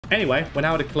Anyway, we're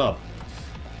now at a club.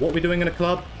 What are we doing in a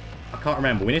club? I can't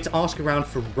remember. We need to ask around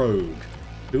for Rogue.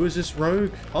 Who is this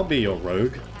Rogue? I'll be your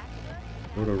Rogue.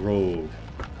 What a Rogue.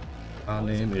 Our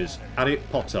name is Harry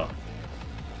Potter.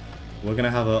 We're going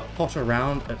to have a Potter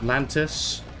around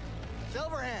Atlantis.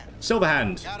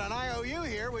 Silverhand. Got an IOU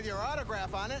here with your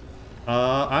autograph on it.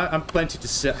 I'm plenty to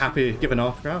sit happy to give an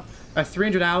autograph.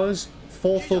 300 hours,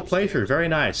 4 full playthrough. Very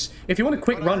nice. If you want a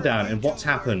quick rundown in what's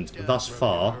happened thus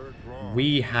far,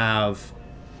 we have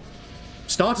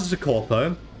started as a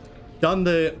corpo, done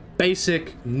the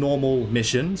basic normal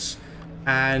missions,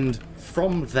 and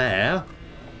from there,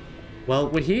 well,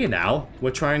 we're here now.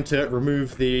 We're trying to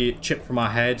remove the chip from our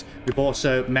head. We've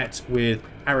also met with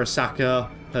Arasaka,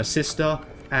 her sister,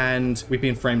 and we've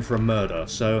been framed for a murder.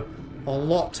 So a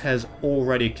lot has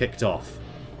already kicked off.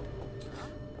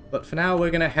 But for now,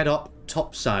 we're going to head up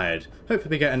topside.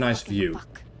 Hopefully we get a nice view.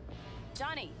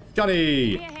 Johnny!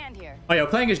 Johnny! Give me a hand here. Oh yeah, we're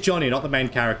playing as Johnny, not the main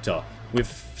character. We've,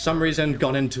 for some reason,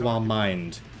 gone into our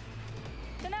mind.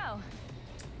 Dunno.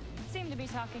 Seem to be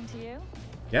talking to you.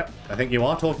 Yep, I think you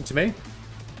are talking to me.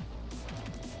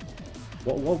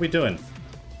 What are we doing?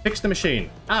 Fix the machine.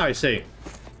 Ah, I see.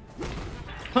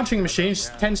 Punching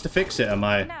machines tends to fix it, am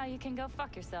I? Now you can go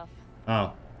fuck yourself.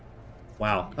 Oh.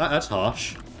 Wow, that's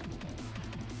harsh.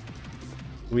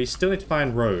 We still need to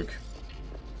find Rogue.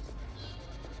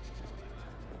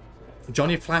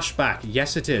 Johnny flashback.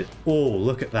 Yes, it is. Oh,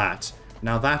 look at that.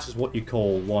 Now that is what you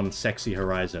call one sexy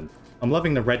horizon. I'm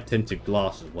loving the red tinted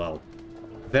glass as well.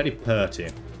 Very purty.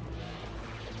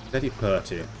 Very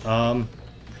purty.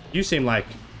 You seem like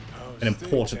an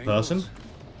important person.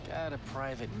 Got a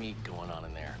private meet going on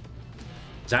in there.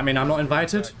 Does that mean I'm not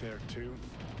invited?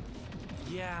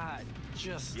 Yeah,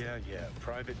 just... Yeah,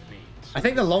 private meets. I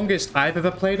think the longest I've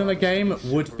ever played on a game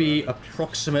would be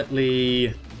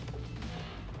approximately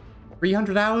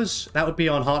 300 hours. That would be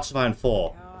on Hearts of Iron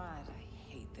 4. God,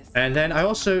 I hate this. And then I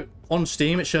also, on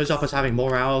Steam, it shows up as having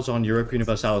more hours on Europa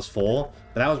Universalis 4.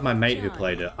 But that was my mate who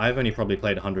played it. I've only probably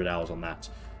played 100 hours on that.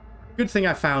 Good thing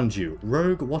I found you.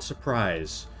 Rogue, what a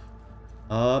prize.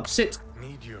 Sit.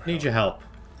 Need your help.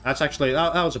 That's actually,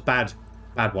 that was a bad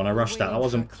one. I rushed that. That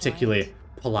wasn't particularly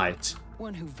polite.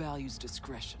 One who values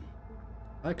discretion.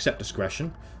 I accept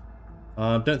discretion.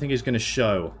 Don't think he's going to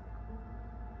show.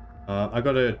 I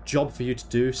got a job for you to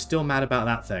do. Still mad about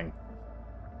that thing.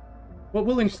 Well,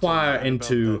 we'll inquire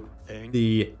into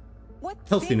the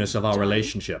healthiness of our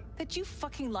relationship. That you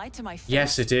fucking lied to my face.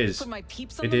 Yes, it is. Put my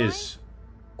peeps on It the is. line?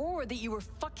 Or that you were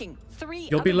fucking 3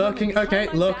 You'll be other women lurking. behind Okay,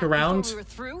 my lurk back around. before we were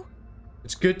through?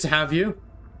 It's good to have you.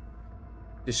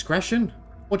 Discretion?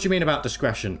 What do you mean about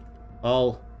discretion?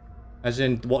 As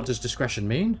in, what does discretion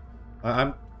mean?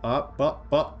 I'm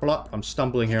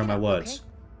stumbling here on my words.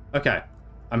 Okay,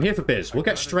 I'm here for biz. We'll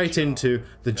get straight into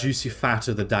the juicy fat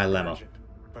of the dilemma.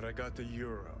 But I got the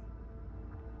euro.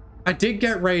 I did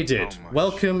get raided.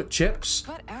 Welcome, Chips.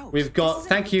 We've got,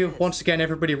 thank you once again,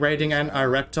 everybody raiding and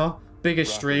Irector.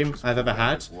 Biggest stream I've ever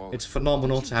had. It's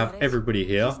phenomenal to have everybody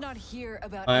here.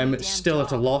 I'm still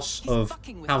at a loss of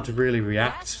how to really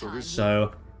react,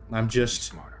 so I'm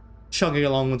just chugging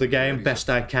along with the game best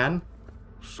I can.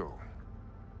 So,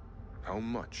 how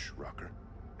much, Rocker?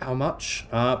 How much?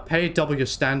 Pay double your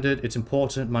standard. It's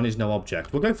important. Money's no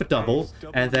object. We'll go for double,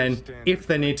 and then if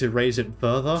they need to raise it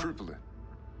further... Triple it.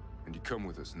 And you come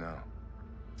with us now.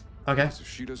 Okay. If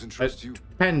she doesn't trust you...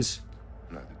 Depends.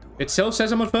 Neither do I. It still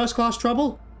says I'm on first class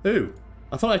trouble? Ooh.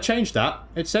 I thought I changed that.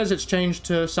 It says it's changed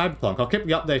to Cyberpunk. I'll keep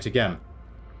the update again.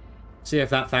 See if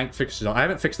that fixes it. I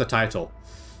haven't fixed the title.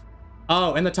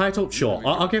 Oh, in the title? Sure.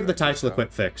 I'll give the title a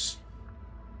quick fix.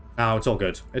 Oh, it's all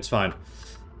good. It's fine.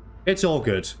 It's all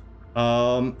good.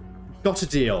 Got a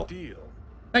deal.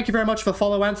 Thank you very much for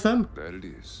follow, Anthem. That it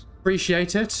is.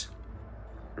 Appreciate it.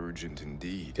 Urgent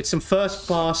indeed. It's some first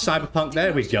class Cyberpunk.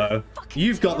 There we go.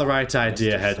 You've got the right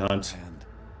idea, Headhunt.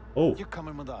 Oh. You're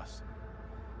coming with us.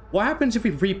 What happens if we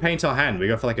repaint our hand? We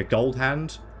go for like a gold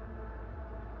hand?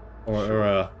 Or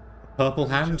a purple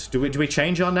hand? Do we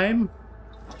change our name?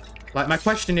 Like, my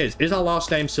question is our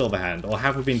last name Silverhand? Or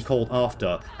have we been called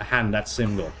after a hand that's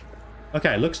single?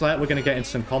 Okay, looks like we're going to get into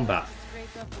some combat.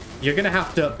 You're going to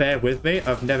have to bear with me.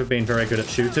 I've never been very good at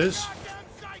shooters.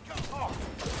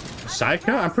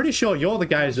 Psycho? I'm pretty sure you're the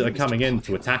guys that are coming in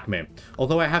to attack me.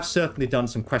 Although I have certainly done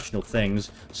some questionable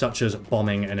things, such as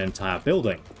bombing an entire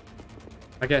building.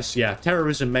 I guess, yeah,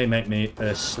 terrorism may make me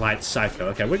a slight psycho.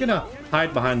 Okay, we're gonna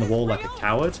hide behind the wall like a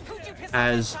coward,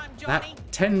 as that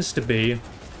tends to be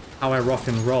how I rock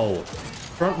and roll.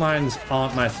 Front lines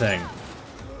aren't my thing.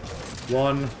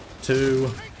 1,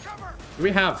 2... Do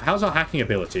we have... How's our hacking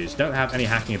abilities? Don't have any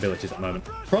hacking abilities at the moment.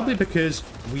 probably because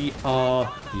we are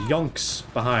yonks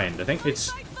behind. I think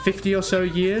it's 50 or so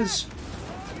years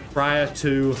prior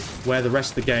to where the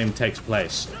rest of the game takes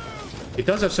place. It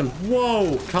does have some...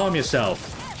 Whoa! Calm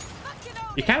yourself.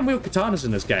 You can wield katanas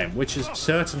in this game, which is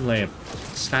certainly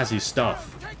snazzy stuff.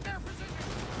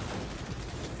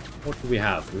 What do we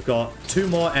have? We've got 2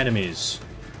 more enemies.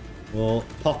 We'll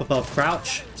pop above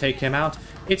crouch, take him out.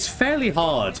 It's fairly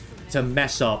hard to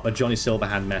mess up a Johnny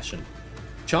Silverhand mission.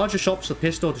 Charge your shots with a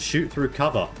pistol to shoot through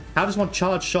cover. How does one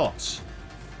charge shots?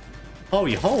 Oh,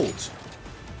 you hold.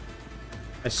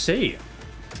 I see.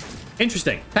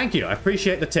 Interesting. Thank you. I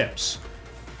appreciate the tips.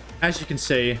 As you can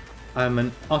see, I'm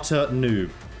an utter noob.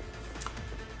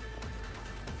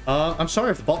 I'm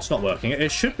sorry if the bot's not working.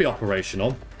 It should be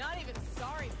operational. Not even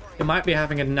sorry for It might be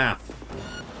having a nap.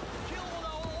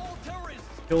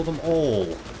 Kill them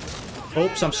all.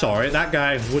 Oops, I'm sorry. That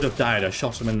guy would have died. I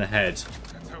shot him in the head.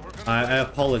 I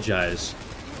apologize.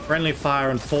 Friendly fire,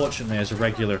 unfortunately, is a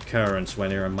regular occurrence when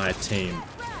you're in my team.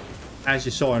 As you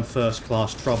saw in First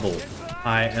Class Trouble,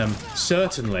 I am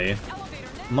certainly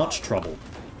much trouble.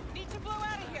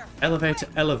 Elevator,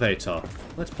 elevator.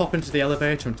 Let's pop into the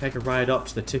elevator and take a ride up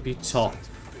to the tippy top.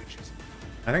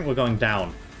 I think we're going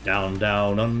down. Down,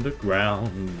 down,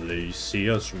 underground. They see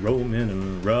us roaming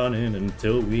and running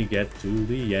until we get to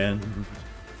the end.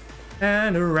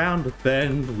 And around the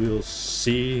bend we'll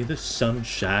see the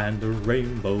sunshine, the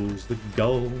rainbows, the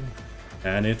gold.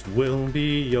 And it will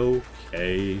be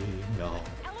okay. Oh.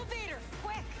 Elevator,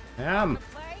 quick. I am.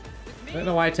 I don't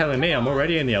know why you're telling me. I'm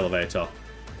already in the elevator.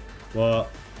 What?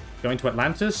 Going to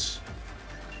Atlantis?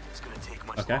 It's gonna take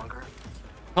much Okay. longer.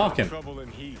 Parkin. Trouble in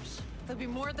heaps. There'll be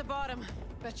more at the bottom.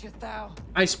 Bet you thou.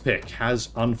 Ice Pick has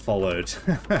unfollowed.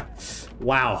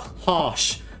 Wow,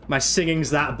 harsh. My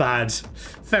singing's that bad.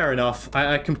 Fair enough.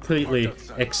 I completely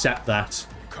accept that.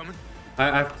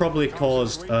 I've probably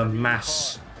caused a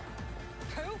mass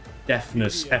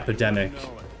deafness epidemic.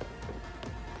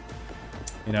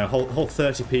 You know, whole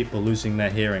 30 people losing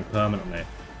their hearing permanently.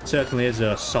 Certainly is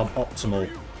a suboptimal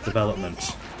development.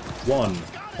 1.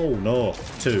 Oh no.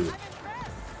 2.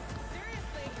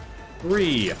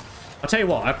 3. I'll tell you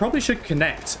what, I probably should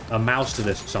connect a mouse to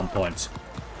this at some point.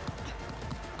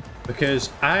 Because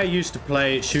I used to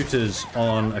play shooters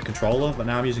on a controller, but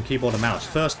now I'm using keyboard and mouse.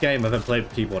 First game I've ever played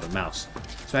with keyboard and mouse.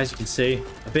 So as you can see,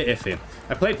 a bit iffy.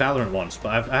 I played Valorant once,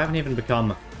 but I haven't even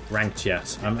become ranked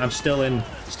yet. I'm still in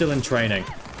training.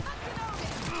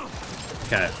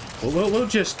 Okay, we'll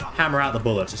just hammer out the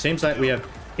bullets. It seems like we have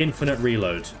infinite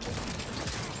reload.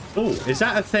 Ooh, is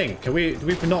that a thing? Do we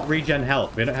not regen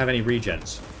health? We don't have any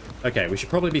regens. Okay, we should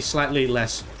probably be slightly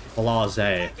less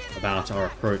blasé about our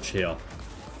approach here.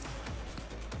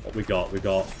 What we got? We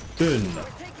got Dun.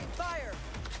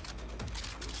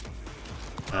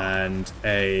 And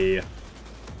a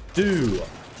do.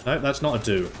 No, that's not a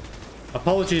do.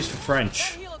 Apologies for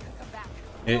French.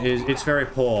 It's very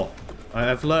poor.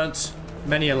 I've learnt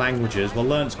many languages. Well,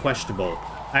 learnt's questionable.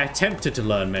 I attempted to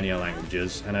learn many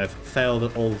languages, and I've failed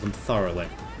at all of them thoroughly.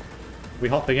 We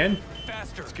hopping in?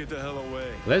 Faster. Let's get the hell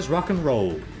away. Let's rock and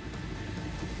roll.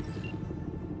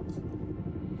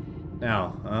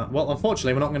 Now, well,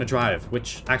 unfortunately, we're not going to drive,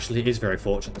 which actually is very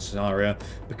fortunate in this scenario,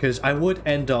 because I would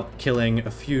end up killing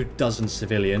a few dozen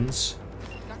civilians,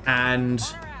 and,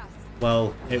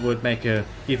 well, it would make a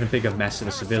even bigger mess of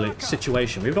a civilian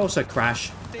situation. We would also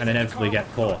crash and inevitably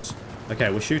get caught.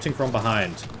 Okay, we're shooting from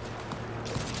behind.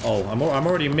 Oh, I'm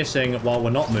already missing while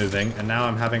we're not moving, and now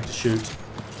I'm having to shoot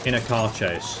in a car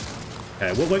chase.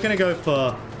 Okay, well, we're going to go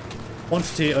for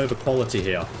quantity over quality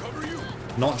here.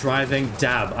 Not driving,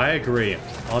 dab. I agree.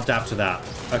 I'll dab to that.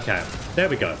 Okay, there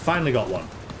we go. Finally got one.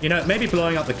 You know, maybe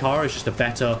blowing up the car is just a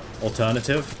better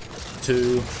alternative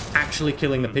to actually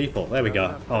killing the people. There we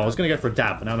go. Oh, I was going to go for a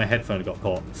dab, but now my headphone got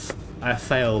caught. I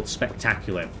failed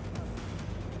spectacularly.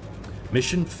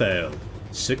 Mission failed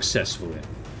successfully.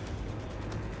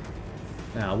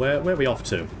 Now, where are we off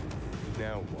to?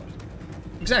 Now what?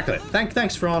 Exactly.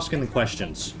 Thanks for asking the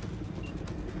questions.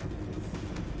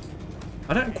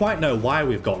 I don't quite know why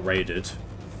we've got raided.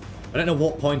 I don't know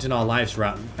what point in our lives we're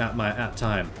at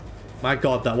time. My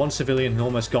god, that one civilian who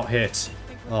almost got hit.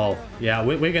 Oh, yeah,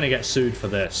 we're going to get sued for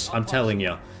this. I'm telling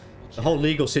you. The whole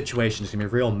legal situation is going to be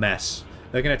a real mess.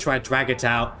 They're going to try to drag it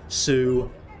out,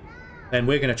 sue. Then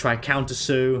we're going to try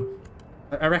counter-sue.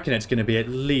 I reckon it's going to be at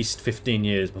least 15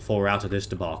 years before we're out of this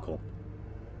debacle.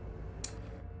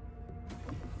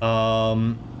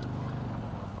 Alright,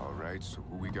 so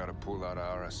who we gotta pull out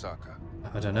of Arasaka?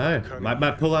 I don't know.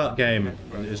 My pull-out game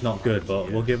is not good,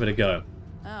 but we'll give it a go.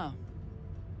 Oh.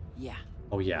 Yeah.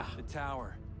 Oh, yeah. The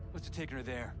tower. What's it taking her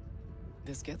there?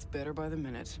 This gets better by the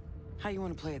minute. How you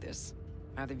want to play this?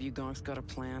 Either of you gonks got a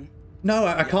plan? No,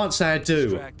 I can't say I do.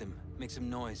 Distract him. Make some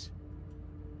noise.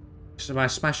 So my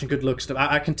smashing good looks,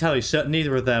 I can tell you,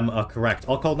 neither of them are correct.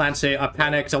 I'll call Nancy. I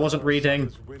panicked. I wasn't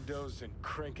reading.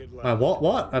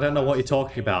 What? I don't know what you're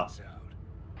talking about.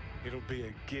 It'll be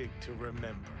a gig to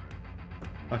remember.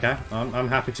 Okay, I'm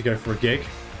happy to go for a gig.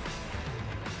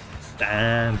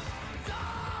 Stand.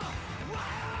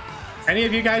 Any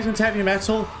of you guys into heavy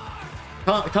metal?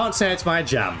 Can't say it's my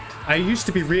jam. I used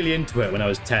to be really into it when I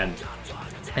was 10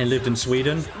 and lived in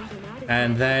Sweden.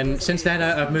 And then, since then,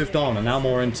 I've moved on and now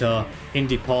more into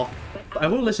indie pop. But I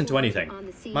will listen to anything.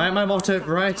 My motto,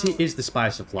 variety is the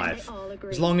spice of life.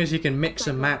 As long as you can mix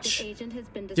and match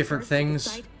different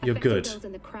things, you're good.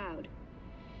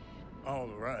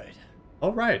 Alright.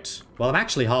 Alright. Well, I'm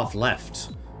actually half left.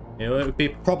 You know, it would be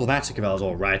problematic if I was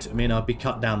alright. I mean, I'd be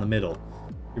cut down the middle.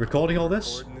 You recording all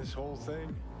this? Recording this whole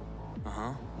thing?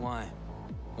 Uh-huh. Why?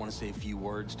 Want to say a few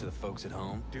words to the folks at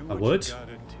home? Do I what would. you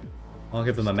gotta do. I'll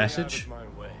give them a Stay message. out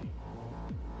of my way.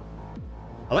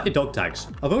 I like your dog tags.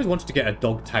 I've always wanted to get a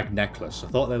dog tag necklace. I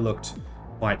thought they looked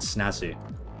quite snazzy.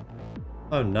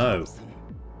 Oh no. Do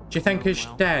you think he's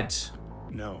dead?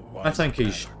 No. I think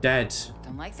he's dead.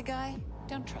 Don't like the guy?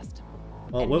 Don't trust him.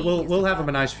 Well, we'll have him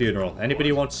a nice funeral.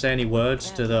 Anybody want to say any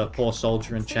words to the poor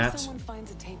soldier in Say chat? someone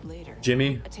finds a tape later.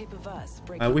 Jimmy, A tape of us I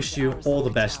breaking wish into you our all the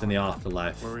side best in the tower.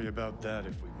 afterlife. Worry about that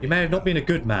if we You may have not been a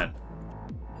good man.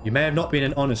 You may have not been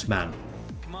an honest man.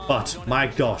 But, my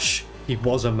gosh, he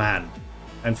was a man.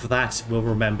 And for that, we'll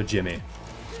remember Jimmy.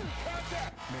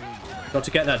 Got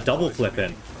to get that double flip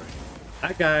in.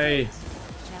 That guy,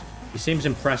 he seems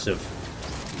impressive.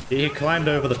 He climbed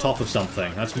over the top of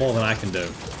something. That's more than I can do.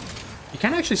 You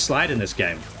can actually slide in this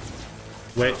game,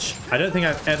 which I don't think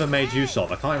I've ever made use of.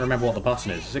 I can't even remember what the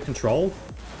button is. Is it control?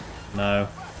 No.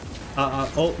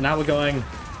 Oh, now we're going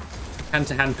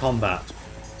hand-to-hand combat.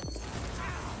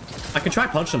 I can try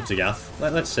punch them to death.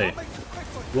 Let's see.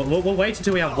 We'll wait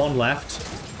until we have one left,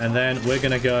 and then we're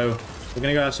gonna go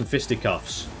have some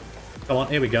fisticuffs. Come on,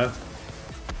 here we go.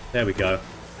 There we go.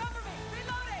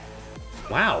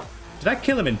 Wow. Did I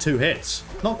kill him in 2 hits?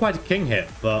 Not quite a king hit,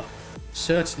 but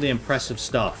certainly impressive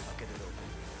stuff.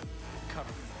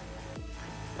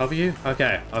 Cover you?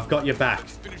 Okay, I've got your back.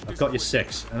 I've got your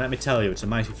 6, and let me tell you, it's a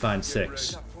mighty fine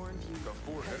 6.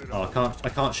 Oh, I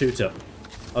can't shoot it.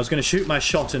 I was going to shoot my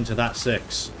shot into that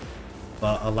 6,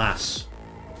 but alas.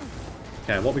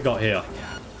 Okay, what we got here?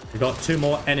 We got 2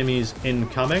 more enemies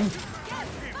incoming.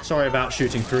 Sorry about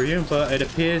shooting through you, but it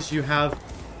appears you have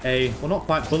a, well, not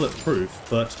quite bulletproof,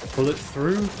 but bullet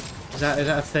through? Is that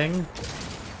a thing?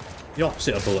 The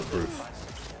opposite of bulletproof.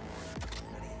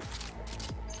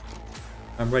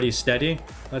 I'm ready, steady.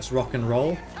 Let's rock and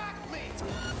roll.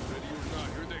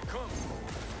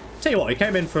 Tell you what, he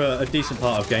came in for a decent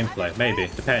part of gameplay. Maybe.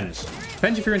 Depends.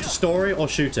 Depends if you're into story or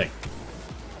shooting.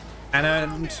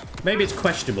 And maybe it's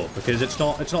questionable because it's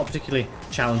not a particularly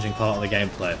challenging part of the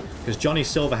gameplay. Because Johnny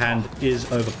Silverhand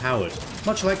is overpowered.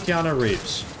 Much like Keanu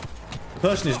Reeves. The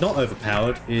person who's not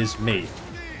overpowered is me.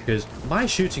 Because my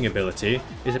shooting ability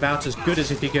is about as good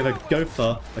as if you give a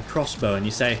gopher a crossbow and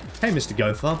you say, "Hey, Mr.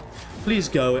 Gopher, please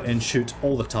go and shoot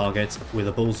all the targets with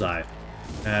a bullseye."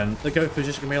 And the gopher's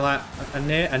just gonna be like, a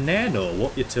nano,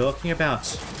 what you talking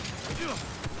about?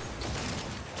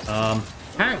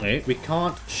 Apparently, we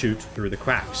can't shoot through the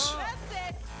cracks.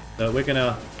 So we're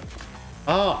gonna...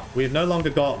 we've no longer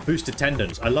got boosted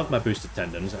tendons. I love my boosted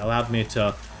tendons. It allowed me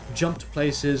to jump to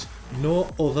places no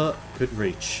other could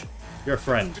reach. You're a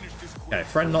friend. Okay,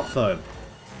 friend not foe.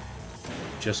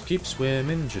 Just keep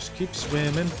swimming, just keep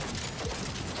swimming.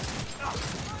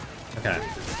 Okay.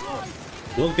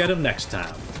 We'll get him next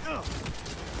time.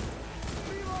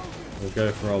 We'll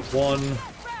go for a 1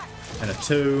 and a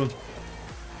 2.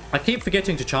 I keep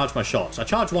forgetting to charge my shots. I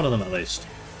charge one of them at least.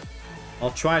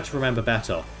 I'll try to remember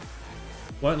better.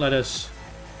 Won't let us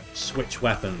switch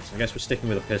weapons. I guess we're sticking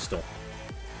with a pistol.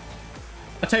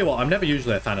 I tell you what, I'm never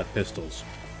usually a fan of pistols.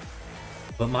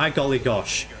 But my golly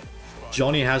gosh,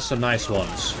 Johnny has some nice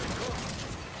ones.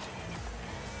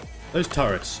 Those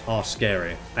turrets are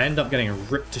scary. I end up getting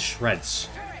ripped to shreds.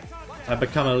 I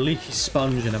become a leaky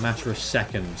sponge in a matter of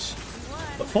seconds.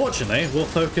 But fortunately, we'll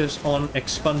focus on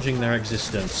expunging their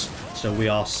existence, so we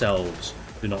ourselves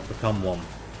do not become one.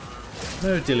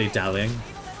 No dilly-dallying.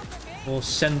 We'll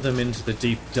send them into the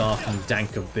deep, dark and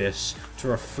dank abyss to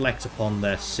reflect upon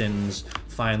their sins,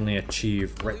 finally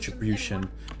achieve retribution,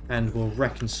 and will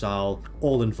reconcile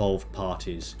all involved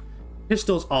parties.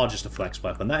 Pistols are just a flex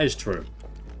weapon, that is true.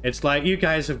 It's like, you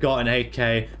guys have got an AK,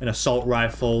 an assault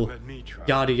rifle,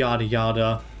 yada yada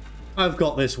yada. I've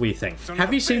got this wee thing.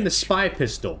 Have you seen the spy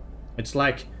pistol? It's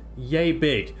like, yay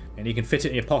big, and you can fit it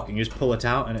in your pocket and you just pull it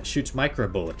out and it shoots micro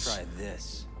bullets. Try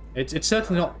this. It's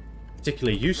certainly not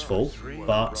particularly useful,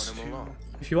 but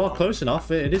if you are close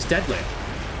enough, it is deadly.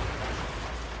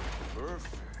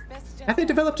 Have they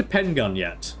developed a pen gun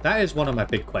yet? That is one of my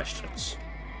big questions.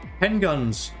 Pen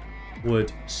guns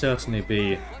would certainly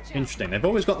be interesting. They've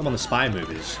always got them on the spy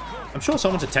movies. I'm sure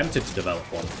someone's attempted to develop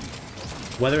one.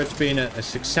 Whether it's been a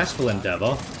successful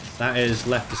endeavor, that is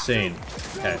left to seen.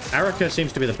 Okay, Erica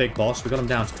seems to be the big boss. We got him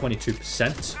down to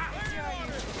 22%.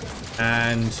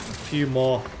 And a few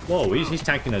more. Whoa, he's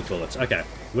tanking those bullets. Okay,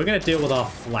 we're going to deal with our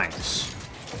flanks.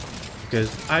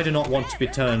 Because I do not want to be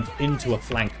turned into a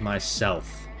flank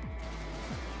myself.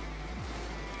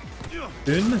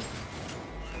 In.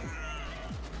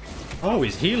 Oh,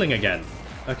 he's healing again.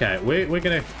 Okay, we're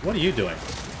gonna... What are you doing?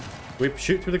 We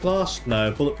shoot through the glass? No,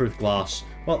 bulletproof glass.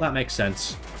 Well, that makes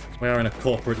sense. We are in a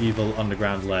corporate evil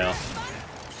underground lair.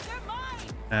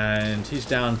 And he's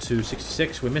down to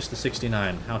 66. We missed the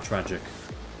 69. How tragic.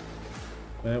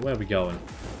 Where are we going?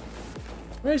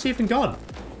 Where has he even gone?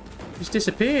 He's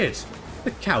disappeared. The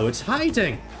coward's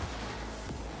hiding.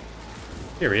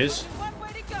 Here he is.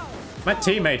 My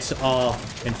teammates are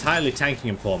entirely tanking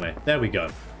him for me. There we go.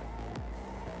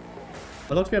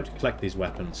 I'd love to be able to collect these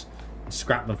weapons and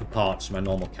scrap them for parts for my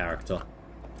normal character.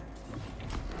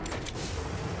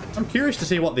 I'm curious to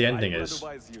see what the ending is.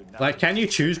 Like, can you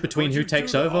choose between who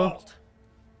takes over?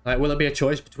 Like, will it be a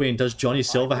choice between does Johnny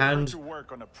Silverhand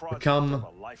become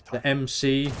the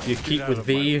MC? Do you keep with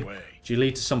V? Do you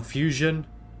lead to some fusion?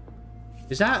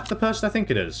 Is that the person I think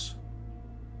it is?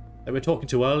 That we're talking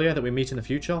to earlier, that we meet in the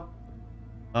future?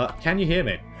 Can you hear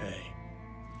me? Hey,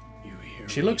 you hear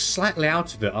She me? looks slightly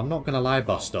out of it, I'm not gonna lie,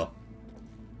 Buster.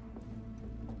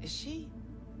 Is she?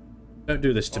 Don't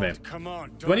do this to me. Come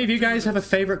on, Do any of you guys have a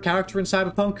favorite character in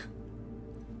Cyberpunk?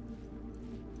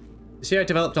 You see, I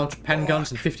developed on pen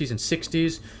guns in the 50s and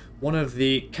 60s. One of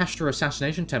the Castro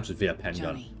assassination attempts was via pen gun.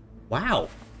 Johnny. Wow.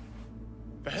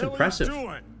 That's impressive. Are you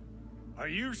doing? Are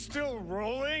you still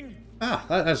rolling? Ah,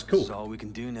 that's cool. That's all we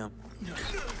can do now.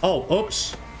 Oh,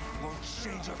 oops.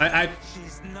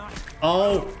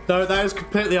 Oh, no, that is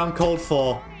completely uncalled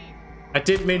for. I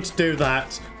didn't mean to do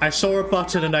that. I saw a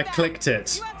button and I clicked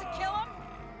it. You have to kill him?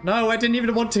 No, I didn't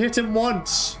even want to hit him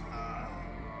once.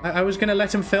 I was going to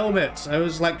let him film it. I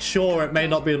was like, sure, it may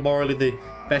not be morally the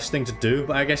best thing to do,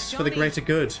 but I guess it's for the greater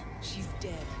good. She's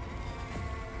dead.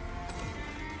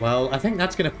 Well, I think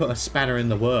that's going to put a spanner in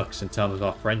the works in terms of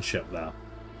our friendship there.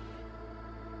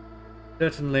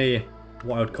 Certainly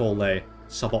what I would call a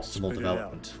suboptimal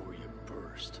development. Before you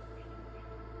burst.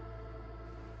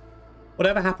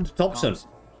 Whatever happened to Thompson?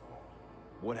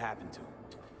 What happened to him?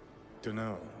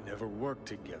 Dunno. Never worked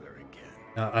together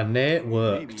again. And it Maybe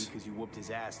worked. because you whooped his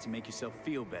ass to make yourself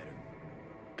feel better.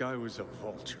 Guy was a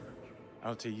vulture.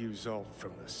 Out to use Alt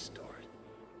from the start.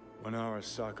 When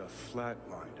Arasaka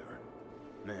flatlined her,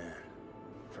 man,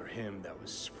 for him that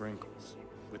was sprinkles.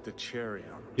 With the cherry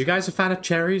on. You guys a fan of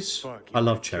cherries? Fuck, I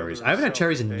love you cherries. killed I haven't had herself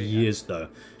cherries in the day years, after, though.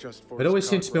 just for It always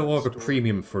seems to be more of a story.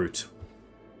 premium fruit.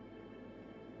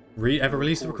 Ever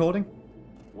released the recording?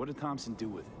 What did Thompson do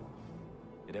with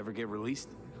it? It ever get released?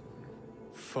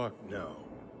 Fuck no.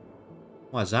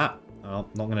 Why is that? Oh,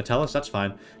 not going to tell us? That's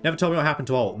fine. Never told me what happened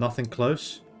to Alt. Nothing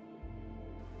close?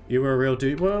 You were a real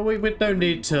dude. Well, we don't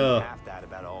need to Half that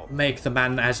about all. make the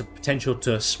man that has a potential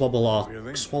to swallow our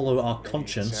Really?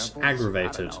 conscience examples?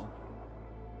 aggravated. I don't know.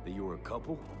 That you were a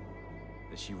couple?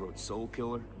 That she wrote Soul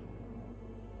Killer?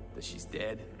 That she's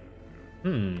dead?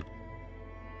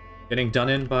 Getting done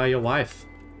in by your wife.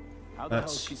 How the hell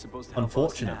is That's she supposed to help us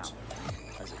unfortunate.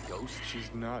 now? As a ghost?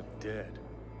 She's not dead.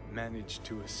 Managed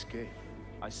to escape.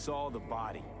 I saw the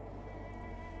body.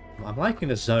 I'm liking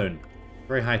the zone.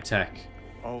 Very high tech.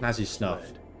 Alt Nazi snuff.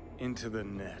 fled into the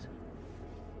net.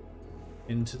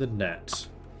 Into the net.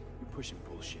 You're pushing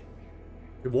bullshit.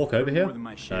 We walk over here? More than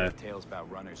my share No. of tales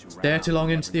about runners who ran Stare out too long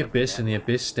and into the never abyss, and the met.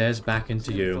 abyss stares back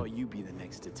into I you. thought you'd be the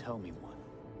next to tell me one.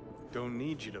 Don't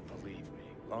need you to believe me,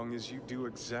 long as you do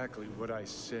exactly what I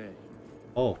say.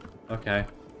 Oh, okay.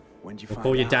 When'd you We'll find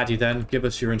call you out? Daddy then. Give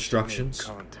us your Make instructions.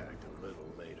 contact a little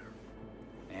later.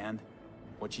 And?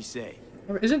 What'd she say?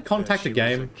 Isn't Contact That a she was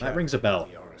game? That captain rings a of bell.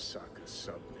 the Arasaka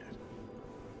subnet.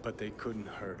 But they couldn't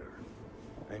hurt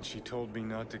her. And she told me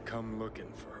not to come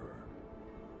looking for her.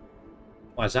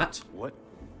 Why is that? What?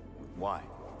 Why?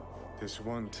 This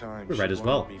one time We she read as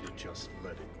wanted well. me to just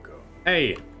let it go.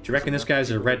 Hey, do you reckon this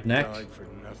guy's a redneck? Died for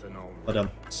nothing already.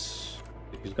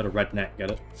 But he's got a redneck,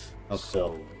 get it? Oh, So,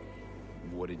 cool.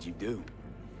 what did you do?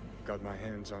 Got my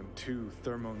hands on 2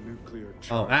 thermonuclear Oh,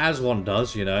 charges. as one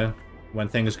does, you know, when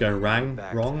things go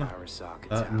Back to wrong.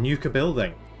 Arasaka Nuke Town. a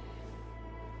building.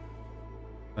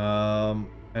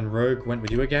 And Rogue went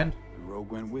with you again?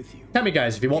 Rogue went with you. Tell me,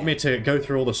 guys, if you want me to go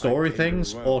through all the story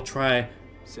things, or try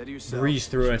breeze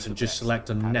through it and just select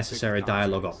unnecessary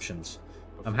dialogue options.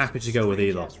 I'm happy to go with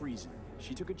either.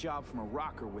 She took a job from a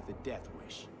rocker with a death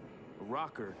wish. A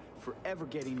rocker forever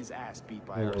getting his ass beat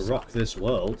by We'll Arasaka. rock this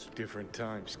world. Different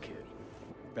times, kid.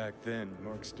 Back then,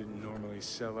 mercs didn't normally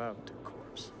sell out to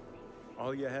corpse.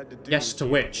 All you had to do Yes was to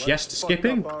yell, which? "Let's Yes to fuck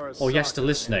skipping? up Or yes Arasaka," to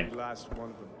listening? and the last one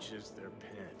of them jizzed their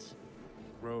pants.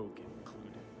 Rogue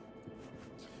included.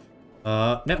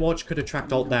 Netwatch could have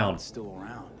tracked alt down. Still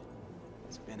around.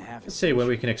 It's been half. Let's see where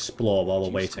we can explore while we're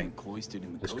She's waiting. cloistered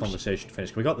in the This coast. conversation to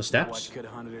finish. We got the steps. Watch could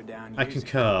have hunted her down I years ago.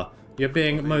 concur. You're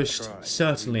being most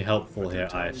certainly helpful here,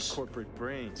 Ice.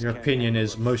 Your opinion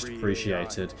is most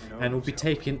appreciated and will be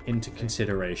taken into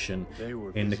consideration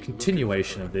in the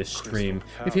continuation of this stream.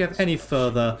 If you have any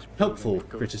further helpful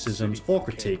criticisms or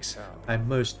critiques, I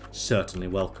most certainly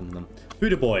welcome them.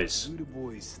 Buddha Boys. Buddha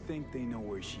boys think they know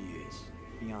where she is,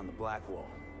 beyond the black wall.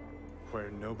 Where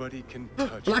nobody can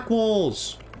touch Black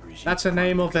Walls! That's the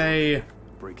name of a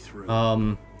Break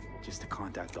through. Just to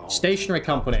contact all. stationery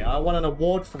company. I won an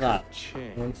award for that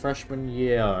in freshman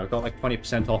year. I got like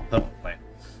 20% off permanently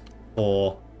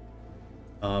for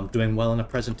doing well in a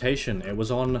presentation. It was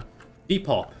on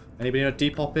Depop. Anybody know what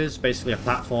Depop is? Basically a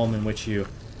platform in which you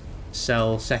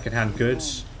sell secondhand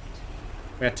goods.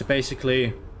 We had to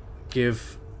basically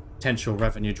give potential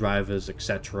revenue drivers,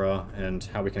 etc., and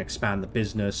how we can expand the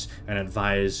business and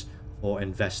advise for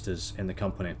investors in the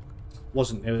company. It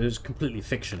was completely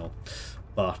fictional,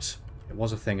 but it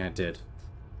was a thing I did.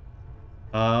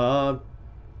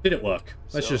 Did it work?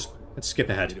 Let's skip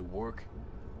ahead. Did it work?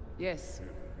 Yes,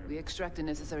 we extract the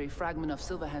necessary fragment of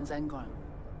Silverhand's engram.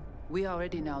 We are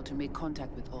ready now to make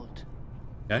contact with Alt.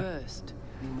 Okay. First,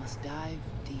 we must dive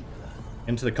deeper.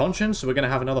 Into the conscience, so we're going to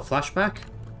have another flashback.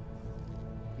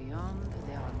 Beyond,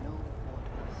 there are no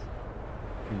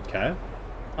borders. Okay.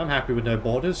 I'm happy with no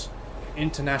borders.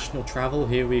 International travel,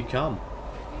 here we come.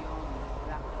 Beyond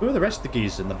black Who are the rest of the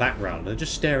geezers in the background? They're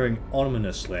just staring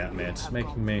ominously at me. It's have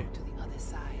making gone me to the other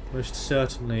side. most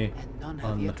certainly And none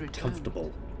have yet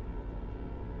uncomfortable.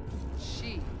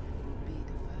 She will be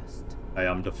the first. I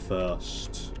am the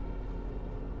first.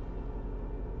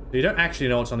 So you don't actually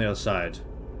know what's on the other side.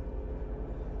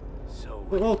 So.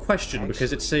 Well, question,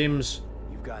 because it seems,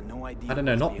 You've got no idea. I don't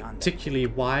know, what's not beyond that. particularly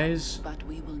wise But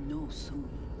we will know soon.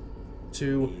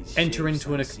 to enter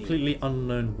into a completely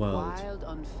unknown world. Wild,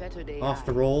 unfettered AI.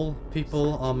 After all,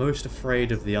 people are most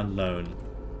afraid of the unknown.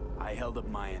 I held up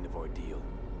my end of ordeal.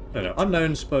 No,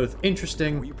 unknown's both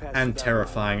interesting Before you pass and the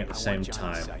terrifying at I the same want Johnny's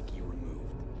time. psyche removed.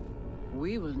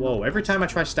 We will Whoa, know every what's time I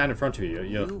try to beyond. stand in front of you, You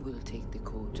you're will take the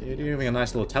code to the doing a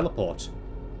nice little teleport.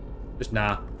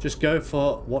 Just go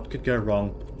for what could go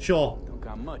wrong. Sure, Don't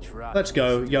got much for us. let's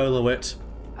go, YOLO it.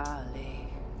 Ali.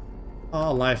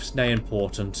 Our life's nay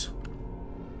important.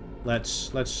 Let's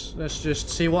just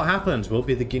see what happens. We'll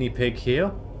be the guinea pig here.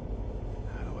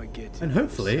 How do I get to And the other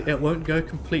hopefully side? it won't go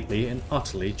completely and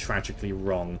utterly tragically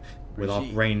wrong, with our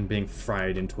Brigitte. brain being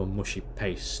fried into a mushy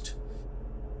paste.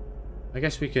 I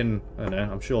guess we can, I don't know,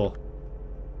 I'm sure.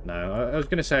 No, I was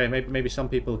going to say maybe some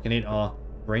people can eat our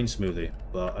brain smoothie,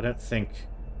 but I don't think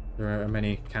there are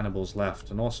many cannibals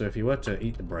left. And also, if you were to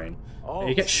eat the brain,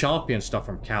 you get Sharpie and stuff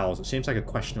from cows. It seems like a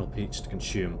questionable piece to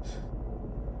consume.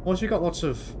 Also, you got lots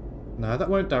of... No, that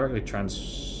won't directly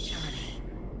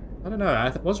I don't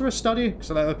know. Was there a study? Because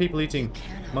there are people eating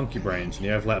monkey brains, and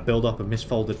you have like build up of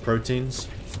misfolded proteins,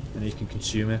 and you can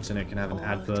consume it, and it can have an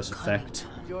adverse effect.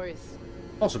 Joris.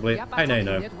 Possibly. I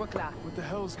know. What the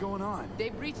hell's going on? They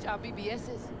breached our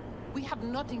BBSs. We have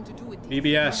nothing to do with this.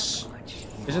 BBS.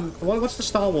 What's the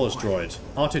Star Wars droid?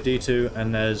 R2-D2,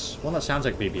 and there's one that sounds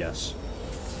like BBS.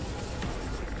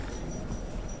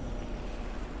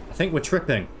 I think we're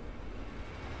tripping.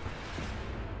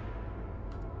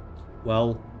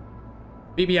 Well,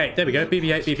 BB-8. There we go.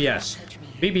 BB-8, BBS.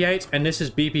 BB-8, and this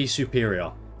is BB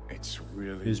Superior. It's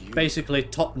really Who's you. basically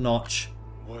top-notch,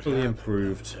 What fully happened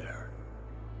improved. up there?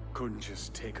 Couldn't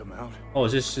just take him out. Oh,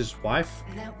 is this his wife?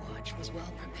 Netwatch was well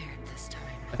prepared this time.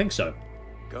 I think so.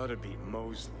 Gotta be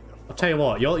Mosley. I'll tell you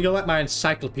what, you're like my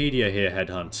encyclopedia here,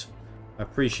 Headhunt. I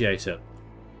appreciate it.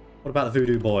 What about the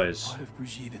Voodoo Boys? What if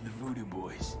Brigitte and the Voodoo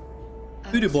Boys?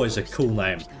 Voodoo Boys are a cool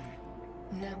name.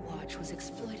 Netwatch was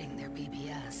exploiting their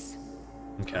BBS.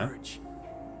 Okay. Purge.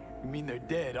 You mean they're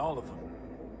dead, all of them?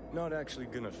 Not actually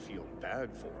gonna feel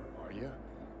bad for him, are you?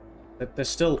 There's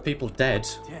still people dead.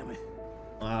 Damn it.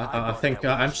 I think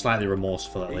I'm slightly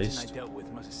remorseful at The agent least. I dealt with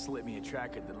must have slipped me a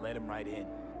tracker that led him right in.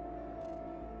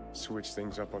 Switch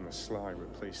things up on the sly,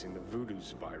 replacing the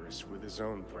Voodoo's virus with his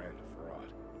own brand of fraud.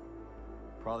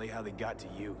 Probably how they got to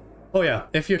you. Oh yeah,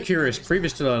 if you're curious,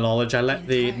 previous to the knowledge, I let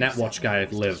the Netwatch guy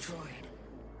live.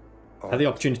 I had the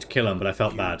opportunity to kill him, but I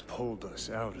felt bad. Pulled us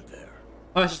out of there.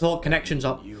 I just thought connections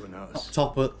up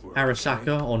top at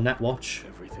Arasaka or Netwatch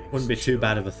wouldn't be too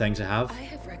bad of a thing to have. I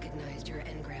have recognized your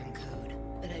engram code,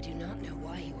 but I do not know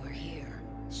why you are here.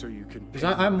 So you can. Because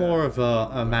I'm more of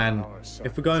a man,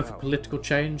 if we're going for political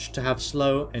change, to have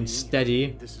slow and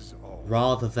steady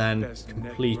rather than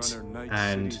complete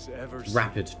and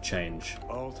rapid change.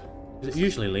 Because it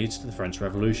usually leads to the French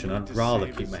Revolution. I'd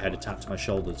rather keep my head attached to my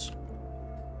shoulders.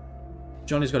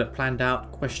 Johnny's got it planned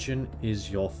out. Question is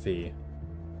your fee.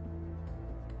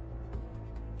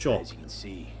 Sure. As you can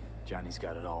see, Johnny's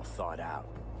got it all thought out.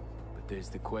 But there's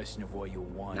the question of what you'll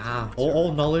want. Nah,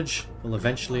 all knowledge will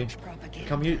eventually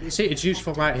come. See, it's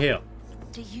useful right here.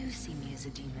 Do you see me as a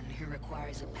demon who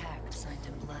requires a pact signed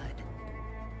in blood?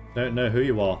 Don't know who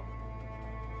you are.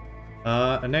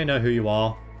 And they know who you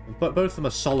are. But both of them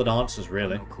are solid answers,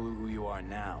 really. No clue who you are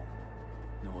now.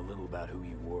 Know a little about who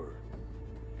you were.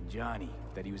 And Johnny,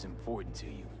 that he was important to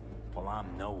you. Well, I'm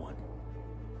no one.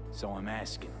 So I'm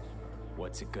asking,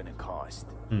 what's it gonna cost?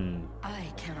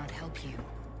 I cannot help you.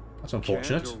 That's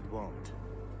unfortunate. Can't or won't.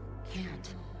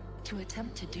 Can't. To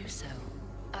attempt to do so,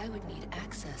 I would need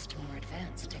access to more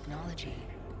advanced technology.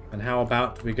 And how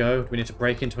about we go? We need to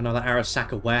break into another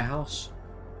Arasaka warehouse.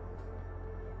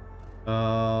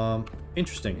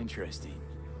 Interesting. Interesting.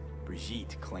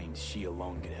 Brigitte claimed she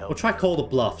alone could help. We'll try call the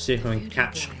bluff, see if we can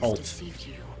catch Alt. Deceived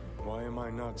you. Why am I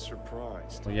not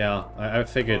surprised? Well, yeah, I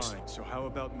figured Fine, so how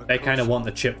about they kind of Mikoshi? want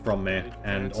the chip from me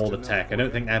and all the tech. I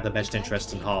don't think they have the best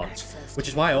interest in heart. Which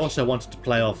is why I also wanted to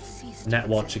play off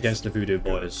Netwatch against the Voodoo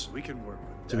Boys. We can work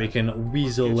with So that. we can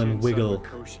weasel and wiggle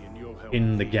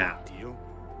in the gap. Deal?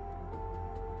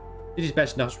 It is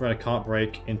best enough to run a can't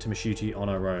break into Mashuti on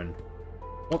our own.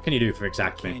 What can you do for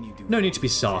exact Can me? you do No need to be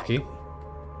exactly? sarky.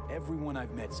 Everyone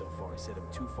I've met so far said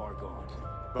I'm too far gone.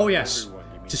 Oh yes,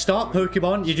 to start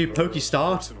Pokemon, you do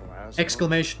Pokestart,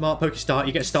 exclamation mark Pokestart,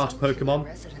 you get starter Pokemon.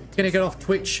 Gonna get off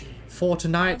Twitch for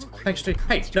tonight. Thanks to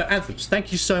hey, no, Anthems,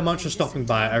 thank you so much for stopping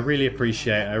by. I really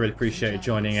appreciate it. I really appreciate you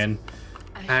joining in.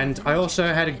 And I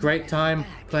also had a great time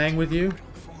playing with you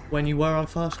when you were on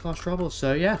First Class Trouble.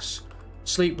 So yes,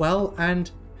 sleep well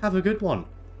and have a good one.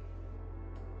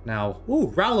 Now,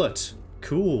 ooh, Rowlet,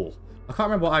 cool. I can't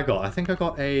remember what I got. I think I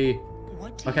got a.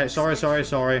 What do Okay, you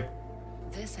sorry.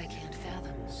 This I can't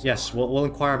fathom. Yes, we'll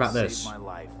inquire about this. Saved my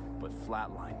life, but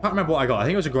flatline. I can't remember what I got. I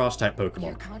think it was a grass type Your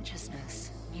Pokemon.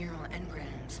 consciousness, neural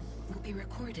engrams, will be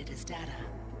recorded as data.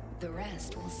 The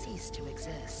rest will cease to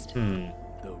exist.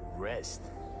 The rest.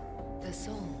 The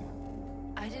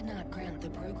soul. I did not grant the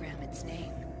program its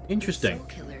name. Interesting. Soul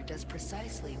Killer does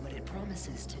precisely what it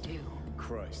promises to do.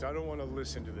 Christ, I don't want to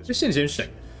listen to this. This seems interesting.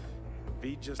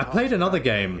 He just I played another hopped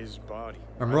back in game. his body.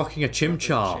 I'm rocking a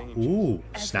Chimchar. Ooh,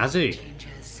 snazzy.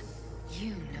 Changes.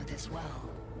 You know this well.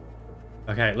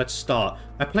 Okay, let's start.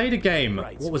 I played a game.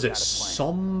 Right, What was we it? got a plan.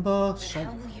 Somber? But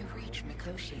how will you reach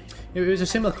Mikoshi? It was a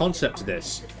similar concept to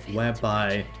this,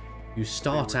 whereby you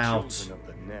start They were out children of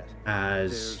the net.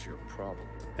 as There's your problem.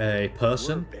 a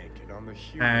person, We're banking on the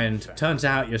human and factor. turns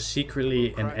out you're secretly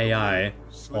an Crack AI a whip,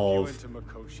 slip you of into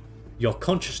Mikoshi. your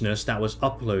consciousness that was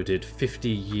uploaded 50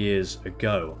 years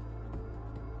ago.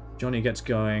 Johnny gets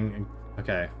going.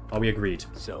 Okay, are we agreed?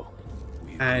 So,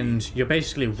 we And you're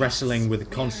basically wrestling with the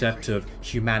concept of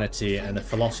humanity and the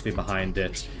philosophy behind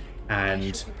it.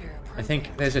 And I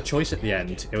think there's a choice at the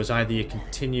end. It was either you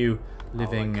continue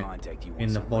living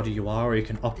in the body you are, or you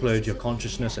can upload your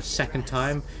consciousness a second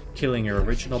time, killing your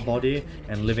original body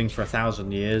and living for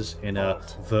 1,000 years in a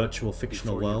virtual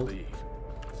fictional Before you world leave,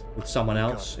 with someone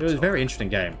else. It was a very interesting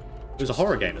game. It was a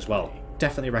horror game as well.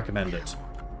 Definitely recommend it.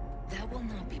 That will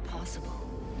not be possible.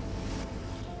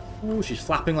 Oh, she's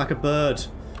flapping like a bird.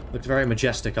 Looked very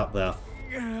majestic up there.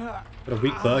 Got a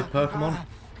weak bird Pokemon.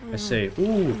 Let's see.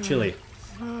 Ooh, chilly.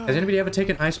 Has anybody ever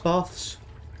taken ice baths?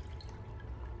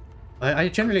 I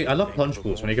love plunge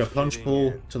pools. When you go plunge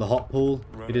pool to the hot pool,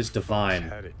 it is divine.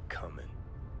 had it coming.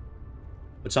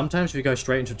 But sometimes if you go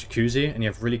straight into a jacuzzi and you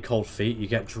have really cold feet, you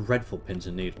get dreadful pins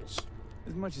and needles.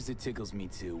 As much as it tickles me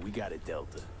too, we got a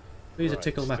Delta. Please Right,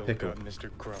 tickle my still pickle. got Mr.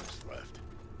 Grumps left.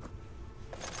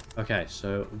 Okay,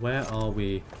 so where are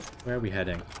we? Where are we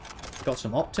heading? Got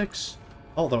some optics.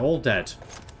 Oh, they're all dead.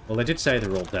 Well, they did say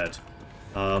they're all dead.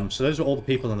 So those are all the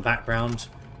people in the background.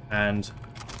 And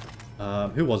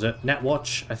who was it?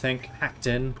 Netwatch, I think, hacked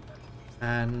in.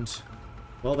 And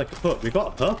well, they could put. We've got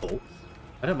a purple.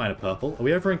 I don't mind a purple. Are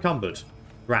we over encumbered?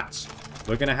 Rats.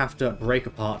 We're gonna have to break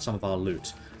apart some of our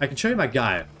loot. I can show you my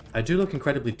guy. I do look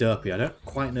incredibly derpy. I don't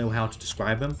quite know how to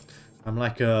describe him. I'm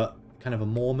like a kind of a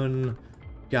Mormon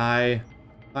guy.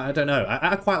 I don't know.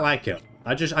 I quite like it.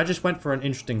 I just went for an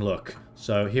interesting look.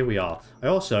 So here we are. I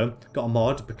also got a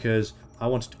mod because I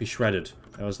wanted to be shredded.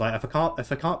 I was like,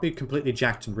 if I can't be completely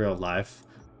jacked in real life,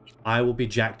 I will be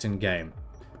jacked in game.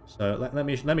 So let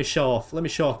me show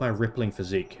off my rippling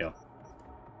physique here.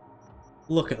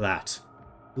 Look at that.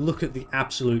 Look at the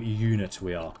absolute unit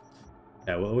we are.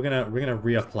 Yeah, well, we're gonna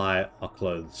reapply our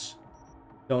clothes.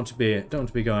 Don't want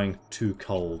to be going too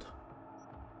cold.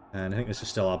 And I think this is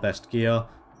still our best gear.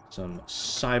 Some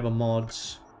cyber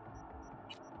mods.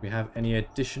 We have any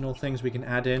additional things we can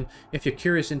add in? If you're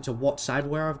curious into what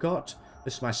cyberware I've got,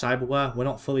 this is my cyberware. We're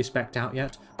not fully spec'd out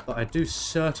yet, but I do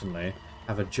certainly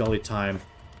have a jolly time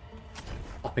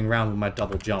hopping around with my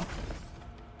double jump.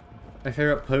 My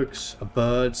favorite pokes are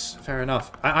birds. Fair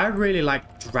enough. I really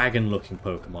like dragon-looking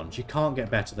Pokemon. You can't get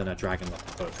better than a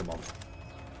dragon-looking Pokemon.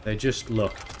 They just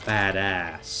look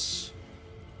badass.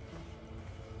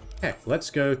 Okay,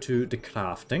 let's go to the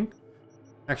crafting.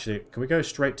 Actually, can we go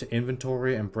straight to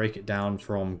inventory and break it down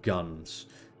from guns?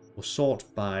 We'll sort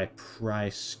by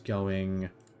price going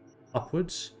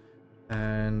upwards.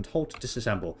 And hold to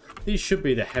disassemble. These should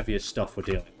be the heaviest stuff we're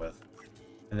dealing with.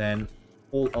 And then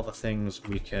all other things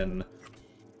we can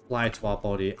apply to our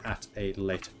body at a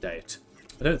later date.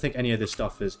 I don't think any of this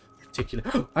stuff is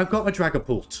particular. I've got a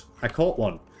Dragapult. I caught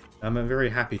one. I'm a very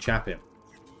happy chappy.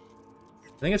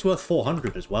 I think it's worth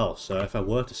 400 as well, so if I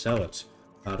were to sell it,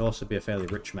 I'd also be a fairly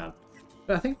rich man.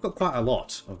 But I think I've got quite a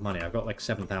lot of money. I've got like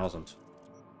 7,000.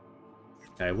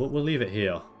 Okay, we'll leave it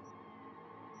here.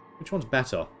 Which one's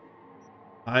better?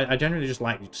 I generally just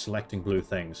like selecting blue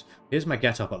things. Here's my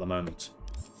getup at the moment.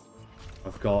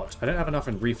 I don't have enough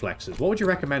in reflexes. What would you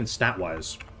recommend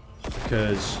stat-wise?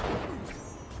 Because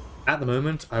at the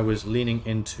moment, I was leaning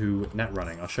into net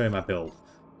running. I'll show you my build.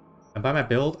 And by my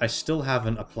build, I still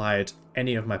haven't applied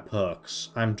any of my perks.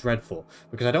 I'm dreadful.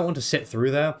 Because I don't want to sit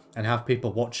through there and have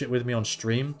people watch it with me on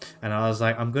stream. And I was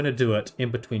like, I'm going to do it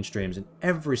in between streams. And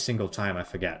every single time I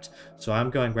forget. So I'm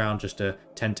going around just a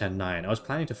 10-10-9. I was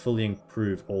planning to fully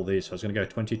improve all these. So I was going to go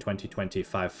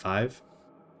 20-20-20-5-5.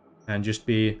 And just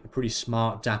be a pretty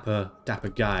smart, dapper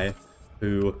guy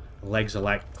who legs are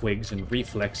like twigs and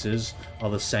reflexes are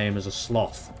the same as a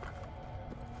sloth.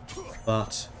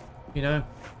 But, you know,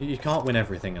 you can't win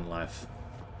everything in life.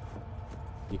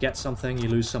 You get something, you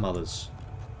lose some others.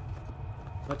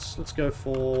 Let's go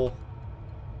for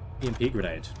EMP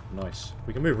grenade. Nice.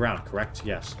 We can move around, correct?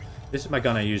 Yes. This is my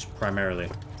gun I use primarily.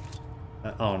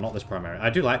 Oh, not this primary.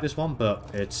 I do like this one, but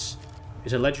it's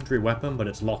a legendary weapon, but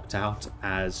it's locked out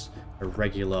as a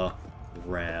regular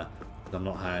rare. I'm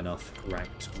not high enough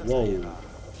ranked. Whoa.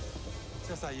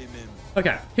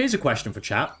 Okay, here's a question for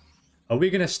chat. Are we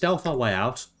going to stealth our way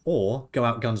out, or go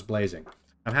out guns blazing?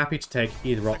 I'm happy to take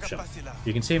either option.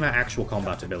 You can see my actual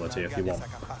combat ability if you want,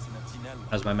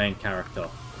 as my main character,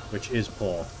 which is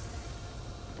poor.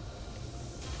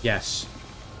 Yes.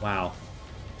 Wow.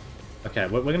 Okay,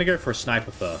 we're going to go for a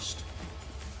sniper first.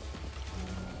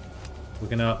 We're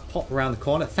going to pop around the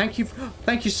corner. Thank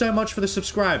you so much for the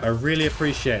subscribe. I really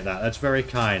appreciate that. That's very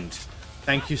kind.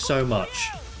 Thank you so much.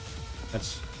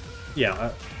 That's...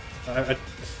 Yeah,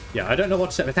 yeah, I don't know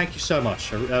what to say, but thank you so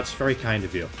much. That's very kind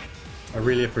of you. I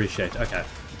really appreciate it. Okay,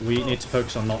 we need to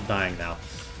focus on not dying now.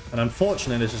 And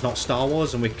unfortunately, this is not Star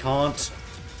Wars, and we can't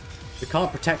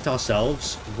protect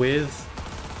ourselves with...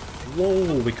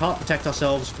 Whoa, we can't protect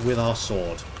ourselves with our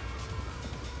sword.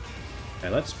 Okay,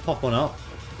 let's pop on up.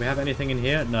 Do we have anything in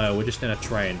here? No, we're just in a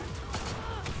train.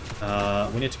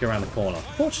 We need to go around the corner.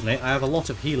 Fortunately, I have a lot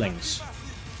of healings.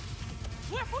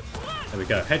 There we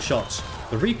go. Headshots.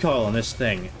 The recoil on this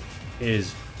thing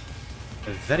is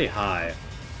very high.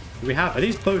 Do we have... Are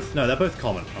these both... No, they're both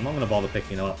common. I'm not going to bother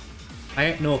picking them up. I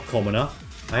ain't no commoner.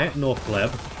 I ain't no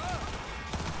pleb.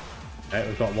 Okay,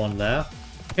 we've got one there.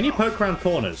 Can you poke around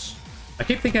corners? I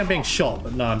keep thinking I'm being shot,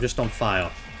 but no, I'm just on fire.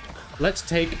 Let's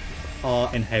take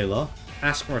our inhaler.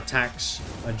 Asthma attacks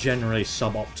are generally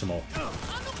suboptimal.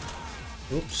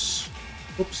 Oops.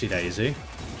 Oopsie daisy.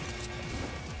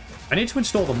 I need to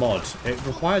install the mod. It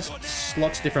requires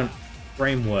lots of different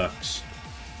frameworks.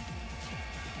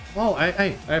 Oh,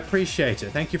 I appreciate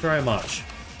it. Thank you very much.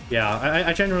 Yeah,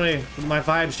 I generally... My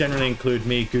vibes generally include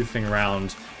me goofing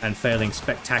around and failing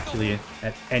spectacularly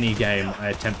at any game I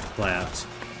attempt to play at.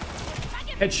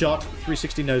 Headshot,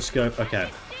 360 no scope. Okay.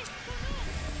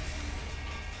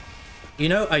 You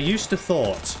know, I used to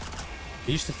think,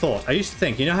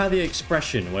 you know how the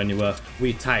expression when you were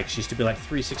wee tykes used to be like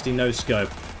 360 no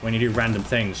scope when you do random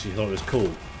things, you thought it was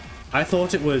cool. I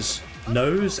thought it was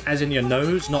nose, as in your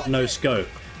nose, not no scope.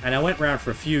 And I went around for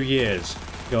a few years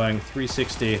going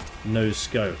 360 nose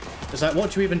scope. It's like,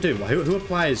 what do you even do? Who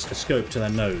applies a scope to their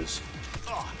nose?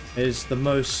 Is the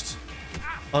most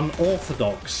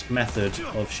unorthodox method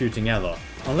of shooting ever.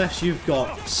 Unless you've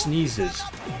got sneezes,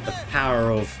 the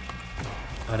power of,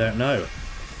 I don't know,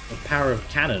 the power of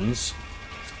cannons,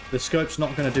 the scope's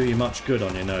not going to do you much good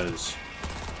on your nose.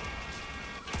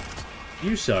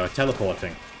 You, sir, are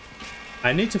teleporting.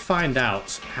 I need to find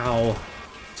out how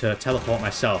to teleport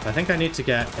myself. I think I need to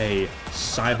get a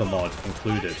cyber mod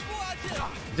included.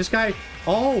 This guy...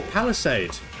 Oh,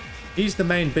 Palisade. He's the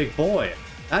main big boy.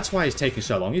 That's why he's taking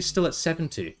so long. He's still at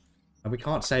 70. And we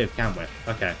can't save, can we?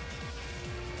 Okay.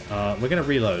 We're going to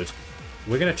reload.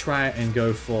 We're going to try and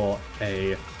go for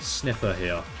a snipper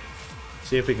here.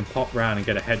 See if we can pop round and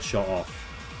get a headshot off.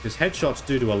 Because headshots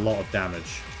do a lot of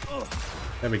damage.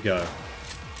 There we go.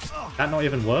 That not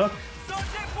even work?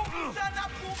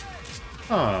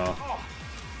 Ah.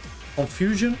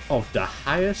 Confusion of the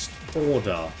highest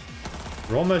order.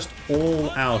 We're almost all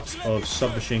out of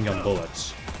submachine gun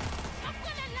bullets.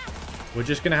 We're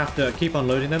just going to have to keep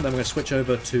unloading them. Then we're going to switch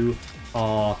over to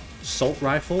our assault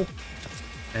rifle.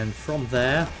 And from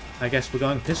there, I guess we're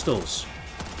going pistols.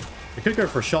 We could go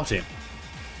for a shotty.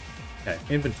 Okay,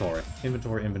 inventory.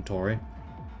 Inventory, inventory.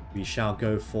 We shall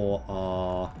go for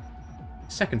our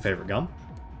second favorite gun.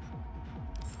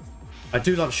 I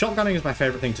do love... Shotgunning is my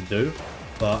favorite thing to do,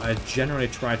 but I generally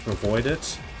try to avoid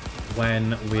it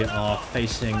when we are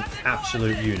facing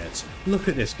absolute units. Look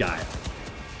at this guy.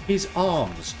 His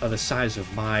arms are the size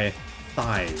of my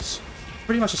thighs.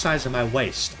 Pretty much the size of my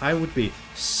waist. I would be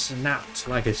snapped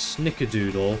like a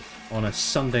snickerdoodle on a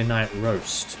Sunday night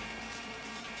roast.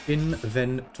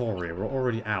 Inventory. We're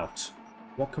already out.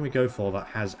 What can we go for that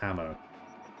has ammo?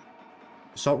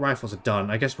 Assault rifles are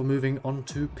done. I guess we're moving on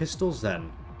to pistols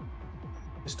then.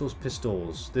 Pistols,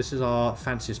 pistols. This is our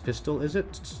fanciest pistol, is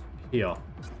it? Here.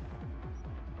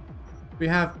 Do we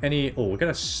have any... Oh, we're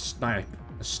going to snipe.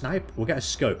 A snipe? We'll get a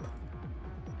scope.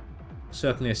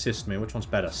 Certainly assist me. Which one's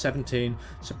better? 17.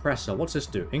 Suppressor. What's this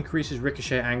do? Increases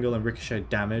ricochet angle and ricochet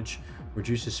damage.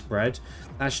 Reduces spread.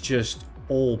 That's just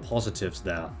all positives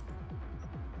there.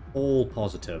 All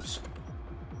positives.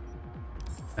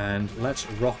 And let's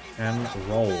rock and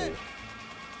roll.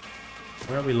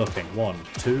 Where are we looking? 1,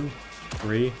 2,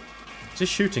 3. Is this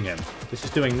shooting him? This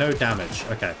is doing no damage.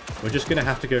 Okay, we're just going to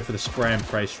have to go for the spray and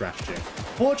pray strategy.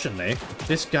 Fortunately,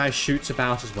 this guy shoots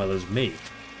about as well as me.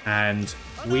 And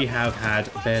we have had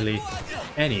barely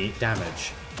any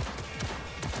damage.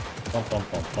 Bum, bum,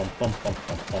 bum, bum, bum, bum,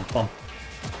 bum, bum, bum.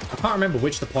 I can't remember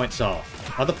which the points are.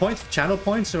 Are the points channel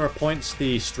points or are points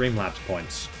the Streamlabs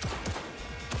points?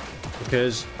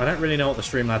 Because I don't really know what the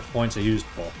Streamlabs points are used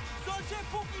for.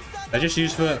 They're just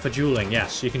used for dueling,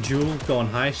 yes. You can duel, go on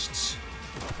heists.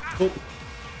 Oh.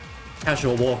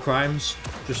 Casual war crimes.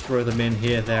 Just throw them in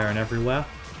here, there, and everywhere.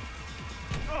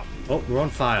 Oh, we're on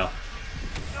fire.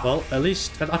 Well, at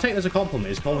least... I'll take it as a compliment.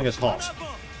 He's calling us hot.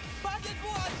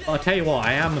 I'll tell you what,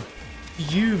 I am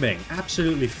fuming,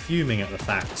 absolutely fuming at the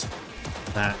fact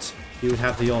that he would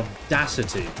have the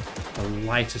audacity to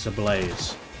light us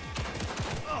ablaze.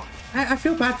 I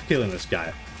feel bad for killing this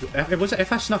guy.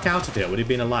 If I snuck out of here, would he have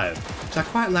been alive? Because I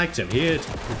quite liked him. He had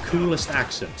the coolest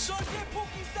accent.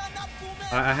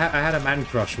 I had a man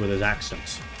crush with his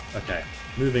accent. Okay,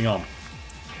 moving on.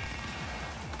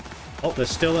 Oh,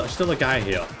 there's still a guy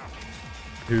here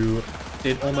who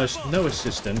did almost no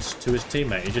assistance to his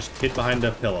teammate. He just hid behind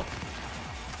a pillar.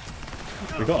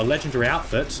 We got a legendary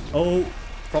outfit. Oh,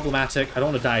 problematic. I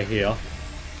don't want to die here.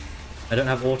 I don't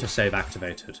have autosave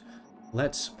activated.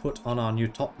 Let's put on our new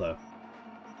top, though.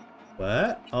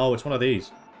 Where? Oh, it's one of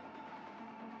these.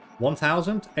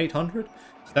 1,800?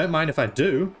 Don't mind if I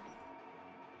do.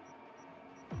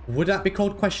 Would that be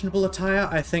called questionable attire?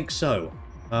 I think so.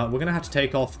 We're going to have to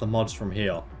take off the mods from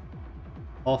here.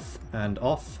 Off and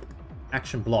off.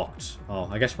 Action blocked. Oh,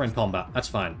 I guess we're in combat. That's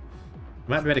fine.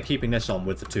 We might be better keeping this on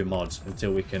with the 2 mods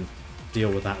until we can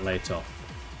deal with that later.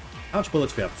 How much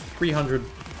bullets do we have? 300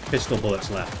 pistol bullets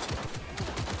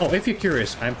left. Oh, if you're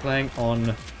curious, I'm playing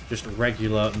on just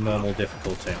regular, normal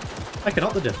difficulty. I can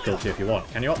up the difficulty if you want.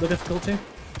 Can you up the difficulty?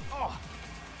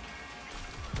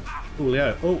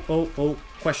 Coolio. Oh, oh, oh.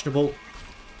 Questionable.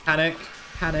 Panic.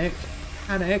 Panic.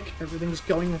 Panic. Everything's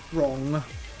going wrong.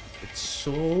 It's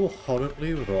so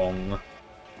horribly wrong.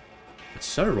 It's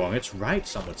so wrong, it's right,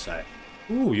 some would say.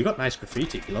 Ooh, you got nice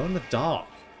graffiti. Glow in the dark.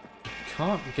 You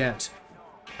can't get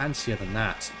fancier than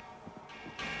that.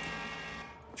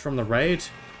 It's from the raid.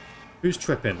 Who's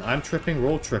tripping? I'm tripping, we're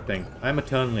all tripping. I'm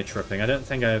eternally tripping. I don't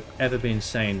think I've ever been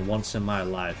sane once in my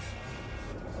life.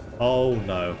 Oh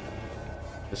no.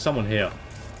 There's someone here.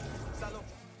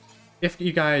 If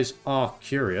you guys are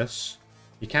curious,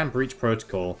 you can breach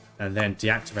protocol and then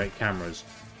deactivate cameras.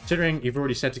 Considering you've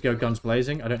already said to go guns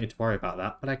blazing, I don't need to worry about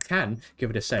that, but I can give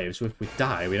it a save, so if we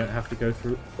die, we don't have to go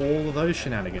through all of those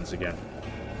shenanigans again.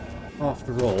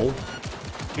 After all,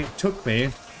 it took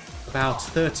me about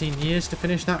 13 years to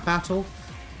finish that battle.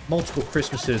 Multiple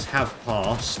Christmases have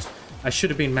passed. I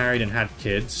should have been married and had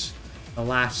kids.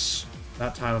 Alas,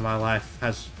 that time of my life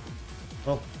has,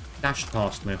 well, dashed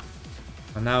past me.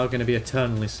 I'm now going to be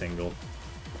eternally single.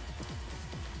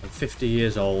 I'm 50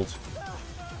 years old.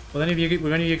 Were any of you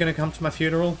going to come to my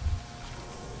funeral?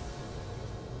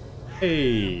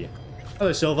 Hey!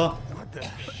 Hello, Silver. What the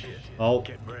shit? Oh.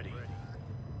 Get ready.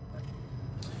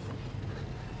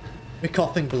 We're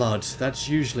coughing blood. That's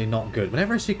usually not good.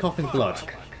 Whenever I see coughing blood,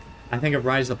 I think of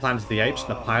Rise of the Planet of the Apes,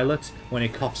 the pilot, when he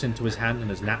coughs into his hand and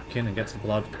his napkin and gets the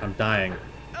blood. I'm dying.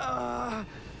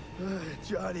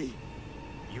 Johnny.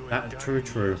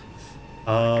 True.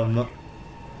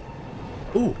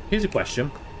 Ooh, here's a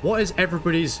question. What is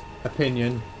everybody's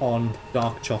opinion on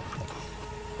dark chocolate?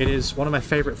 It is one of my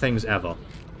favorite things ever.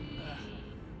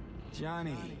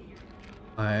 Johnny.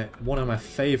 One of my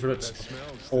favorites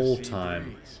of all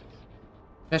time.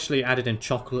 Especially added in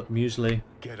chocolate muesli.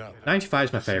 95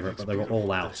 is my favorite, but they were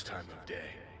all out.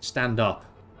 Stand up.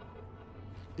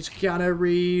 It's Keanu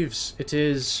Reeves. It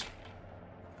is.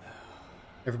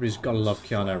 Everybody's gotta love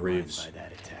Keanu Reeves.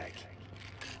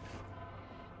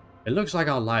 It looks like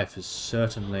our life is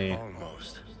certainly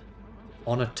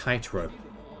on a tightrope.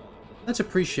 Let's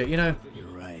appreciate, you know,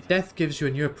 death gives you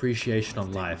a new appreciation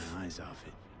on life.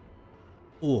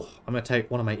 Ooh, I'm gonna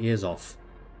take one of my ears off.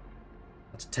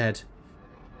 That's Ted.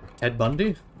 Ted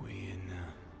Bundy?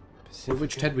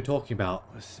 Which Ted are we talking about?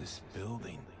 What's this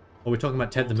building? Or are we talking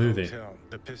about Ted the movie?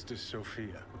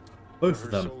 Both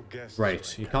of them.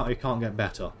 Great. You can't get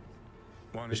better.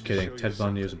 Just kidding. Ted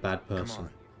Bundy is a bad person.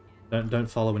 Don't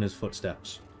follow in his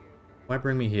footsteps. Why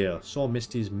bring me here? Saw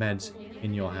Misty's meds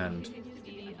in your hand.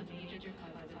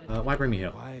 Why bring me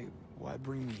here? Why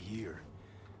bring me here?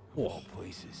 Oh. All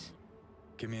places.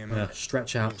 Give me a minute.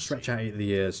 Stretch out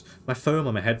the ears. My foam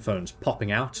on my headphones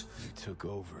popping out. You took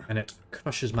over. And it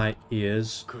crushes my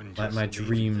ears like my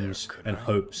dreams and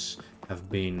hopes have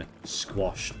been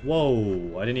squashed.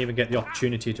 Whoa, I didn't even get the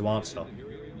opportunity to answer.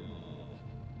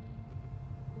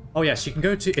 Oh yes, you can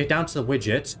go down to the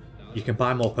widget. You can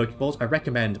buy more Pokeballs. I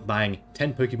recommend buying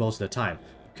 10 Pokeballs at a time.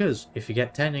 Because if you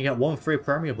get 10, you get one free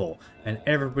Premier Ball. And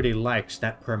everybody likes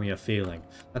that Premier feeling.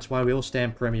 That's why we all stay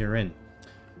in Premier Inn.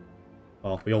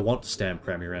 Well, we all want to stay in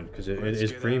Premier Inn, because it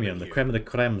is premium. The creme of the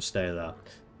creme stay there.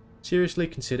 Seriously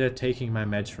consider taking my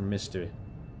meds from Misty.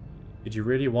 Did you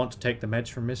really want to take the meds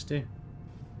from Misty?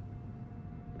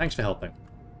 Thanks for helping.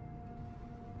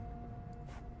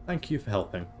 Thank you for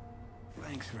helping.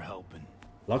 Thanks for helping.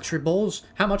 Luxury balls?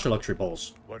 How much are luxury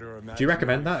balls? Do you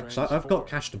recommend that? Because I've got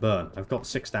cash to burn. I've got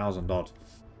 6,000 odd.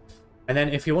 And then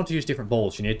if you want to use different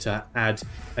balls, you need to add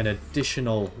an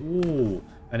additional... Ooh,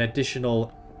 an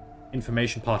additional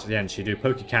information part at the end. So you do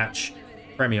Poke Catch,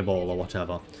 Premier Ball, or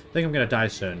whatever. I think I'm going to die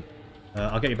soon.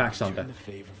 I'll get you back someday.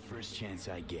 First chance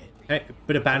I get. Hey,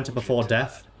 bit of banter before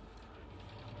death.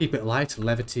 Keep it light.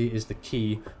 Levity is the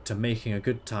key to making a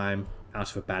good time out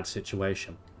of a bad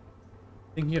situation.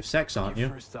 Thinking of sex, aren't you?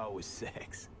 Your first thought was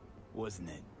sex,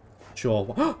 wasn't it?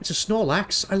 Sure. Oh, it's a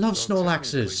Snorlax. I love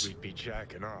Snorlaxes. We'd be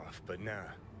jacking off, but nah,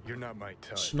 you're not my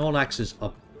type. Snorlaxes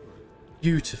are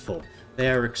beautiful. They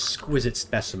are exquisite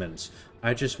specimens.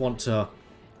 I just want to...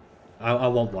 I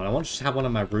want one. I want to just have one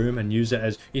in my room and use it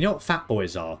as... You know what Fat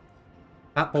Boys are?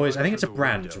 Fat Boys, I think it's a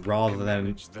brand rather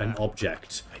than an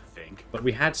object. But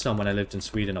we had some when I lived in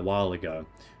Sweden a while ago.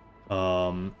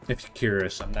 If you're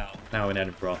curious, I'm now in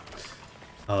Edinburgh.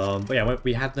 But yeah,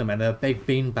 we had them, and they're big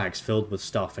bean bags filled with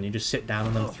stuff, and you just sit down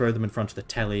on them, throw them in front of the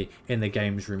telly in the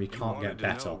games room. You can't get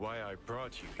better.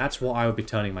 That's what I would be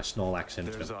turning my Snorlax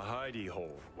into. There's a hidey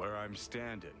hole where I'm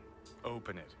standing.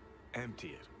 Open it. Empty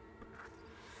it.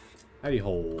 Hidey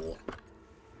hole.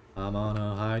 I'm on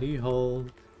a hidey hole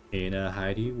in a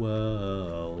hidey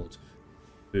world.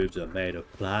 Boobs are made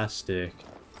of plastic.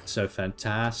 So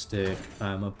fantastic.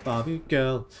 I'm a Barbie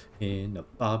girl in a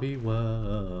Barbie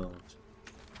world.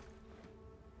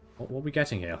 What are we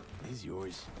getting here? These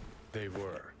yours. They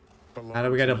were. How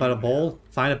do we get a better ball?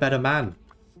 Find a better man.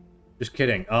 Just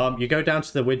kidding. You go down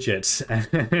to the widgets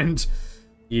and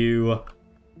you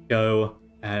go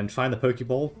and find the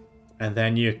Pokeball, and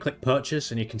then you click purchase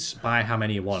and you can buy how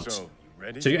many you want. So,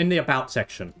 ready? So you're in the about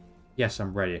section. Yes,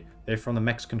 I'm ready. They're from the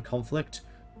Mexican conflict.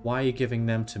 Why are you giving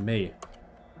them to me?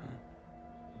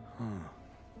 Huh.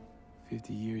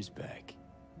 50 years back.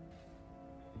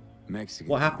 Mexican.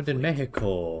 What happened in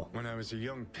Mexico? When I was a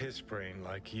young piss brain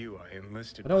like you, I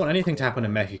enlisted. I don't want anything to happen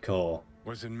in Mexico.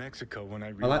 Was in Mexico when I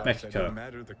like realized Mexico. that no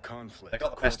matter the conflict, They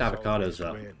got the best courts avocados, always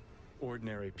though. win.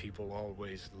 Ordinary people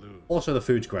always lose. Also, the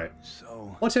food's great.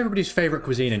 So, What's everybody's favourite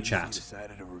cuisine in chat?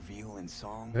 decided to reveal in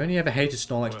song? I've only ever hated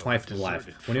Snorlax twice in life.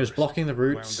 deserted When he was first, blocking the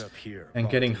roots wound up here, and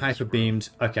locked getting in this hyper beamed.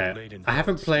 room, Okay, laid in I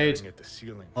haven't bed, played staring at the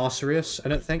ceiling. Arceus, I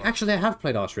don't think. Actually, I have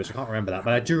played Arceus, I can't remember that,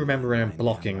 but I do remember him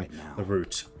blocking the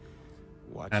route.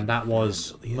 And that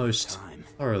was most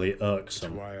thoroughly That's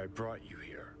irksome. why I brought you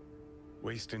here.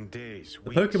 Wasting days, The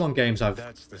weeks. Pokemon games I've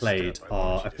That's the played step I are...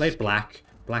 want you I to played skip. Black,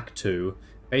 Black 2,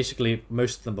 basically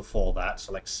most of them before that,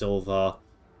 so like Silver,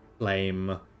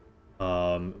 Flame,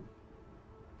 a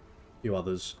few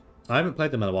others. I haven't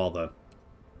played them in a while though.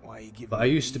 Why you giving But I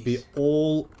me used to be these?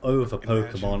 all over Imagine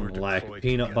we're Pokemon like deployed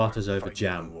peanut together, butter's over fighting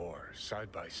jam. the war, side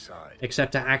by side.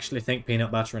 Except I actually think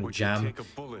peanut butter and Would you jam take a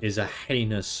bullet is a for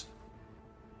heinous...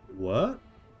 What?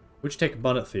 Would you take a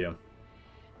bullet for you?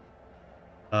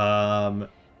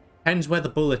 Depends where the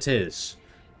bullet is.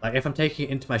 Like, if I'm taking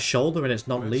it into my shoulder and it's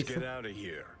not Let's lethal, get out of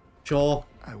here. sure.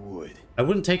 I would. I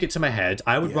wouldn't take it to my head.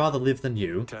 I would Yeah. rather live than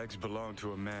you. Tags belong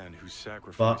to a man who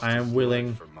sacrificed But I his am life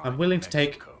willing... for mine I'm willing in to take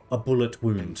Mexico. a bullet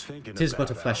wound. thinking It is but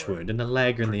a about flesh our wound. In the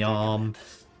leg or in the arm.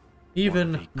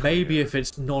 Even Wanna be maybe clear, if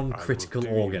it's I will non-critical do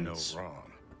you no organs. wrong.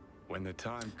 When the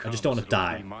time comes, I just don't wanna it'll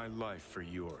die. be my life for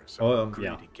yours. Oh, I'll agree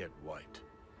yeah. to get white.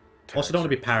 Also, don't wanna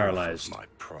be Tags are proof of paralysed. My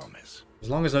promise. As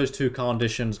long as those two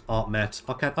conditions aren't met,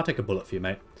 okay, I'll take a bullet for you,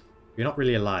 mate. You're not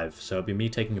really alive, so it'll be me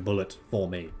taking a bullet for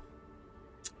me.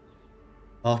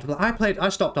 I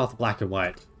stopped after Black and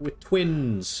White with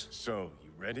twins. So,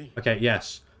 you ready? Okay,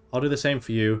 yes. I'll do the same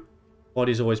for you.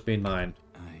 Body's always been mine.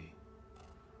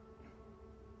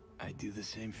 I do the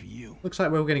same for you. Looks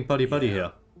like we're getting buddy-buddy Yeah.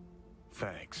 here.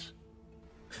 Thanks.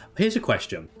 Here's a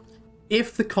question.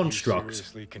 If the You construct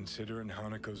seriously considering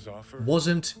Hanako's offer?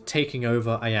 wasn't taking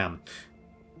over, I am.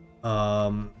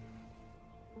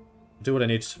 Do what I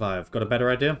need to survive. Got a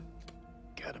better idea?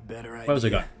 Got a better idea. Where was I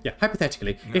going? Yeah,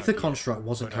 hypothetically, if the yet, construct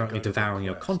wasn't but I currently got a devouring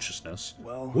your request. consciousness,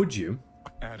 Well- would you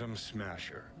Adam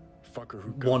Smasher. Fucker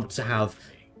who got want the to better have of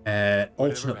me. alternate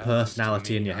Whatever happens to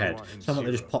personality in me, your I head? want him Someone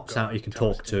that just zero. pops Got out you can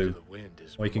talk tossed into to, the wind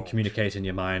is or you can mulch. communicate in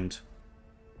your mind.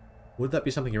 Would that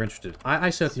be something you're interested in? I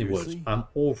certainly Seriously? would. I'm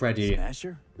already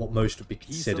Smasher? what most would be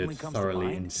He suddenly considered comes to thoroughly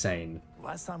mind? insane.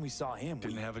 Last time we saw him,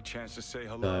 Didn't we... have a chance to say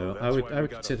hello. So, That's I would why I we would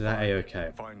gotta consider that find it a-okay.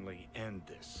 and Finally end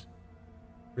this.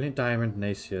 Brilliant Diamond and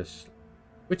Asius.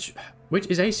 Which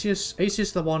is Asius?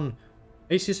 Asius the one...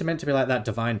 Asius is meant to be like that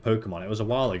divine Pokemon. It was a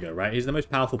while ago, right? He's the most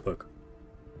powerful Pokemon.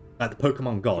 Like the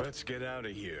Pokemon God. Let's get out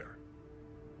of here.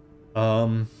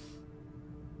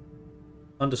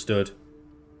 Understood.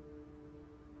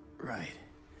 Right.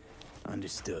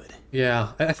 Understood.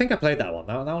 Yeah, I think I played that one.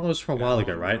 That one was from a while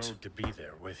ago, right? To be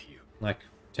there with you. Like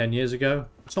 10 years ago?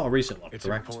 It's not a recent one, It's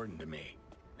correct? important to me,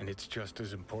 and it's just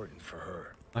as important for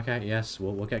her. Okay, yes,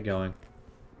 we'll get going.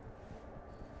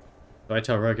 Do I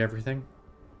tell Rogue everything?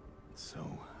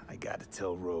 So, I gotta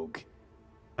tell Rogue.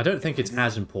 I don't think it's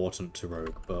as important to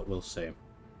Rogue, but we'll see.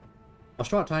 I'll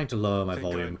start trying to lower my Think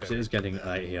volume, I'd because it is better getting do that.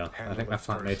 late here. I Handle think my it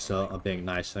flatmates are being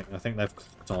nice. I think they've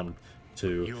clicked on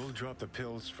to... You'll drop the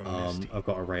pills from Misty. I've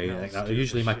got a raid. and I'll I think that steer the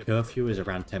usually my ship curfew from is there.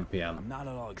 around 10 I'm PM. not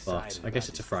at all excited But I guess about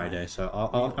it's a this Friday, plan. so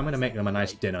I'm going to make them a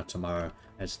nice dinner tomorrow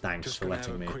as thanks Just for gonna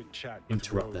letting have a me quick chat with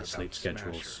interrupt Rogue their about sleep Smasher.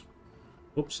 schedules.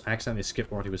 Oops, I accidentally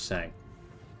skipped what he was saying.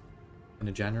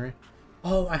 In January?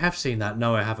 Oh, I have seen that.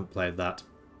 No, I haven't played that.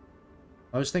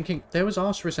 I was thinking, there was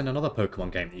Arceus in another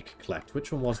Pokemon game that you could collect.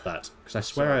 Which one was that? Because I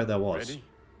swear So, there was.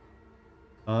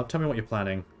 ready? Tell me what you're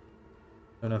planning.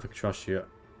 Don't know if I can trust you.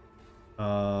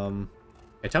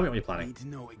 Okay, tell me what you're I planning. need to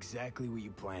know exactly what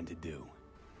you plan to do.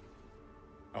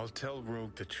 I'll tell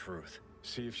Rogue the truth.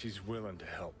 See if she's willing to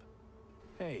help.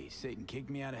 Hey, Satan kicked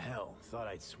me out of hell. Thought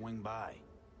I'd swing by.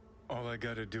 All I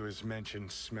gotta do is mention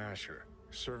Smasher.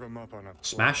 Serve him up on a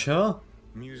Smash platter. her?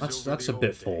 Muse That's over a the bit old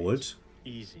days. forward.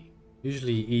 Easy.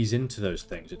 Usually ease into those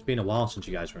things. It's been a while since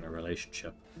you guys were in a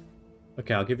relationship.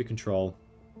 Okay, I'll give you control.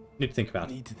 Need to think I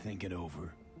about it. need to think it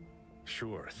over.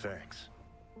 Sure, thanks.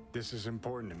 This is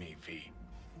important to me, V.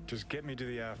 Just get me to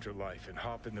the afterlife and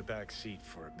hop in the back seat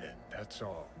for a bit. That's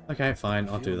all. Okay, fine,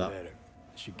 I'll do Feeling that. Better.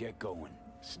 Should get going.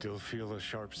 Still feel a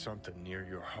sharp something near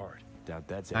your heart. Doubt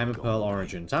that's Diamond ever Pearl going away.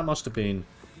 Origins. That must have been...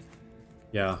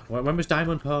 Yeah, when was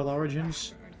Diamond Pearl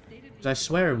Origins? Because I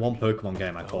swear in one Pokemon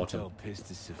game I The caught him. Hotel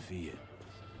Pistis Sophia.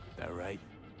 That right?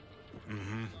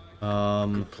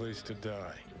 Good place to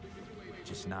die.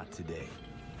 Just not today.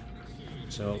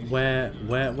 So where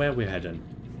we heading?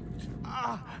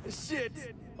 Ah,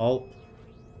 shit! Oh,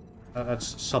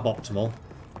 that's suboptimal.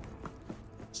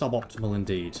 Suboptimal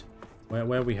indeed.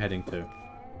 Where are we heading to?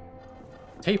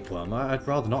 Tapeworm? I'd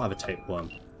rather not have a tapeworm.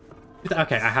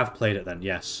 Okay, I have played it then,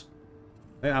 yes.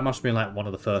 I think that must have been like one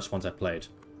of the first ones I played.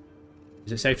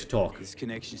 Is it safe to talk? This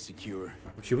connection's secure.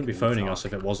 She wouldn't be phoning us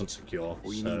if it wasn't secure,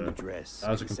 We so need an address.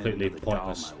 that was a completely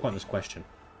pointless question.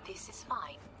 This is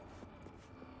fine.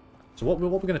 So what we're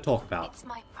going to talk about? It's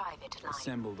my private line.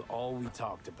 Assembled all we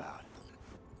talked about.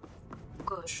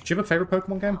 Good. Do you have a favorite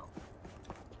Pokemon game?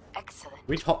 Excellent.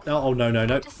 We hopped. Oh no.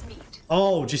 Let us meet.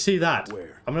 Oh, do you see that?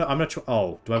 Where? I'm gonna try.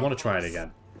 Oh, do I want to try it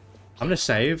again? I'm gonna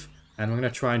save, and I'm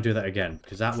gonna try and do that again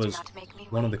because that was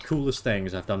one of the coolest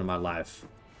things I've done in my life.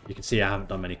 You can see I haven't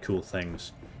done many cool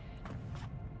things.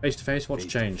 Face to face, what's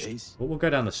changed? Face-to-face? We'll go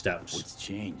down the steps. What's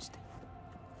changed?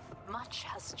 Much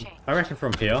has changed. I reckon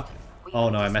from here. Oh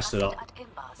no, I messed it up. At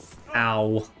Imbas.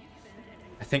 Ow.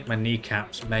 I think my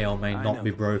kneecaps may or may I not know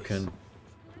be the broken. place.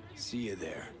 See you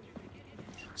there.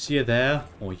 See you there,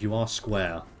 or you are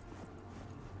square.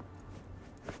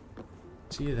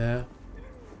 See you there.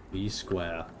 Be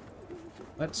square.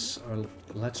 Let's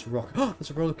rock. Oh, there's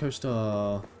a roller coaster.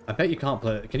 I bet you can't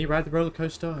play it. Can you ride the roller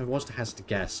coaster? If I was to hazard a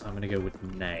guess, I'm gonna go with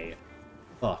nay.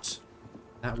 But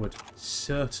that would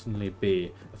certainly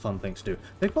be a fun thing to do.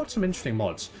 They've got some interesting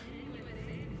mods.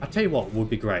 I'll tell you what would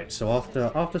be great. So after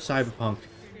Cyberpunk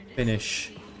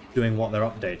finish doing what their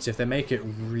updates, if they make it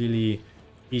really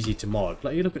easy to mod,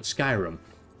 like you look at Skyrim.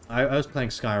 I was playing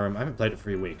Skyrim. I haven't played it for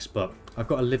 3 weeks, but I've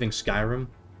got a living Skyrim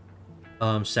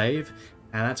save,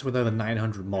 and that's with over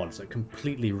 900 mods that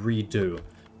completely redo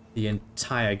the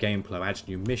entire gameplay. Adds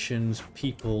new missions,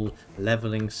 people,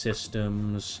 leveling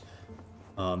systems,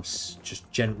 just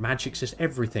magic system.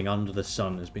 Everything under the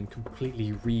sun has been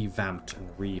completely revamped and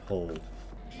rehauled.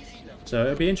 So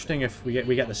it'd be interesting if we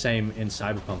get the same in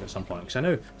Cyberpunk at some point, because I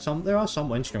know there are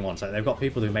some interesting ones. Like they've got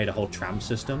people who made a whole tram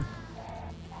system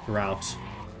throughout.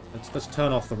 Let's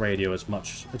turn off the radio as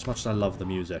much as I love the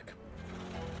music.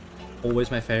 Always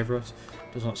my favourite.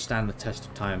 Does not stand the test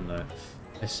of time though.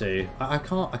 Let's see. I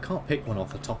can't pick one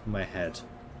off the top of my head.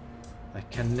 I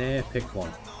can ne'er pick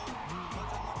one.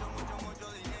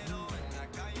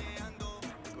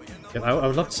 Yeah, I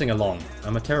would love to sing along.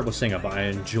 I'm a terrible singer, but I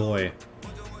enjoy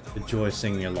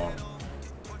singing along.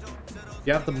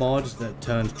 You have the mod that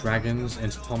turns dragons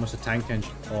into Thomas the Tank Engine.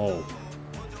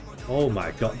 Oh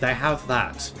my god, they have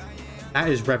that. That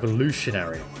is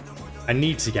revolutionary. I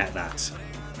need to get that.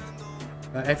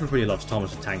 Everybody loves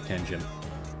Thomas the Tank Engine.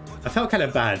 I felt kind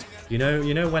of bad. You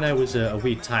know when I was a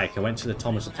wee tyke, I went to the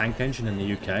Thomas the Tank Engine in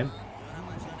the UK.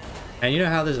 And you know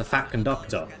how there's a fat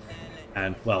conductor?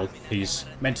 And, well, he's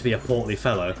meant to be a portly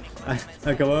fellow.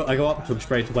 I go up to him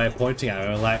straight away, pointing at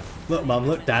him, and like, look, Mum,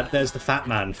 look, Dad, there's the fat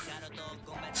man.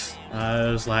 I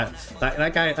was like,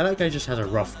 that guy just has a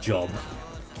rough job.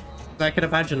 I can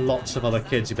imagine lots of other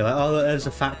kids who'd be like, oh, there's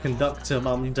a fat conductor,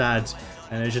 Mum, Dad.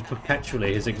 And it's just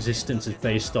perpetually, his existence is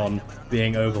based on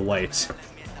being overweight.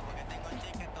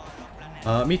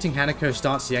 Meeting Hanako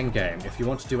starts the endgame. If you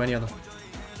want to do any other...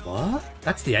 What?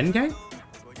 That's the endgame?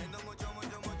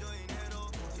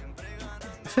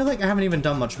 I feel like I haven't even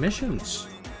done much missions.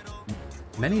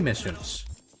 Many missions.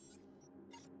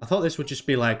 I thought this would just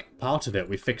be like part of it.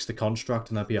 We fix the construct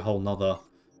and there'd be a whole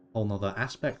nother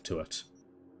aspect to it.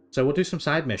 So we'll do some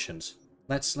side missions.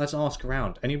 Let's ask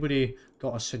around. Anybody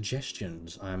got a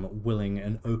suggestions? I'm willing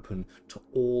and open to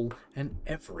all and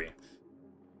every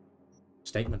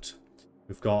statement.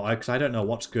 We've got, because I don't know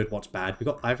what's good, what's bad.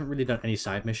 I haven't really done any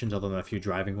side missions other than a few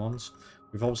driving ones.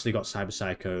 We've obviously got Cyber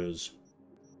Psychos.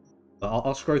 But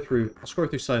I'll scroll through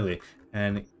slowly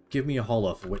and give me a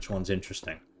holler for which one's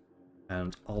interesting.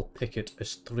 And I'll pick it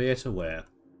straight away.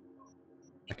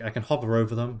 I can hover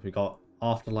over them. We got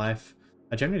Afterlife.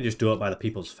 I generally just do it by the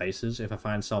people's faces. If I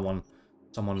find someone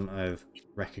I've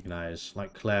recognized,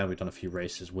 like Claire, we've done a few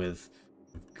races with.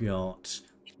 We've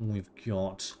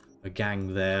got a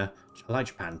gang there. I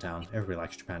like Japantown. Everybody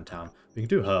likes Japantown. We can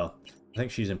do her. I think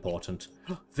she's important.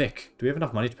 Vic, do we have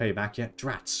enough money to pay you back yet?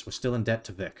 Drats, we're still in debt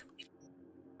to Vic.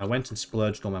 I went and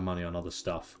splurged all my money on other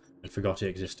stuff and forgot it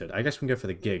existed. I guess we can go for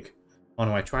the gig. Oh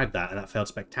no, I tried that and that failed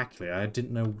spectacularly. I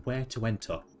didn't know where to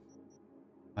enter.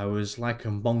 I was like a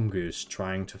mongoose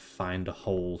trying to find a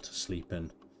hole to sleep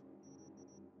in.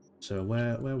 So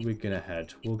where are we gonna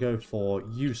head? We'll go for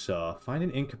you, sir. Find an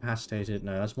incapacitated...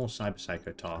 No, that's more Cyber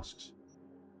Psycho tasks.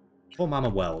 Or Mama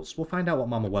Wells. We'll find out what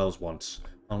Mama Wells wants.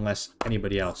 Unless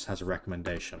anybody else has a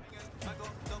recommendation.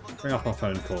 Bring up our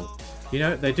phone call. You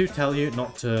know, they do tell you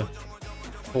not to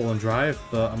call and drive,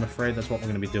 but I'm afraid that's what we're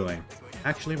going to be doing.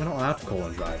 Actually, we're not allowed to call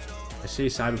and drive. I see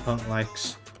Cyberpunk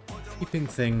likes keeping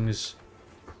things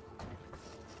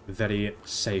very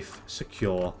safe,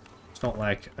 secure. It's not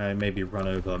like I maybe run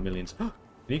over millions. Can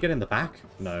you get in the back?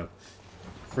 No.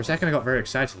 For a second I got very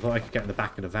excited. I thought I could get in the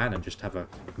back of the van and just have a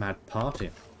mad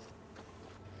party.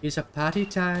 It's a party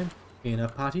time in a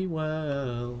party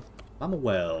world. Mama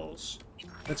Wells.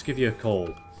 Let's give you a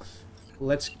call.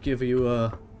 Let's give you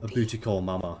a booty call,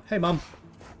 Mama. Hey, Mum.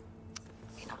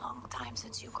 Been a long time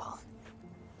since you called.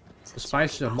 The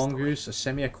spice of mongoose are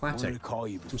semi-aquatic.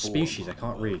 Some species I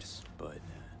can't read. But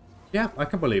Yeah, I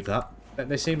can believe that.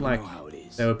 They seem like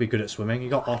they would be good at swimming. You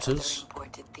got otters.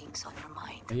 Things on your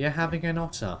mind. Are you having an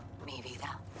otter? Maybe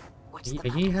that.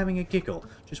 Are you having a giggle?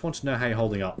 Just want to know how you're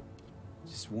holding up.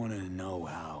 just wanted to know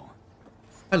how.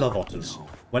 I love otters.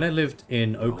 When I lived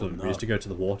in Oakland, we used to go to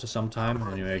the water sometime,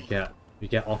 and you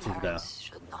get otters there.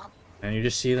 And you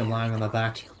just see them lying on their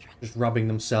back, just rubbing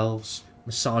themselves,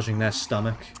 massaging their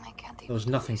stomach. There was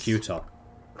nothing cuter.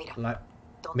 Like,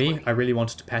 me, I really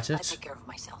wanted to pet it.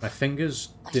 My fingers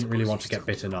didn't really want to get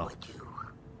bitten up.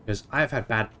 Because I've had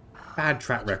bad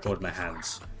track record in my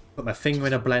hands. Put my finger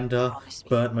in a blender,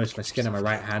 burnt most of my skin on my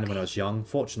right hand when I was young.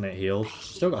 Fortunately it healed.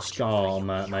 Still got a scar on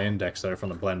my index though from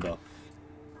the blender.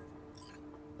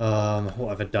 What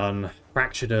have I done?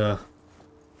 Fractured a...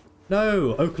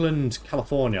 No! Oakland,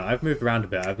 California. I've moved around a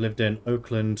bit. I've lived in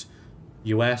Oakland,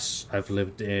 US. I've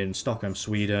lived in Stockholm,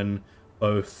 Sweden.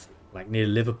 Both, like, near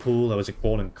Liverpool. I was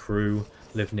born in Crewe.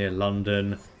 Lived near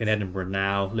London. In Edinburgh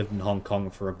now. Lived in Hong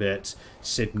Kong for a bit.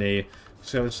 Sydney.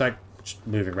 So it's like, just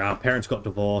moving around. Parents got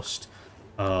divorced.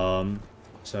 So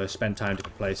I spent time in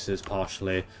different places,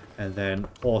 partially. And then,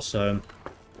 also,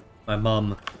 my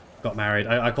mum got married.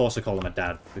 I also call him a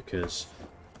dad, because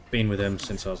I've been with him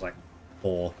since I was, like,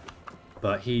 4.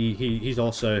 But he's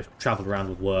also travelled around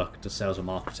with work to sales and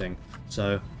marketing.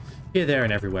 So, here, there,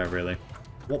 and everywhere, really.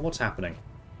 What's happening?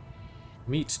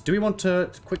 Meet. Do we want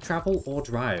to quick travel or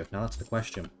drive? Now that's the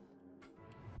question.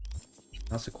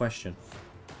 That's the question.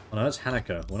 Oh no, that's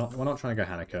Hanako. We're not trying to go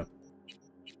Hanako.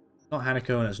 It's not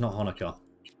Hanako and it's not Hanukkah.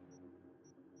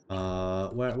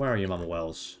 Where are you, Mama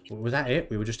Wells? Was that it?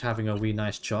 We were just having a wee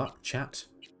nice chat?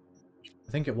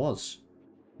 I think it was.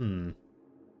 You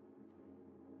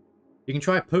can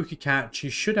try Poke Catch. You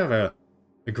should have a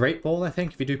Great Ball, I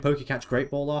think, if you do Poke Catch Great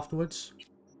Ball afterwards.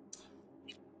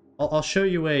 I'll show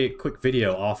you a quick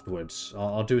video afterwards.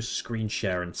 I'll do a screen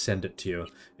share and send it to you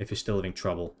if you're still having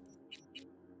trouble.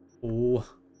 Ooh.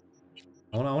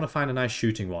 I want to find a nice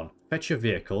shooting one. Fetch your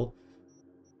vehicle.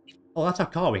 Oh, that's our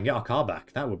car. We can get our car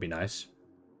back. That would be nice.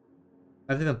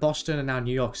 I live in Boston and now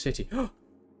New York City.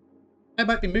 I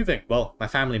might be moving. Well, my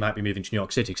family might be moving to New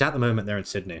York City, because at the moment they're in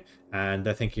Sydney. And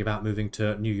they're thinking about moving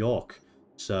to New York.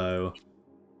 So,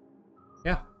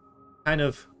 yeah. Kind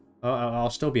of... I'll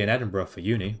still be in Edinburgh for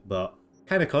uni, but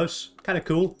kind of close. Kind of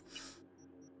cool.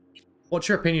 What's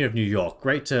your opinion of New York?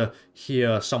 Great to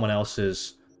hear someone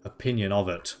else's opinion of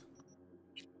it.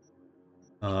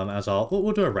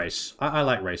 We'll do a race. I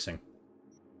like racing.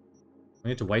 We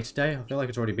need to wait a day? I feel like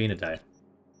it's already been a day.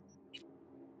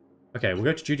 Okay, we'll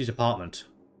go to Judy's apartment.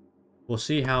 We'll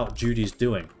see how Judy's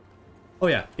doing. Oh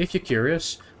yeah, if you're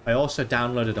curious, I also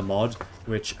downloaded a mod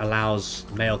which allows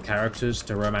male characters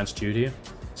to romance Judy.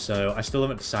 So I still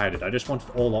haven't decided. I just wanted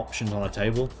all options on the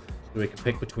table so we could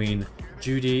pick between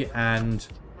Judy and...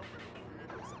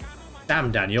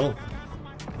 Damn, Daniel.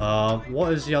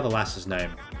 What is the other lass's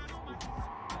name?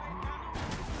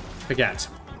 Forget.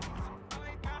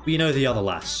 We know the other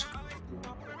lass.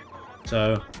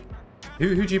 So,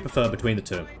 who do you prefer between the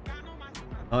two?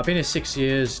 I've been here 6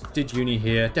 years, did uni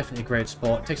here, definitely a great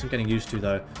spot. Takes some getting used to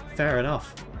though. Fair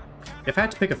enough. If I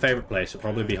had to pick a favourite place, it'd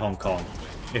probably be Hong Kong.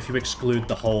 If you exclude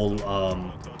the whole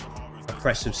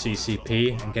oppressive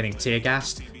CCP and getting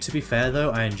tear-gassed. To be fair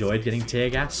though, I enjoyed getting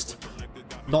tear-gassed.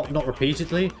 Not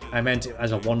repeatedly, I meant it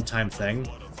as a one-time thing.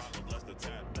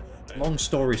 Long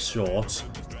story short,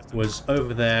 was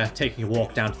over there taking a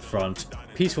walk down to the front,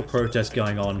 peaceful protest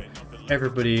going on,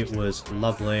 everybody was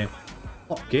lovely.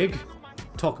 Hot gig?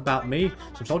 Talk about me?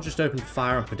 Some soldiers just opened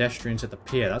fire on pedestrians at the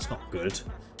pier, that's not good.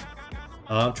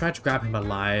 Try to grab him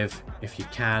alive, if you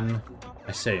can.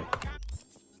 I see.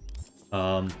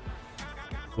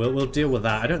 We'll deal with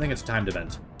that. I don't think it's a timed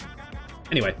event.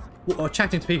 Anyway, we're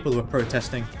chatting to people who are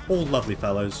protesting. All lovely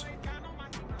fellows.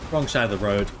 Wrong side of the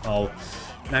road. Oh,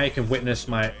 now you can witness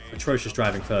my atrocious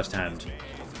driving firsthand.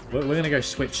 We're going to go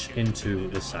switch into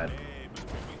this side.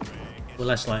 We're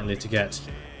less likely to get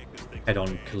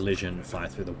head-on collision fly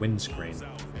through the windscreen.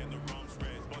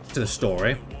 To the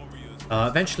story.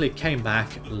 Eventually came back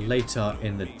later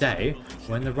in the day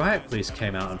when the riot police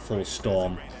came out in full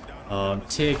storm.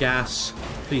 Tear gas,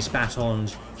 police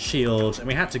batons, shields, and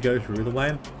we had to go through the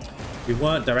way. We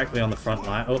weren't directly on the front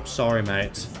line. Oh, sorry,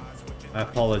 mate. I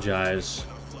apologize.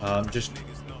 Just,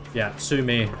 yeah, sue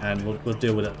me and we'll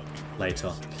deal with it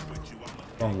later.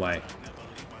 Wrong way.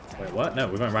 Wait, what? No,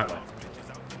 we're going right way.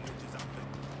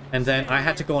 And then I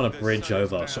had to go on a bridge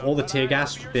over, so all the tear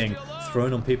gas was being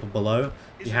thrown on people below.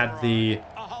 You had the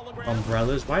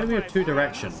umbrellas. Why do we have two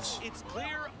directions?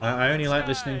 I only like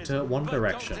listening to one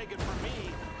direction.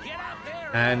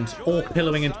 And all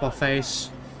pillowing into our face.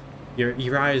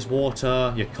 Your eyes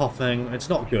water, you're coughing. It's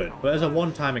not good, but as a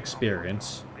one-time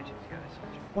experience,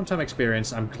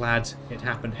 I'm glad it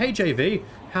happened. Hey JV,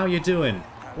 how you doing?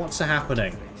 What's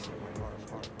happening?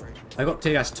 I got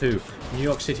tear gas 2. New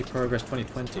York City Progress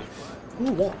 2020.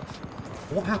 Ooh,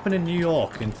 what happened in New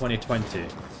York in 2020?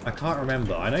 I can't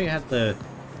remember. I know you had the...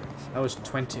 That was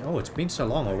 20... Oh, it's been so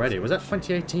long already. Was that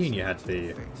 2018 you had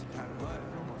the...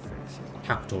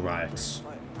 Capitol riots?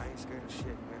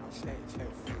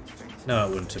 No, it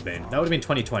wouldn't have been. That would have been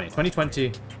 2020.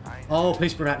 2020... Oh,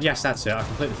 police brutality. Yes, that's it. I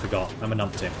completely forgot. I'm a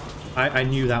numpty. I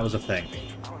knew that was a thing.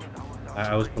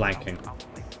 I was blanking.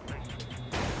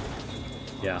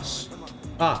 Yes.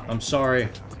 Ah, I'm sorry.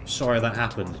 Sorry that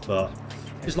happened, but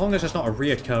as long as it's not a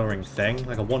reoccurring thing,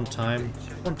 like a one time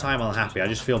I'll happy. I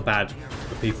just feel bad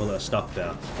for people that are stuck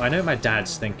there. I know my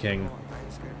dad's thinking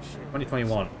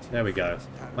 2021. There we go.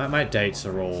 My dates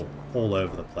are all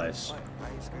over the place.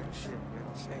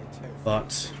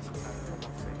 But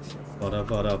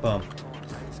you're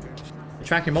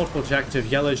tracking multiple objective.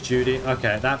 Yellow's duty.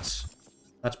 Okay, that's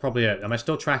probably it. Am I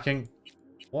still tracking?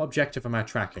 What objective am I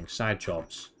tracking? Side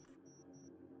jobs.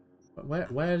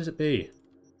 Where does it be?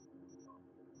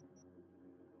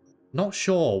 Not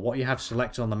sure what you have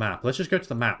selected on the map. Let's just go to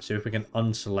the map, see if we can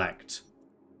unselect.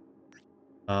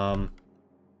 I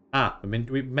mean,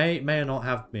 we may or not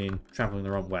have been traveling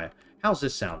the wrong way. How's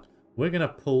this sound? We're going to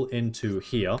pull into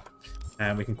here,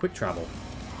 and we can quick travel.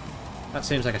 That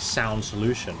seems like a sound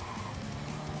solution.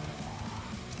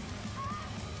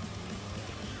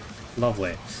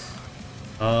 Lovely.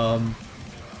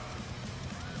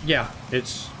 Yeah,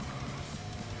 it's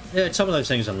some of those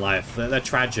things in life. They're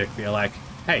tragic, but you're like,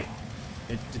 hey,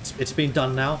 it's been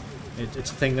done now.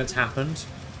 It's a thing that's happened.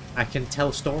 I can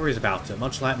tell stories about it,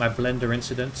 much like my Blender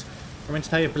incident. I'm going to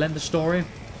tell you a Blender story.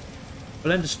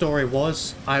 Blender story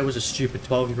was, I was a stupid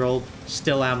 12-year-old,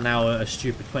 still am now a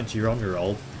stupid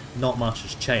 20-year-old. Not much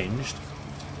has changed.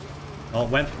 Oh,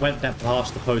 went that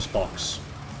past the post box.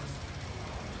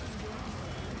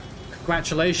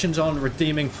 Congratulations on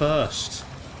redeeming first.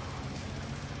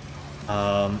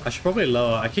 I should probably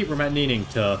lower... I keep needing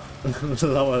to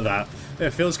lower that.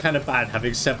 It feels kind of bad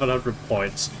having 700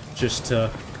 points just to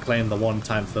claim the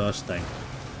one-time first thing.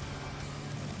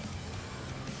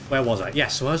 Where was I?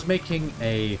 Yes, so I was making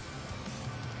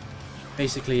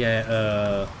basically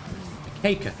a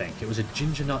cake, I think. It was a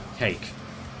ginger nut cake.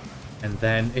 And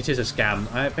then it is a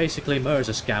scam. Basically, Mo is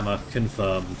a scammer,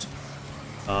 confirmed.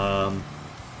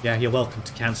 Yeah, you're welcome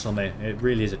to cancel me. It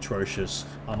really is atrocious.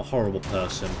 I'm a horrible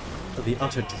person. The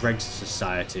utter dregs of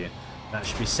society that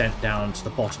should be sent down to the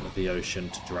bottom of the ocean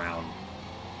to drown.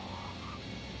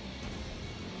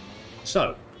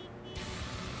 So.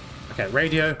 Okay,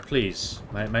 radio, please.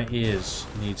 My ears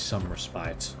need some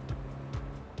respite.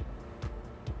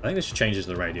 I think this changes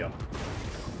the radio.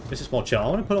 This is more chill. I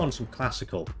want to put on some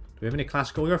classical. Do we have any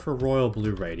classical? We'll go for a royal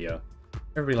blue radio.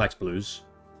 Everybody likes blues.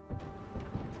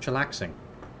 Chillaxing.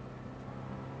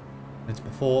 It's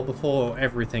before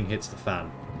everything hits the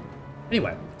fan.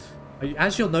 Anyway,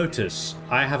 as you'll notice,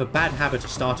 I have a bad habit of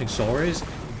starting stories,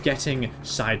 getting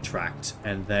sidetracked,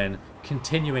 and then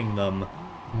continuing them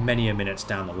many a minutes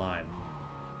down the line.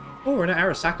 Oh, we're in an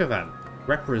Arasaka van,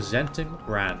 representing the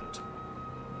brand.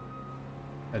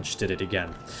 I just did it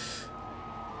again.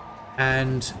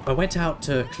 And I went out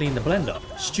to clean the blender.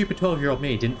 Stupid 12-year-old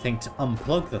me didn't think to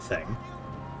unplug the thing.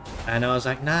 And I was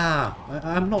like, nah,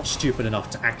 I'm not stupid enough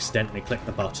to accidentally click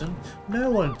the button. No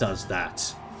one does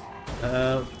that.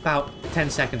 About 10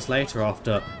 seconds later,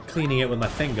 after cleaning it with my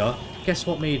finger, guess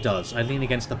what me does? I lean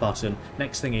against the button.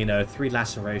 Next thing you know, 3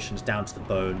 lacerations down to the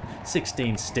bone,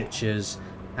 16 stitches,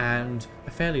 and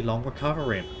a fairly long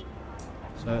recovery.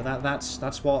 So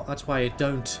that's why you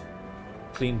don't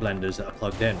clean blenders that are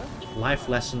plugged in. Life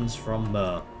lessons from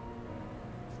Mer.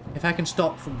 If I can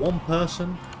stop from one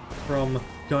person from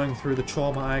going through the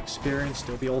trauma I experienced,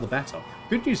 it'll be all the better.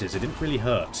 Good news is it didn't really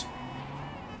hurt.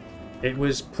 It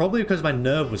was probably because my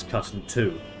nerve was cut in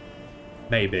 2.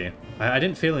 Maybe. I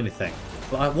didn't feel anything.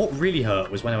 But what really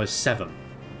hurt was when I was 7.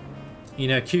 You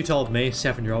know, cute old me,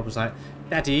 7-year-old, was like,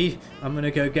 Daddy, I'm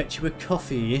gonna go get you a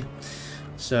coffee.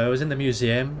 So I was in the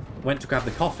museum, went to grab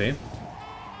the coffee,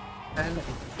 and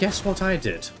guess what I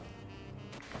did?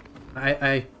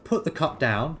 I put the cup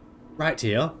down, right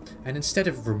here, and instead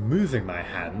of removing my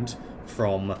hand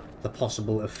from the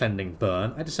possible offending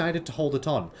burn, I decided to hold it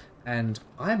on. And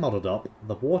I muddled up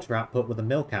the water output with the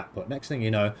milk output. Next thing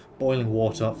you know, boiling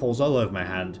water falls all over my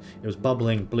hand. It was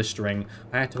bubbling, blistering.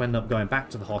 I had to end up going back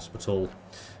to the hospital.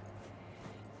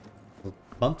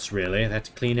 Months, really. They had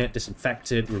to clean it,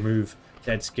 disinfect it, remove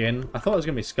dead skin. I thought it was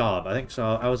going to be scarred, but I think so.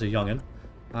 I was a young'un.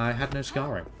 I had no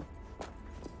scarring.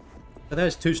 But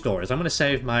there's 2 stories. I'm going to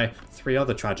save my 3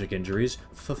 other tragic injuries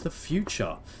for the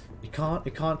future. You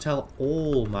can't tell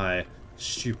all my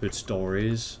stupid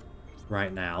stories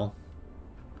right now.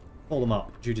 Pull them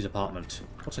up. Judy's apartment.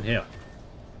 What's in here?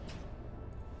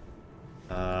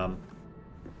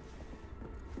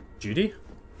 Judy?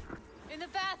 In the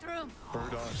bathroom.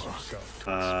 Bird awesome self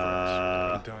to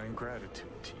express undying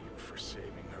gratitude to you for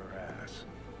saving her ass.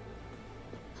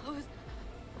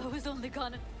 I was only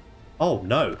gonna. Oh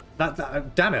no!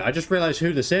 Damn it! I just realised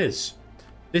who this is.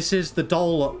 This is the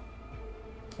doll.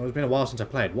 Oh, it's been a while since I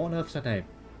played. What on earth's her name?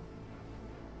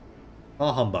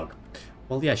 Oh, humbug.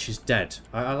 Well, yeah, she's dead.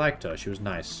 I liked her. She was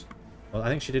nice. Well, I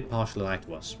think she did partially lie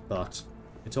to us, but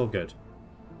it's all good.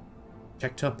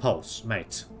 Checked her pulse,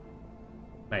 mate.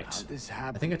 Mate, How'd this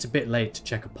happen? I think it's a bit late to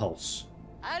check a pulse.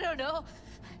 I don't know.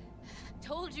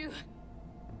 Told you.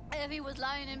 Evie was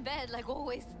lying in bed like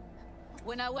always.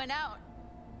 When I went out,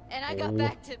 and I got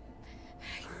back to.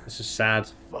 This is sad.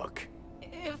 Fuck.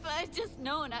 If I'd just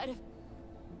known, I'd have.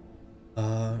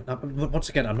 Once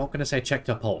again, I'm not going to say checked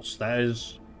her pulse. That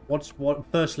is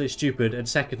firstly stupid, and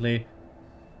secondly,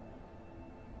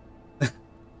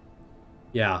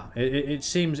 yeah, it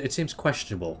seems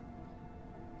questionable.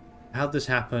 How'd this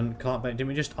happen? Can't blame. Didn't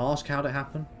we just ask how'd it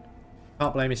happen?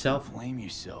 Can't blame yourself. Blame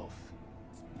yourself.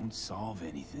 Won't solve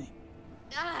anything.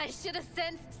 I should have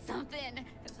sensed something.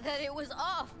 That it was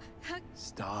off.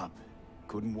 Stop.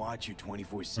 Couldn't watch you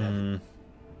 24/7.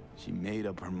 She made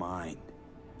up her mind.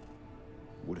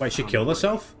 Would've Wait, she found killed a way.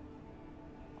 herself?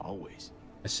 Always.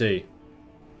 I see.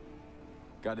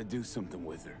 Gotta do something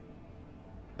with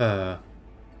her.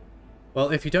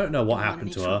 Well, if you don't know what Don't wanna happened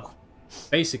be to her, trouble.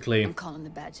 basically, I'm calling the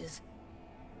badges.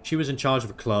 she was in charge of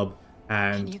a club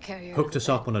Can and you carry her hooked to us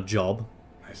the up on a job.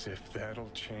 As if that'll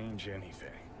change anything.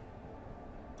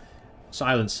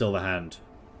 Silence Silverhand.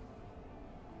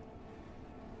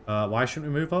 Why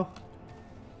shouldn't we move her?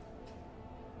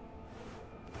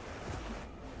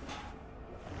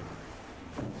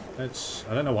 I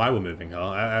don't know why we're moving her.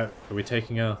 Are we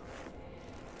taking her?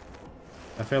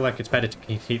 I feel like it's better to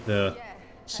keep the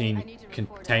scene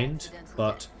contained,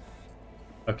 but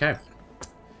okay.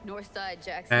 North side,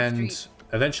 Jackson And Street.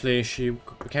 eventually she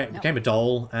became a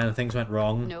doll, and things went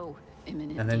wrong. No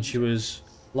imminent And then she danger. was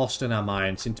lost in our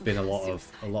mind. Seemed to be in a lot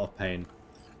of pain.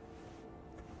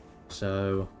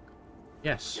 So,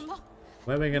 yes,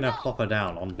 where are we gonna plop her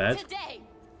down? On bed? Today.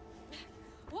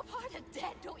 What part of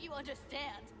dead don't you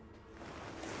understand?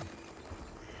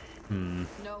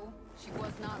 No, she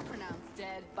was not pronounced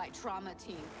dead by trauma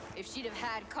team. If she'd have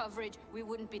had coverage, we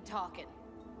wouldn't be talking.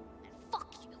 And fuck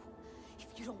you.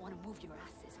 If you don't want to move your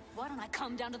asses, why don't I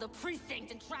come down to the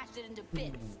precinct and trash it into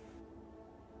bits?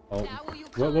 Oh, Now will you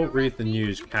come we'll and read arrest the me,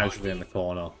 news you casually in the pussies?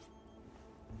 corner.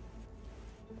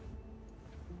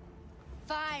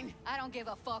 Fine, I don't give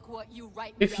a fuck what you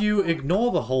write me If up you for.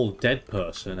 ignore the whole dead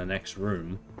person in the next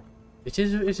room, it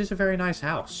is a very nice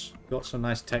house. Got some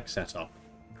nice tech set up.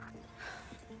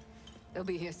 They'll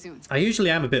be here soon. I usually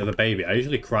am a bit of a baby. I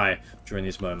usually cry during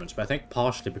these moments, but I think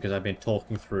partially because I've been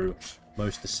talking through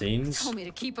most of the scenes. Told me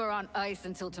to keep her on ice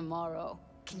until tomorrow.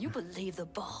 Can you believe the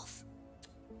balls?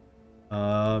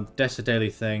 That's a daily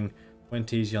thing.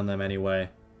 Went easy on them anyway.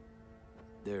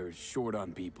 They're short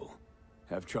on people.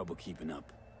 Have trouble keeping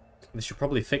up. They should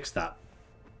probably fix that.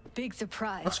 Big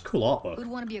surprise. That's cool artwork. Who'd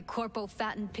want to be a corpo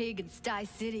fattened pig in Sty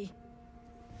City?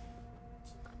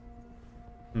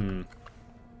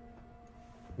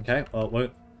 Okay, well,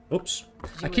 wait. Oops.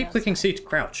 I keep clicking C to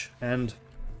crouch, and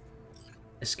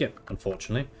I skip,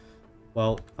 unfortunately.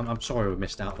 Well, I'm sorry we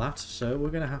missed out that, so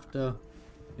we're going to have to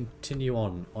continue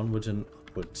onwards and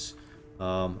upwards.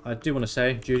 I do want to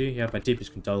say, Judy, you have my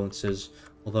deepest condolences.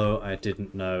 Although I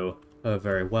didn't know her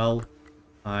very well,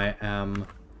 I am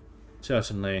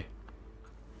certainly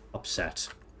upset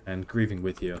and grieving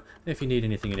with you. And if you need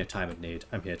anything in your time of need,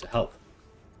 I'm here to help.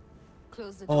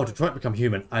 Close the Oh, door. Detroit Become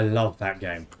Human. I love that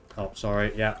game. Oh,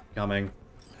 sorry. Yeah, coming.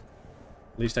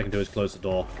 Least I can do is close the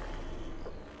door.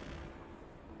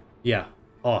 Yeah.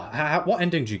 Oh, what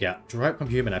ending did you get? Detroit Become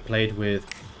Human, I played with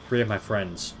 3 of my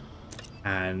friends.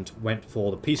 And went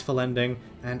for the peaceful ending,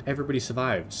 and everybody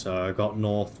survived. So I got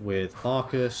north with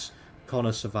Marcus,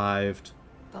 Connor survived,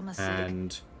 Bummer sick.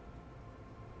 and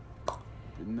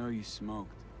Didn't know you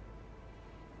smoked.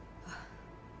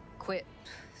 Quit.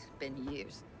 It's been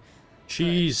years.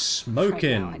 She's Right now, I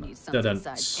smoking. need something Dun-dun.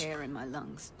 besides air in my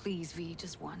lungs. Please, V,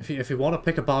 just one. If you want to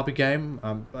pick a Barbie game,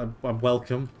 I'm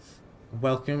welcome.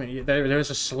 Welcome. There is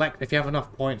a select. If you have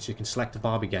enough points, you can select a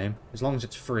Barbie game. As long as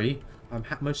it's free, I'm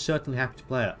most certainly happy to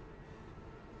play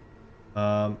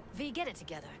it. V, get it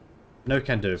together. No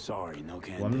can do. Sorry, no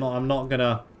can Well, do. I'm not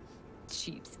gonna.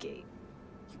 Cheapskate.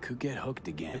 You could get hooked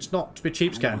again. It's not to be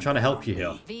cheapskate. I'm trying to help you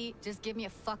here. V, just give me a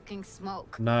fucking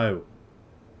smoke. No.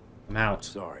 I'm out.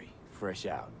 Sorry, fresh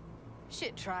out.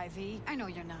 Shit, try, V. I know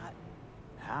you're not.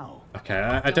 How? Okay,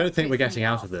 I don't think we're piss getting me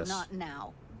out off, of this. Not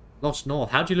now. Lost North.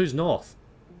 How'd you lose North?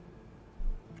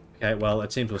 Okay, well,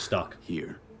 it seems we're stuck.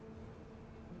 Here.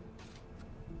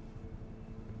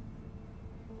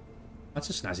 That's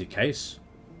a snazzy case.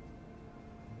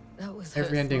 That was her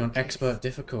Every ending on smoke case. expert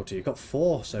difficulty. You got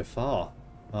 4 so far.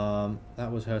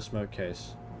 That was her smoke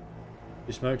case.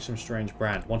 You smoked some strange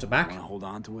brand. Want it back? Wanna hold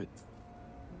on to it?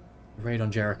 Raid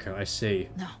on Jericho. I see.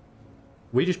 No.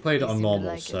 We just played it You on seem to normal,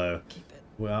 like it. so Keep it.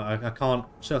 well, I can't.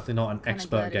 Certainly not an Kinda expert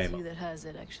glad it's gamer. you that has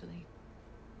it, actually.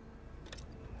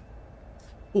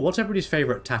 Ooh, what's everybody's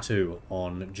favorite tattoo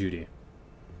on Judy?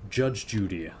 Judge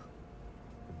Judy.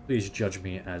 Please judge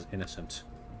me as innocent.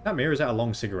 That mirror, is that a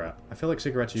long cigarette? I feel like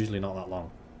cigarettes are usually not that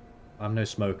long. I'm no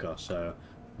smoker, so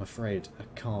I'm afraid I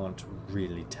can't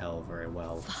really tell very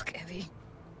well. Fuck, Evie.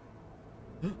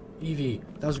 Evie,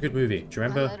 that was a good movie. Do you I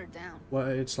remember? let her down. Well,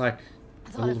 it's like I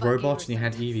a thought little if I gave robot her and you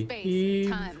had some Evie. space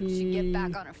and time, she'd get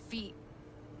back on her feet.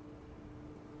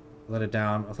 Let her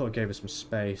down. I thought I gave her some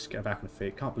space. Get her back on her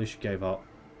feet. Can't believe she gave up.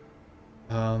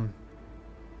 I'm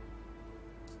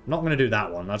not going to do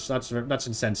that one. That's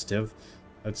insensitive.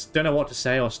 Don't know what to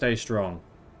say or stay strong.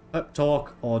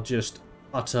 Talk or just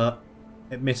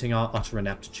admitting our utter Stay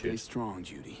ineptitude. strong,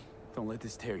 Judy. Don't let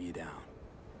this tear you down.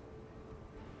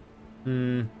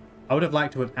 I would have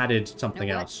liked to have added something You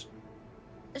know what? else.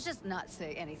 Let's just not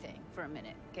say anything for a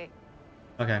minute, okay?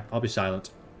 Okay, I'll be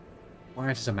silent.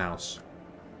 Quiet as a mouse.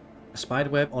 A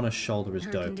spiderweb on her shoulder is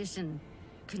Her dope. condition,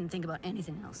 couldn't think about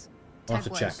anything else. I'll have to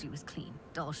Tech-wise, check. she was clean.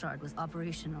 Doll shard was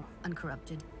operational,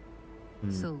 uncorrupted.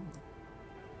 Hmm. So,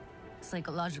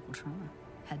 psychological trauma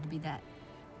had to be that.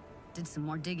 Did some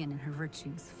more digging in her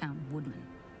virtues, found Woodman.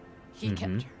 He Mm-hmm.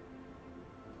 kept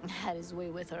her. Had his way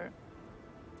with her.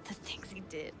 The things he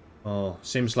did. Oh,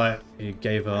 seems like he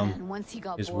gave And once he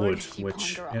got his bored, wood, he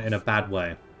which pawned her in a off. bad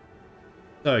way.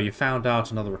 So you found out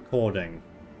another recording.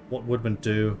 What Woodman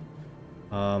do?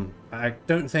 I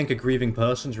don't think a grieving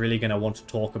person's really going to want to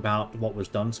talk about what was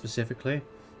done specifically.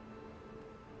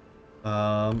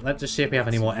 Let's just see if we have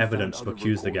any more evidence to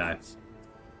accuse the guy.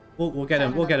 We'll get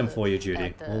him. We'll get him for you, Judy.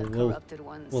 At the corrupted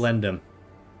ones. We'll end him.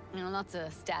 You know, lots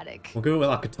of static. We'll go with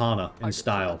our katana in Hard to pick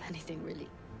style. up anything really.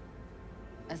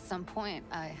 At some point,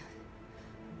 I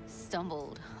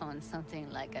stumbled on something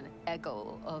like an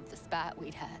echo of the spat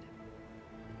we'd had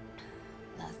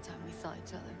last time we saw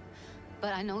each other.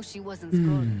 But I know she wasn't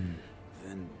screwed.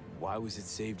 Then why was it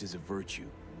saved as a virtue?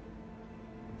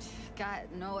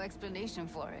 Got no explanation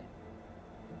for it.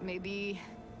 Maybe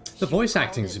The she voice called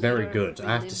acting is it very later, good,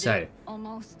 I have to relived say. it,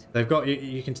 almost. They've got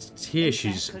you can hear That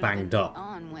she's could've banged been up,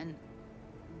 on when,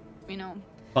 you know,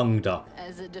 bunged up.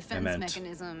 as a defense meant.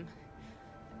 mechanism,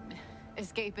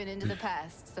 escaping into the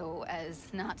past so as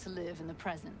not to live in the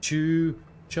present. Chew,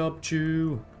 chub,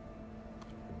 chew.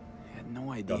 I had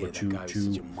no idea Double that chew, guy was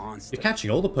chew. such a monster. You're catching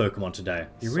all the Pokemon today.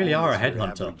 You really are a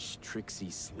headhunter. Tricksy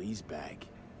sleazebag.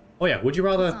 Oh yeah, would you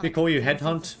rather Sounds be call you like a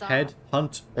headhunt, sense of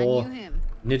headhunt, I or knew him,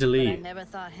 but I Nidalee? never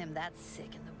thought him that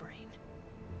sick in the brain.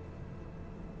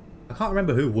 I can't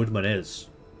remember who Woodman is.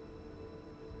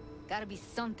 Gotta be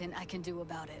something I can do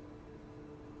about it.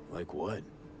 Like what?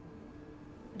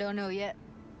 Don't know yet.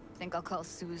 Think I'll call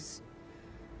Suze.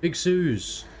 Big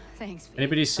Suze. Thanks, V.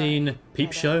 Anybody Sorry, seen Peep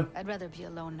but, Show? I'd rather be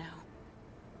alone now.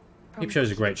 Peep Promise Show's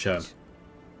to a great keep show. touch.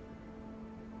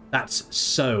 That's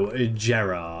so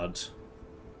Gerard.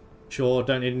 Sure,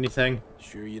 don't need anything.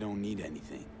 Sure you don't need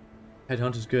anything.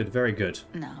 Headhunter's good, very good.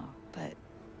 No, but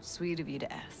sweet of you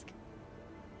to ask.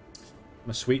 I'm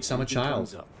a sweet summer Anything child.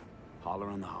 comes up, holler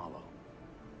on the hollow.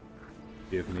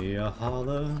 Give me a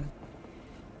holler.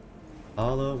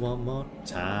 Holler one more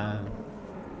time.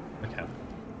 Okay.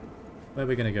 Where are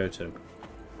we gonna go to?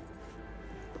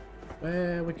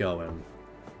 Where are we going?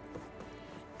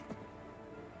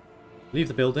 Leave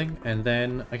the building, and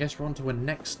then I guess we're on to a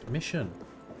next mission.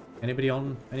 Anybody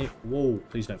on any... Whoa,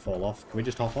 please don't fall off. Can we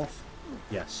just hop off?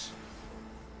 Yes.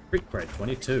 Street cred,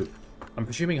 22. I'm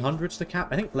presuming 100's the cap.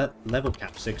 I think level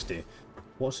cap 60.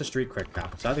 What's the street cred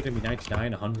cap? It's either going to be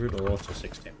 99, 100, or to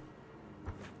 60.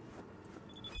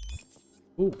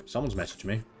 Ooh, someone's messaged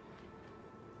me.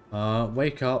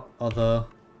 Wake up, other...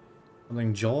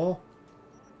 Something jaw?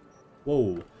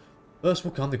 Whoa. First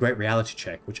will come the great reality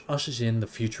check, which ushers in the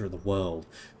future of the world.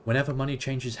 Whenever money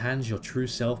changes hands, your true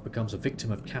self becomes a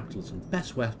victim of capitalism. The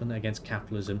best weapon against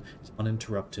capitalism is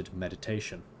uninterrupted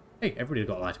meditation. Hey, everybody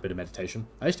got a light bit of meditation.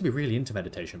 I used to be really into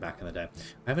meditation back in the day.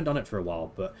 I haven't done it for a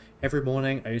while, but every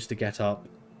morning I used to get up,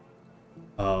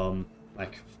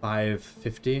 like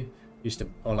 5:50,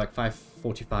 or like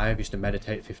 5:45, used to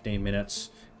meditate 15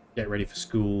 minutes, get ready for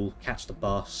school, catch the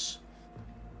bus.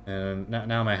 And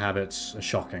now my habits are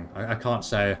shocking. I can't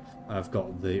say I've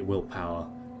got the willpower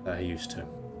that I used to.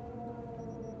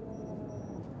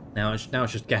 Now it's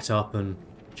just get up and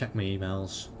check my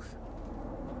emails.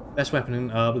 Best weapon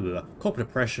in corporate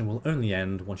oppression will only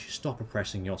end once you stop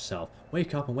oppressing yourself.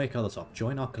 Wake up and wake others up.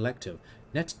 Join our collective.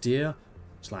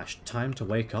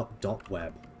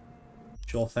 netdear/timetowakeup.web.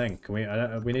 Sure thing.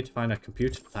 Can we need to find a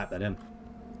computer to type that in.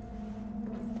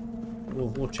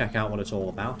 We'll check out what it's all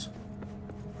about.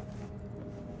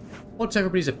 What's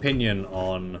everybody's opinion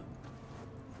on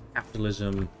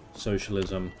capitalism,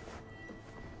 socialism?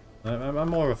 I'm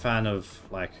more of a fan of,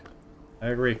 like, I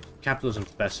agree, capitalism's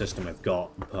the best system we've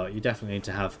got, but you definitely need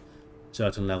to have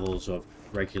certain levels of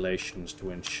regulations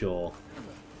to ensure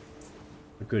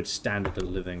a good standard of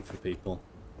living for people.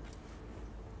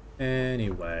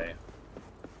 Anyway,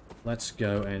 let's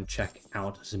go and check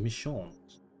out the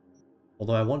missions.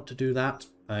 Although I want to do that,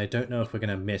 I don't know if we're going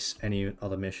to miss any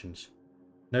other missions.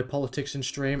 No politics in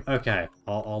stream? Okay,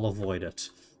 I'll avoid it.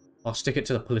 I'll stick it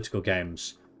to the political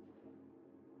games.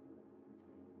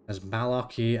 As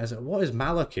Malarkey, what is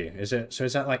Malarkey? Is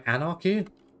that like anarchy?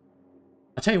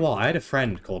 I tell you what, I had a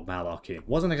friend called Malarkey.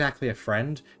 Wasn't exactly a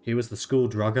friend. He was the school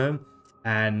druggo,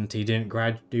 and he didn't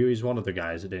he was one of the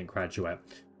guys that didn't graduate.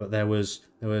 But there was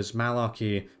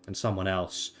Malarkey and someone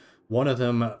else. One of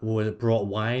them brought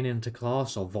wine into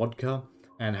class, or vodka,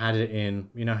 and had it in,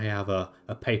 you know how you have a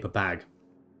paper bag.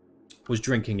 Was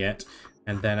drinking it,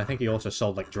 and then I think he also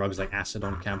sold like drugs like acid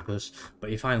on campus,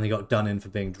 but he finally got done in for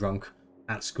being drunk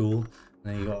at school. And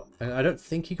then he got, I don't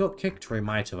think he got kicked, or he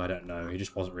might have, I don't know, he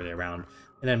just wasn't really around.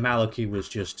 And then Malarkey was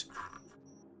just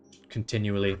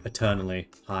continually, eternally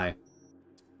high.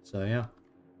 So yeah,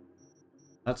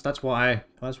 that's what I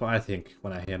think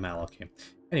when I hear Malarkey.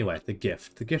 Anyway, the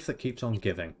gift that keeps on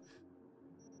giving.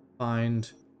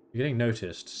 Find, you're getting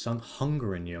noticed, some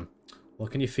hunger in you.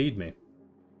 What can you feed me?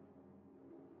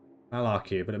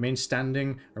 Malarkey, but it means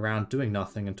standing around doing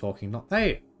nothing and talking not.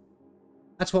 Hey,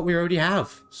 that's what we already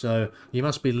have. So you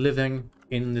must be living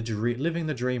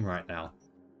the dream right now.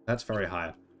 That's very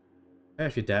high. Pay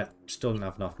off your debt. Still don't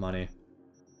have enough money.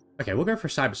 Okay, we'll go for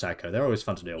Cyber Psycho. They're always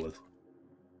fun to deal with.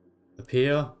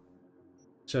 Appear.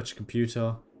 Search a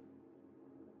computer.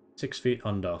 6 feet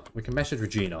under. We can message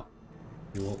Regina.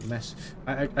 We will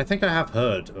I think I have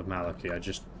heard of Malarkey.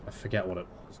 I forget what it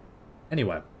was.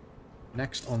 Anyway.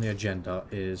 Next on the agenda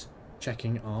is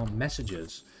checking our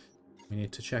messages. We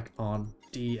need to check our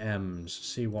DMs,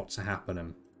 see what's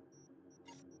happening.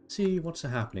 See what's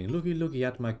happening. Looky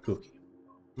at my cookie.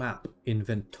 Map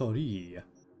inventory.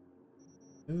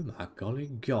 Oh my golly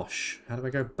gosh. How do I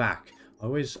go back? I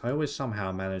always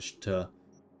somehow manage to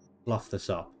fluff this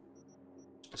up.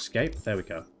 Escape. There we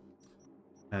go.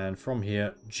 And from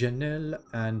here, Janelle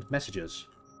and messages.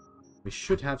 We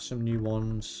should have some new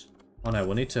ones. Oh no,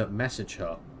 we'll need to message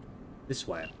her this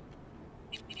way.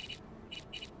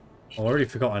 Oh, I already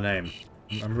forgot her name.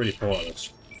 I'm really poor at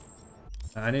this.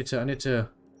 I need to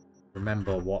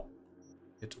remember what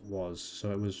it was.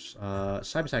 So it was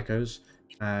Cyber Psychos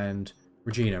and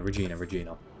Regina. Regina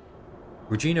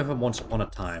from Once Upon a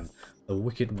Time, the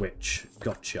Wicked Witch.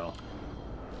 Gotcha.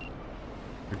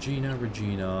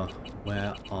 Regina,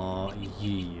 where are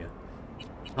ye?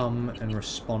 Come and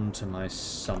respond to my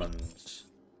summons.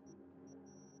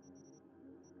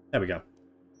 There we go.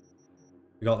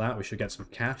 We got that. We should get some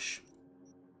cash.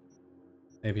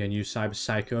 Maybe a new Cyber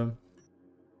Psycho.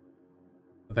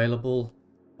 Available.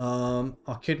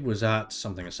 Our kid was at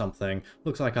something or something.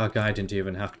 Looks like our guy didn't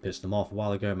even have to piss them off a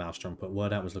while ago. Maelstrom put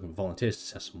word out, was looking for volunteers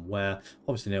to test somewhere.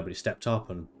 Obviously nobody stepped up,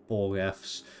 and ball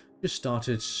Fs just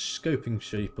started scoping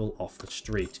people off the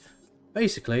street.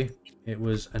 Basically, it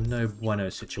was a no bueno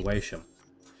situation.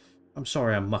 I'm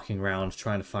sorry I'm mucking around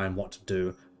trying to find what to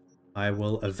do. I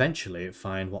will eventually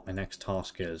find what my next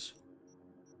task is.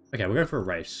 Okay, we'll go for a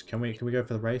race. Can we go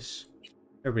for the race?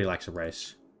 Everybody likes a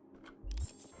race.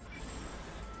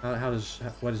 Where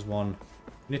does one...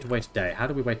 We need to wait a day. How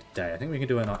do we wait a day? I think we can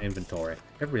do it in our inventory.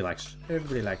 Everybody likes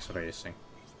racing.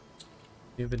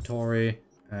 Inventory,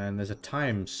 and there's a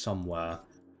time somewhere.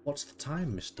 What's the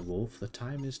time, Mr. Wolf? The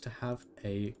time is to have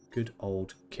a good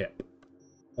old kip.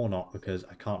 Or not, because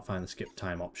I can't find the skip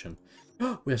time option.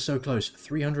 We're so close.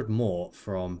 300 more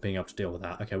from being able to deal with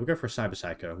that. Okay, we'll go for a Cyber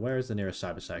Psycho. Where is the nearest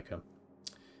Cyber Psycho?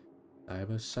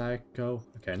 Cyber Psycho.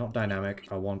 Okay, not dynamic.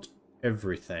 I want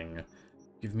everything.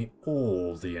 Give me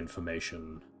all the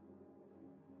information.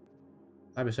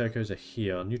 Cyber Psychos are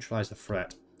here. Neutralize the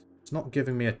threat. It's not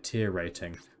giving me a tier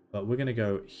rating, but we're going to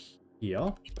go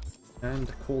here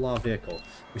and call our vehicle.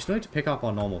 We still need to pick up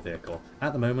our normal vehicle.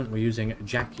 At the moment, we're using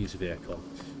Jackie's vehicle.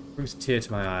 Brings a tear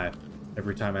to my eye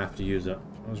every time I have to use it.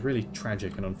 It was really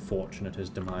tragic and unfortunate,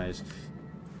 his demise.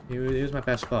 He was my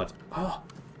best bud. Oh!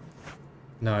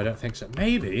 No, I don't think so.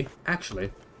 Maybe,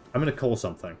 actually, I'm going to call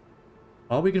something.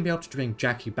 Are we going to be able to bring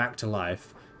Jackie back to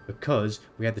life because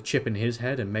we had the chip in his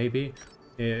head and maybe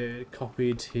it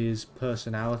copied his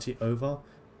personality over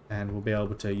and we'll be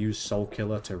able to use Soul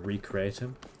Killer to recreate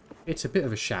him? It's a bit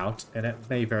of a shout, and it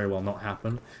may very well not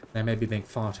happen. I may be being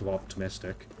far too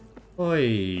optimistic.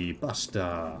 Oi,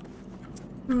 Buster.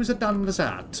 Who's a done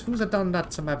that? Who's a done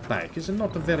that to my bike? Is it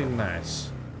not very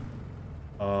nice?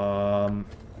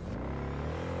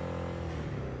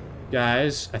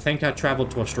 Guys, I think I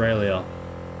traveled to Australia.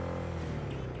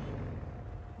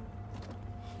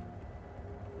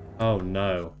 Oh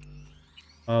no.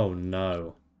 Oh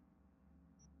no.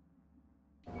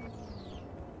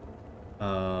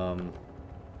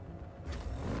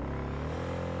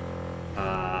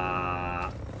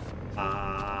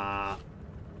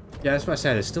 Yeah, that's what I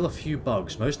said. There's still a few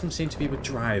bugs. Most of them seem to be with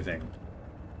driving.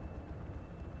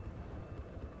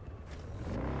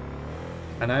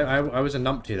 And I was a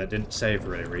numpty that didn't save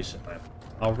really recently.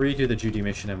 I'll redo the Judy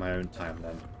mission in my own time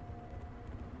then.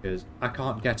 Because I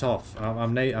can't get off.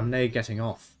 I'm nay getting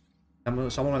off.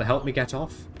 Someone want to help me get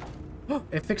off? Oh,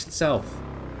 it fixed itself.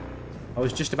 I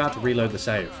was just about to reload the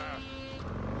save.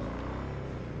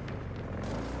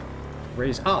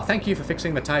 Thank you for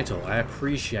fixing the title. I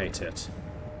appreciate it.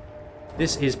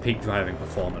 This is peak driving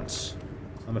performance.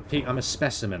 I'm a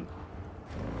specimen.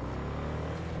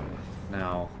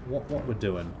 Now, what we're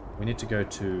doing? We need to go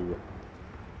to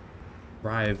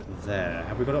drive there.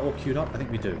 Have we got it all queued up? I think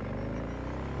we do.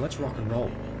 Let's rock and roll.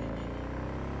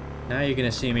 Now you're going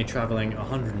to see me traveling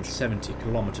 170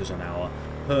 kilometers an hour,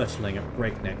 hurtling at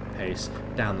breakneck pace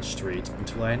down the street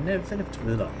until I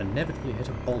inevitably hit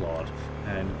a bollard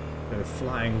and go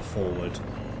flying forward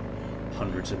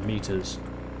hundreds of meters.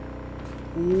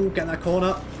 Ooh, get that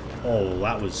corner. Oh,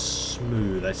 that was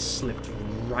smooth. I slipped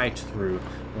right through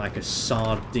like a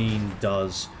sardine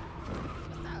does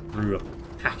through a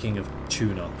packing of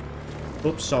tuna.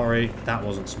 Oops, sorry. That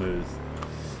wasn't smooth.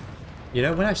 You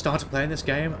know, when I started playing this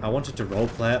game, I wanted to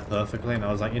roleplay it perfectly, and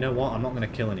I was like, you know what? I'm not going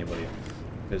to kill anybody.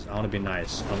 Because I want to be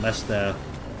nice, unless they're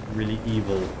really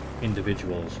evil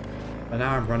individuals. But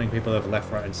now I'm running people over left,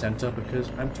 right, and center because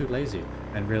I'm too lazy.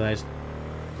 And realized,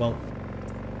 well,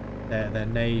 they're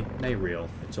nay real.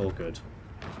 It's all good.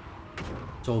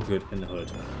 It's all good in the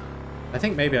hood. I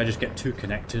think maybe I just get too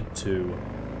connected to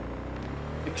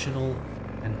fictional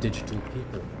and digital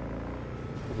people.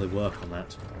 Probably work on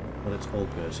that. But it's all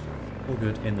good. All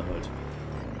good in the hood.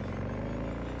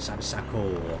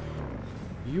 Sabsako.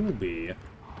 You'll be.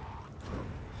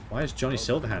 Why is Johnny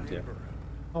Silverhand here?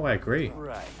 Oh, I agree.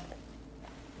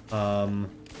 I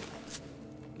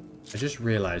just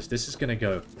realized this is going to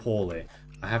go poorly.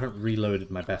 I haven't reloaded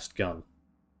my best gun.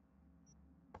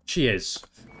 She is.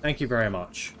 Thank you very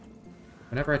much.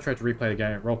 Whenever I try to replay the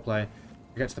game, roleplay,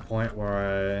 I get to the point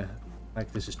where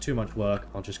like, this is too much work,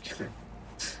 I'll just kill it.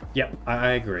 Yep,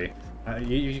 I agree.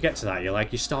 You get to that, you're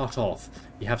like, you start off,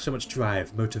 you have so much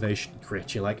drive, motivation,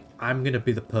 grit, you're like, I'm gonna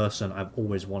be the person I've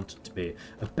always wanted to be.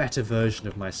 A better version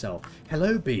of myself.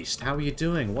 Hello, Beast, how are you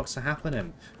doing? What's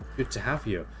happening? Good to have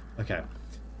you. Okay,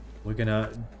 we're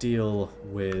gonna deal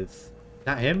with... Is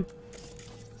that him?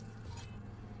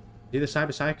 Is he the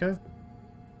Cyber Psycho?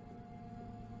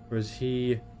 Or is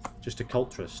he just a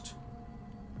cultist?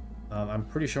 I'm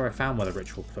pretty sure I found where the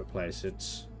ritual took place.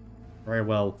 It's very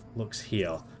well looks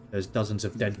here. There's dozens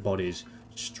of dead bodies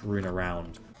strewn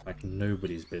around like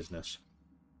nobody's business.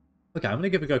 Okay, I'm going to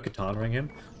give a go katanaing him.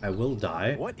 I will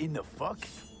die. What in the fuck?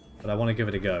 But I want to give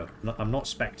it a go. I'm not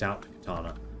spec'd out to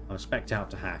katana. I'm spec'd out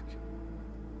to hack.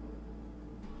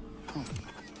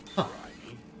 Huh.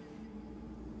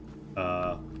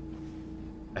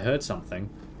 I heard something,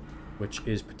 which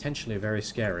is potentially very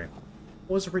scary.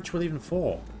 What was the ritual even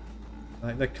for?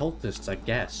 Like, they're cultists, I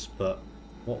guess, but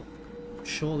what?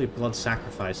 Surely blood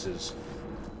sacrifices.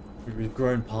 We've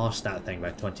grown past that thing by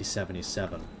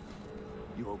 2077.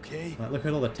 You okay? Like, look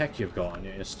at all the tech you've got, and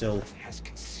you're still... Has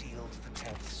concealed the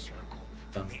 10th circle.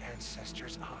 Done. The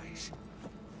ancestors' eyes.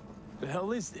 The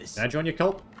hell is this? Can I join your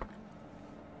cult?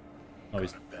 Oh,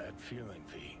 he's... Got a bad feeling,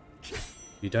 V.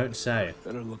 You don't say.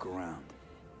 Better look around.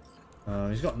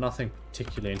 He's got nothing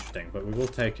particularly interesting, but we will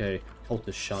take a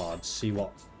cultist shard, see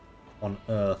what on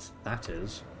earth that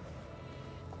is.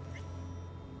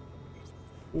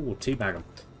 Ooh, teabag him.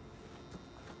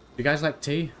 You guys like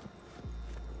tea?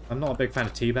 I'm not a big fan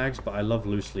of tea bags, but I love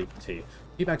loose leaf tea.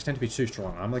 Tea bags tend to be too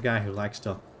strong. I'm the guy who likes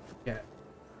to get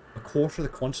a quarter of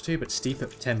the quantity, but steep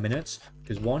it for 10 minutes.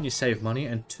 Because 1, you save money,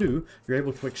 and 2, you're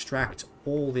able to extract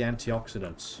all the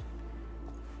antioxidants.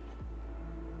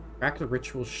 Crack the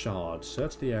ritual shard.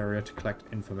 Search the area to collect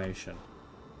information.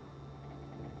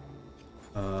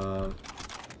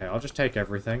 Okay, I'll just take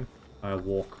everything. I'll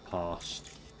walk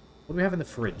past. What do we have in the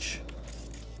fridge?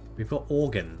 We've got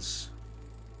organs.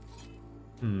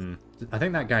 I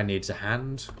think that guy needs a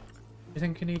hand. Do you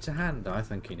think he needs a hand? I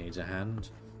think he needs a hand.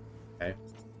 Okay.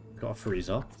 Got a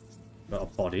freezer. Got a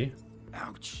body.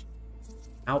 Ouch.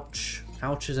 Ouch.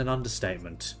 Ouch is an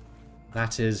understatement.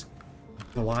 That is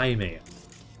blimey.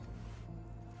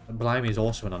 Blimey is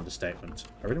also an understatement.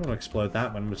 I really want to explode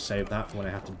that, but I'm going to save that for when I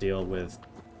have to deal with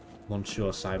Monsieur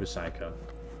Cyber Psycho.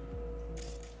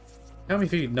 Tell me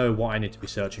if you know what I need to be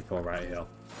searching for right here.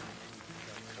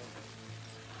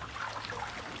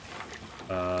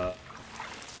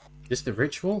 Is the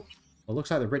ritual? Well,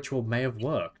 looks like the ritual may have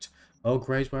worked. Earl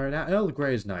Grey's where it at? Earl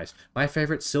Grey is nice. My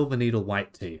favourite, silver needle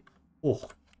white tea. Oh.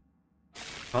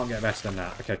 Can't get better than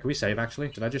that. Okay, can we save actually?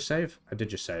 Did I just save? I did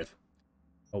just save.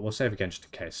 Well, we'll save again just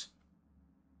in case.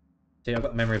 See, I've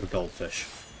got the memory of a goldfish.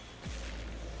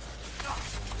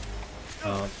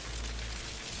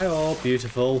 Hello,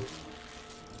 beautiful.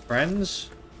 Friends?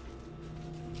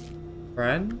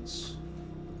 Friends?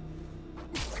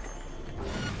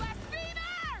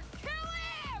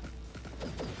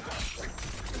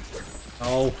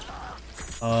 Oh.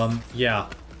 Yeah.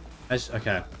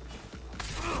 Okay.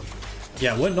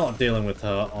 Yeah, we're not dealing with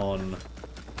her on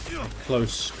a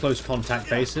close contact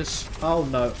basis. Oh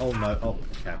no, oh no, oh,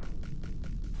 okay.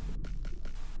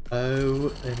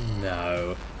 Oh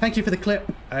no. Thank you for the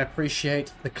clip. I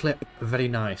appreciate the clip. Very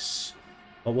nice.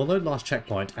 But we'll load last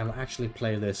checkpoint and we'll actually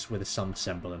play this with some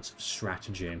semblance of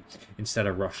strategy instead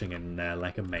of rushing in there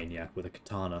like a maniac with a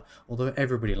katana. Although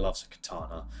everybody loves a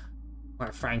katana.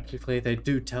 Quite frankly, they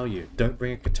do tell you, don't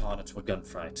bring a katana to a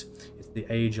gunfight. It's the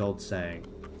age-old saying.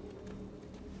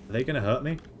 Are they going to hurt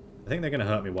me? I think they're going to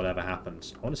hurt me whatever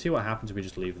happens. I want to see what happens if we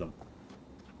just leave them.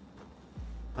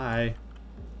 Hi.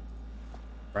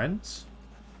 Friends?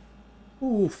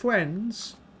 Ooh,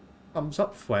 friends. Thumbs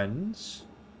up, friends.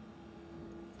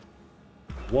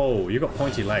 Whoa, you got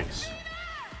pointy legs.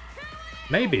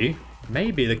 Maybe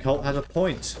the cult has a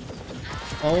point.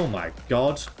 Oh my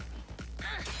god.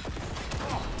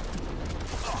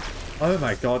 Oh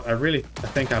my god, I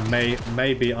think I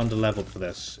may be underleveled for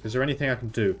this. Is there anything I can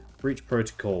do? Breach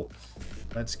protocol.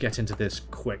 Let's get into this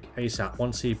quick. ASAP.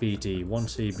 1CBD.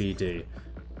 1CBD.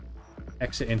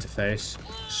 Exit interface.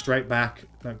 Straight back.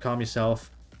 Calm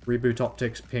yourself. Reboot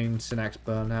optics. Ping. Synapse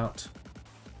burnout.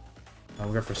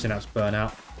 We'll go for a synapse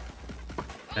burnout.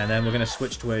 And then we're going to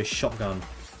switch to a shotgun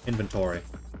inventory.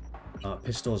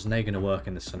 Pistol's nay going to work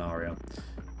in this scenario.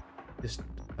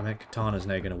 Katana's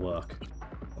nay going to work.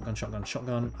 Shotgun, shotgun,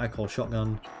 shotgun. I call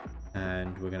shotgun.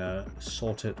 And we're going to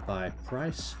sort it by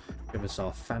price. Give us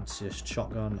our fanciest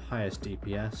shotgun, highest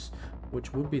DPS,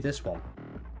 which would be this one.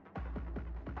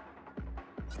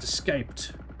 It's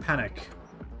escaped. Panic.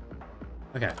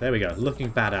 Okay, there we go.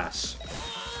 Looking badass.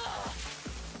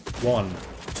 1,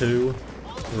 2,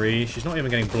 3. She's not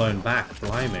even getting blown back.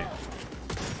 Blimey.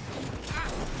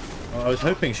 I was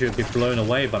hoping she would be blown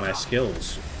away by my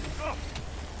skills.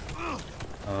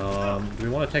 Do we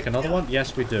want to take another one?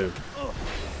 Yes, we do.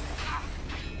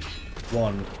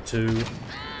 1, 2.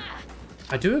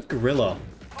 I do have gorilla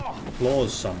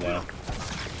claws somewhere.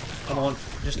 Come on,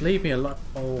 just leave me alone.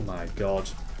 Oh my god.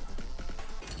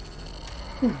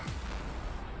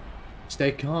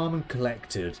 Stay calm and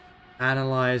collected.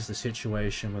 Analyze the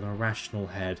situation with a rational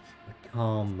head, a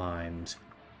calm mind,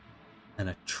 and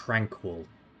a tranquil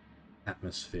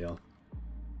atmosphere.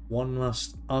 One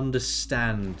must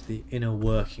understand the inner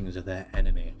workings of their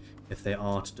enemy if they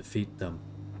are to defeat them.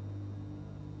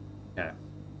 Okay.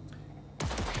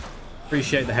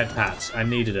 Appreciate the head pats. I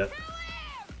needed it.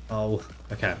 Oh,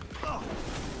 okay.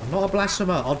 I'm not a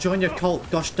blasphemer. I'll join your cult.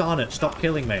 Gosh darn it. Stop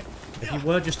killing me. If you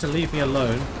were just to leave me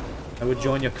alone, I would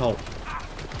join your cult.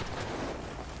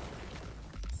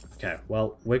 Okay,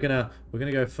 well, we're gonna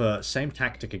go for same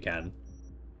tactic again.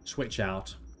 Switch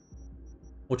out.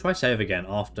 We'll try save again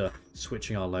after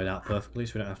switching our loadout perfectly,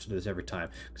 so we don't have to do this every time.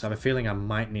 Because I have a feeling I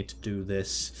might need to do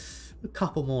this a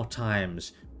couple more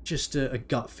times. Just a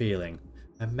gut feeling.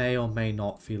 I may or may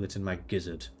not feel it in my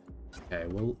gizzard. Okay,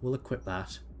 we'll equip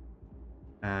that.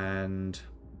 And... is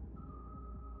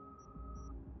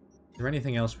there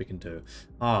anything else we can do?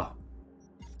 Ah,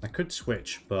 I could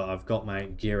switch, but I've got my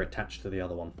gear attached to the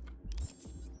other one.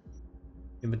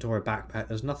 Inventory backpack.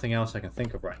 There's nothing else I can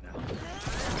think of right now.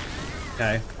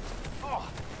 Okay.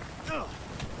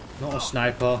 Not a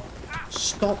sniper.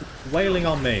 Stop wailing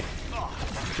on me.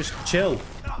 Just chill.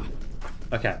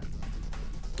 Okay.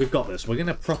 We've got this. We're going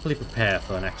to properly prepare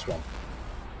for the next one.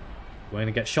 We're going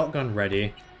to get shotgun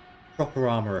ready. Proper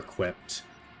armor equipped.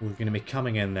 We're going to be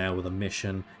coming in there with a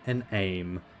mission, an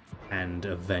aim, and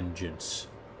a vengeance.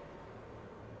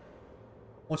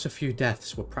 What's a few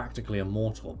deaths? We're practically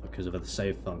immortal because of the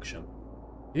save function.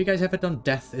 Have you guys ever done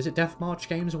death? Is it Death March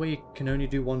games where you can only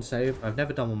do one save? I've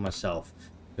never done one myself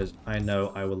because I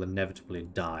know I will inevitably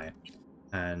die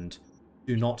and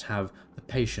do not have the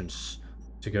patience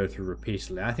to go through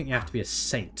repeatedly. I think you have to be a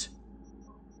saint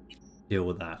to deal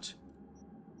with that.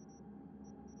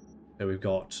 So we've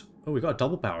got... oh, we've got a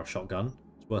double barrel shotgun.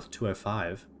 It's worth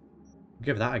 205. We'll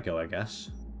give that a go, I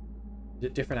guess. Is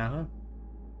it different ammo?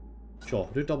 Sure,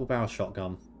 we'll do double barrel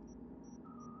shotgun.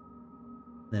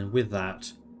 Then with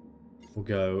that, we'll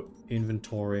go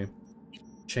inventory,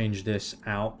 change this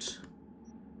out,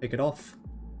 take it off.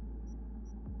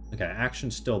 Okay,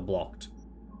 action's still blocked.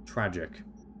 Tragic.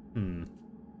 Do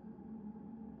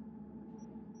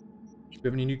we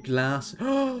have any new glass?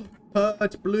 Oh,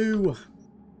 it's blue.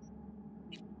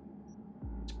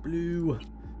 It's blue. Are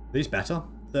these better?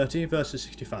 30 versus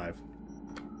 65.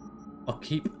 I'll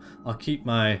keep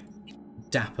my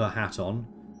dapper hat on.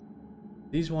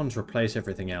 These ones replace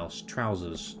everything else.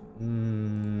 Trousers.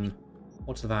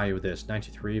 What's the value of this?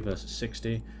 93 versus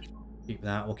 60. Keep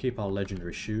that. We'll keep our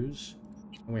legendary shoes.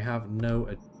 And we have no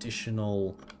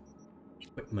additional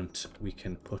equipment we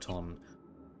can put on.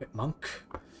 Monk.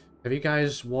 Have you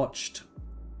guys watched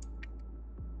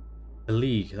The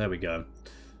League? There we go.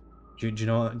 Do you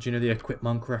know the Equip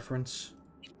Monk reference?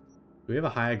 Do we have a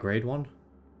higher grade one?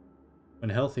 When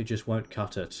healthy just won't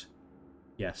cut it.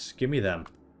 Yes, give me them.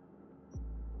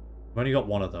 I've only got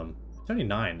one of them. It's only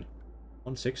 9.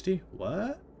 160?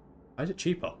 What? Why is it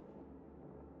cheaper?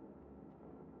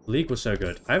 League was so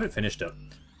good. I haven't finished it.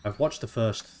 I've watched the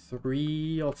first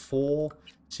 3 or 4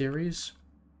 series.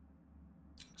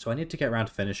 So I need to get around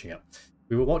to finishing it.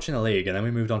 We were watching The League and then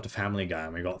we moved on to Family Guy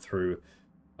and we got through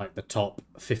like the top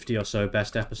 50 or so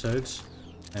best episodes.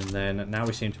 And then now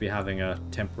we seem to be having a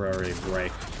temporary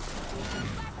break.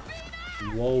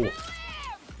 Whoa.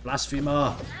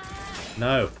 Blasphemer.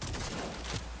 No.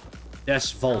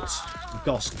 Yes, Vault.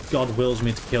 God wills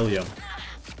me to kill you.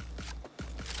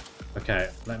 Okay,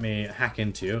 let me hack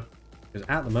into you. Because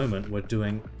at the moment we're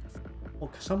doing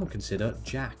what some would consider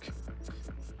Jack.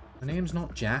 My name's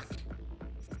not Jack.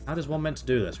 How does one meant to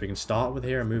do this? We can start with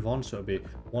here and move on, so it'll be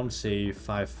 1C,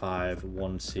 55,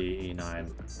 1C,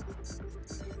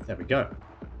 E9. There we go.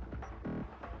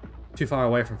 Too far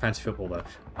away from fantasy football, though.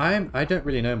 I don't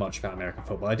really know much about American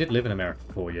football. I did live in America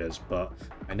for 4 years, but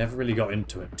I never really got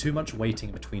into it. Too much waiting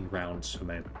between rounds for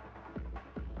me.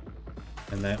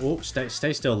 And then... oh, stay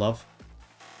still, love.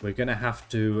 We're going to have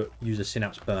to use a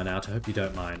synapse burnout. I hope you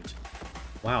don't mind.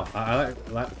 Wow, I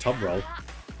like the top roll.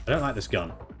 I don't like this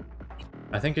gun.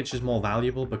 I think it's just more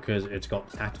valuable because it's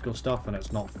got tactical stuff and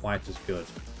it's not quite as good.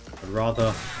 I'd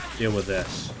rather deal with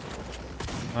this.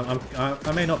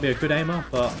 I may not be a good aimer,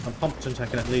 but I'm competent. I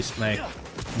can at least make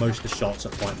most of the shots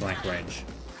at point blank range.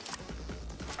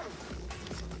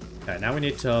 Okay, now we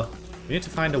need to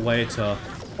find a way to...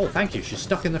 oh, thank you. She's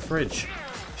stuck in the fridge.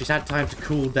 She's had time to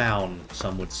cool down,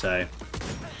 some would say.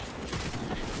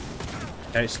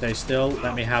 Okay, stay still.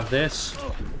 Let me have this.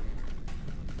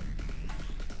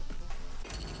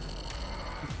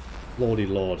 Lordy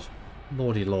Lord.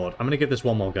 Lordy Lord. I'm going to give this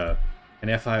one more go. And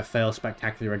if I fail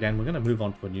spectacular again, we're going to move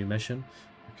on to a new mission.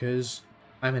 Because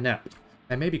I'm inept.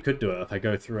 I maybe could do it if I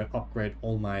go through and upgrade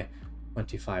all my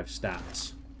 25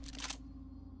 stats.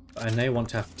 But I may want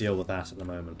to have to deal with that at the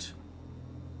moment.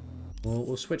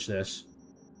 We'll switch this.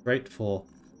 Great for...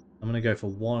 I'm going to go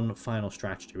for one final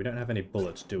strategy. We don't have any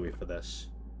bullets, do we, for this?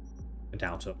 I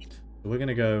doubt it. So we're going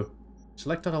to go...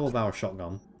 select a double barrel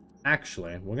shotgun.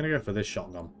 Actually, we're going to go for this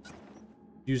shotgun.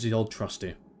 Use the old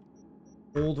trusty.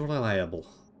 Old reliable.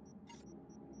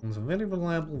 It's very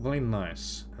reliable, very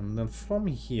nice. And then from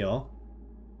here...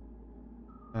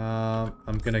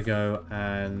 I'm going to go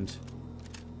and...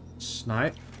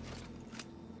 snipe.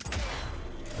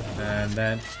 And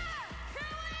then...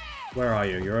 Where are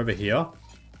you? You're over here.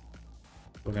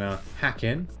 We're gonna hack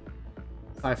in.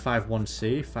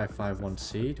 551C,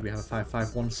 551C. Do we have a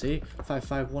 551C?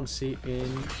 551C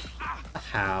in the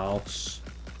house.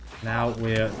 Now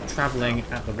we're traveling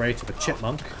at the rate of a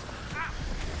chipmunk.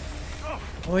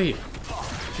 Oi!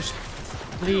 Just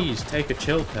please take a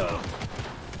chill pill.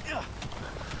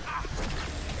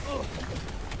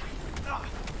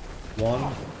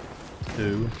 One,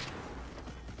 two.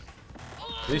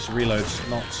 This reload's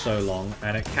not so long,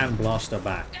 and it can blast her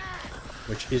back,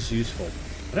 which is useful.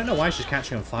 I don't know why she's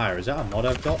catching on fire. Is that a mod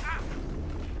I've got?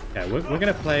 Okay, we're going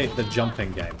to play the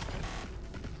jumping game.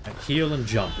 Like, heal and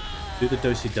jump. Do the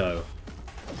do-si-do.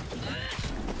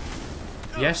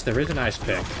 Yes, there is an ice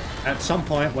pick. At some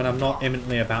point, when I'm not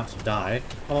imminently about to die...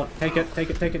 Come on, take it, take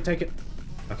it, take it, take it.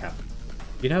 Okay.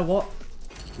 You know what?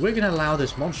 We're going to allow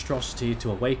this monstrosity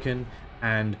to awaken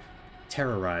and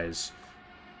terrorize.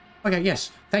 Okay,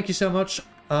 yes. Thank you so much,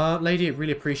 lady. I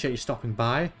really appreciate you stopping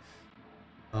by.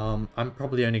 I'm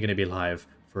probably only going to be live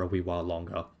for a wee while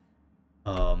longer.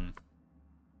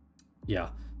 Yeah.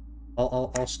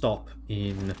 I'll stop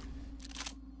in...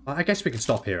 I guess we can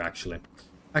stop here, actually.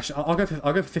 Actually, I'll go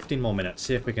for 15 more minutes.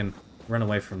 See if we can run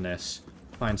away from this.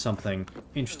 Find something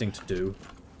interesting to do.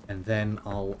 And then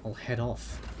I'll head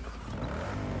off.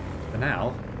 For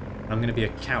now, I'm going to be a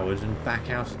coward and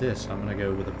back out of this. I'm going to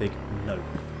go with a big nope.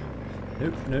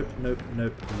 Nope, nope, nope,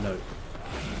 nope, nope.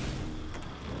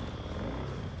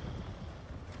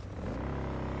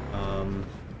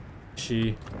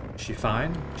 She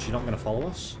fine? Is she not going to follow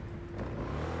us?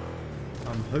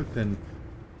 I'm hoping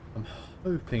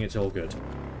it's all good.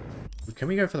 Can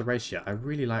we go for the race yet? I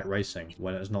really like racing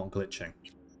when it's not glitching.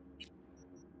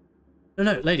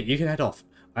 No, lady, you can head off.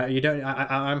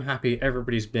 I'm happy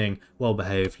everybody's being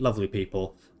well-behaved, lovely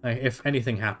people. If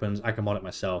anything happens, I can mod it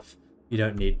myself. You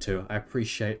don't need to. I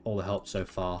appreciate all the help so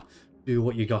far. Do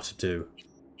what you got to do.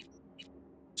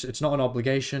 It's not an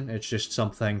obligation, it's just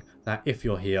something that if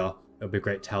you're here, it would be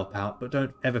great to help out, but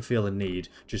don't ever feel a need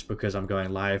just because I'm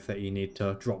going live that you need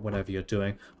to drop whatever you're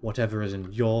doing. Whatever is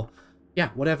in your... Yeah,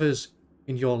 whatever's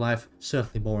in your life,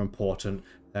 certainly more important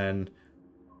than...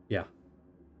 Yeah.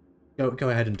 Go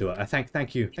ahead and do it.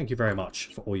 Thank you very much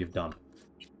for all you've done.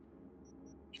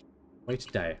 Wait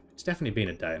a day. It's definitely been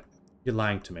a day. You're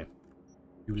lying to me.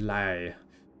 You lie.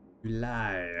 You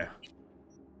lie.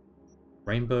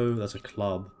 Rainbow, that's a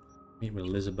club. Meet with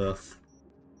Elizabeth.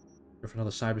 Go for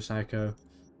another cyber psycho.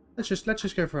 Let's just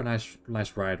go for a nice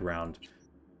ride round.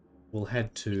 We'll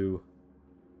head to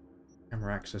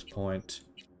camera access point.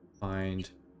 Find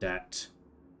debt.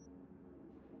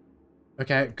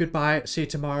 Okay, goodbye. See you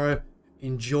tomorrow.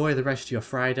 Enjoy the rest of your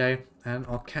Friday, and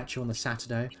I'll catch you on the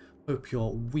Saturday. Hope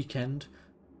your weekend,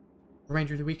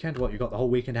 remainder of the weekend, what, you got the whole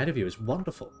weekend ahead of you, is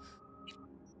wonderful.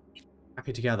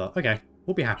 Happy together. Okay,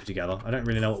 we'll be happy together. I don't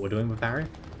really know what we're doing with Barry,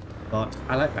 but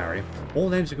I like Barry. All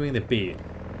names are going to be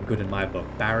good in my book.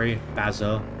 Barry,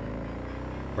 Bazza,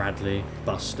 Bradley,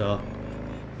 Buster.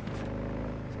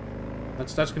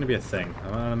 That's going to be a thing.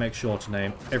 I'm going to make sure to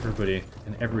name everybody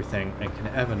and everything and can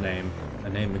ever name a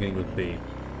name beginning with B.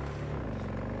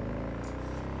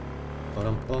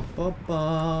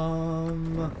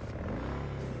 Ba-dum-bum-bum-bum.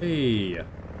 Hey,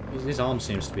 his arm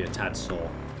seems to be a tad sore.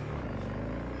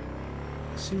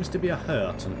 Seems to be a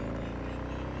hurt. And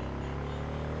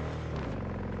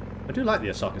I do like the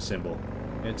Osaka symbol.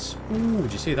 It's... Ooh,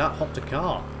 did you see that? Hopped a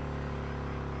car.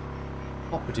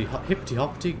 Hoppity, hippity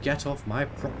hoppity, get off my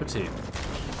property.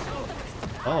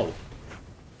 Oh.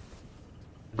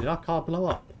 Did our car blow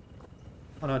up?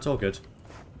 Oh no, it's all good.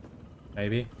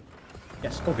 Maybe.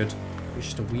 Yes, all good. It's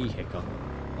just a wee hiccup.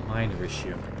 A minor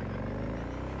issue.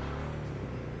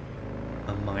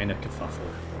 A minor kerfuffle.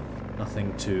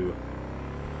 Nothing to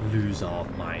lose our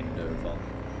mind over.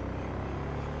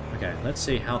 Okay, let's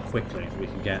see how quickly we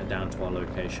can get down to our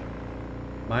location.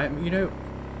 You know,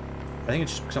 I think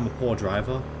it's just because I'm a poor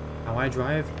driver. How I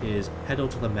drive is pedal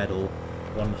to the metal,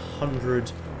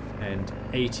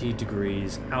 180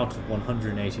 degrees out of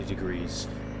 180 degrees.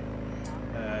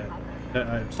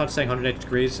 I started saying 180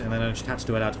 degrees, and then I just had to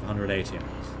do it out of 180. I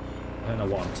don't know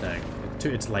what I'm saying.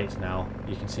 It's late now.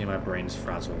 You can see my brain's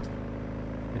frazzled.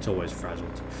 It's always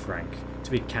frazzled, to be frank.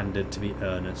 To be candid, to be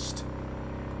earnest.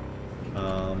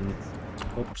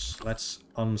 Oops. Let's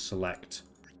unselect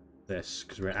this,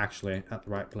 because we're actually at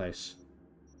the right place.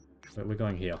 But we're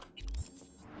going here.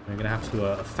 We're going to have to do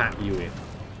a fat Yui.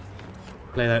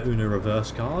 Play that Uno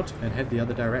reverse card, and head the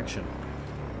other direction.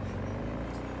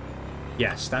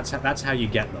 Yes, that's how you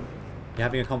get them. You're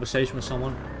having a conversation with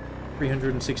someone,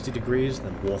 360 degrees,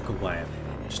 then walk away.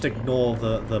 Just ignore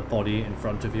the body in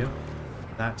front of you.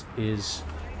 That is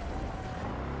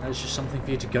That's just something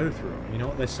for you to go through. You know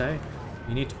what they say?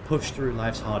 You need to push through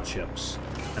life's hardships.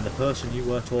 And the person you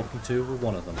were talking to were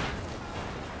one of them.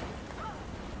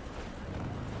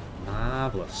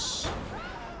 Marvelous.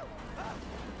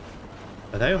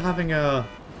 Are they all having a...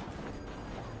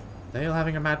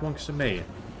 mad one because of me?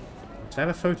 Did I have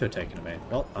a photo taken of me?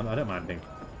 Well, I don't mind being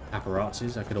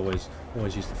paparazzis. I could always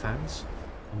use the fans.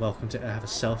 I'm welcome to have a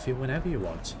selfie whenever you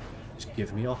want. Just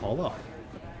give me a holler.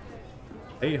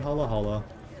 Hey, holler, holler.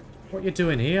 What you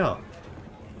doing here?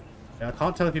 I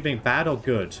can't tell if you're being bad or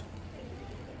good.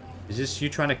 Is this you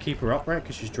trying to keep her upright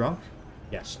because she's drunk?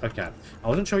 Yes. Okay. I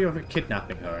wasn't sure you were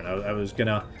kidnapping her, and I was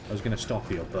gonna stop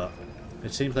you, but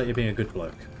it seems like you're being a good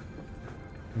bloke.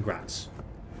 Congrats.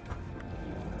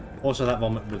 Also, that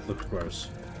vomit looked gross.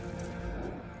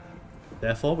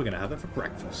 Therefore, we're gonna have it for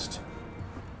breakfast.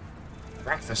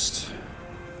 Breakfast.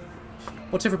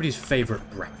 What's everybody's favorite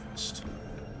breakfast?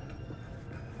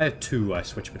 I have two I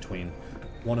switch between.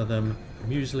 One of them,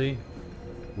 muesli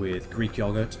with Greek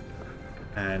yogurt,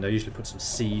 and I usually put some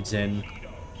seeds in.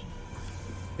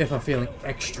 If I'm feeling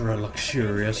extra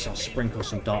luxurious, I'll sprinkle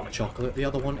some dark chocolate. The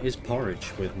other one is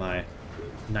porridge with my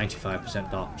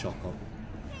 95% dark chocolate.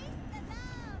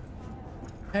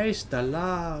 Taste the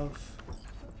love.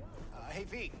 Hey,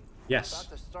 V. Yes.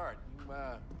 About to start.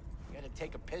 You gotta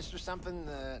take a piss or something?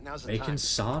 Now's the Making time.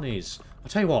 sarnies. I'll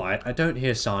tell you what, I don't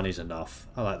hear sarnies enough.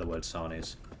 I like the word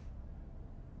sarnies.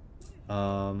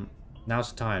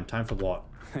 Now's the time. Time for what?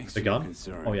 Thanks The for your gun?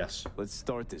 concern. Oh, yes. Let's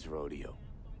start this rodeo.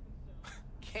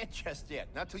 Can't just yet.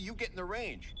 Not till you get in the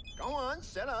range. Go on,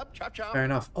 set up, chop chop. Fair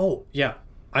enough. Oh, yeah.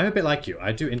 I'm a bit like you.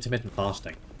 I do intermittent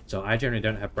fasting. So I generally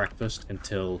don't have breakfast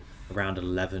until around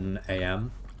 11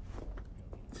 AM.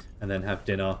 And then have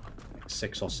dinner like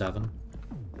 6 or 7.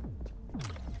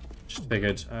 Just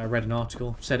figured, I read an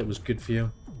article, said it was good for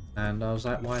you. And I was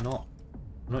like, why not?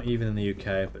 I'm not even in the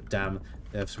UK, but damn,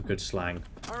 they have some good slang.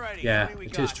 Alrighty, Yeah, how many we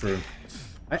it is got? true.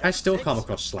 I still come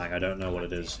across slang. I don't know what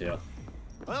it is here.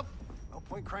 Well, no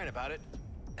point crying about it.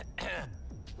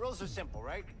 Rules are simple,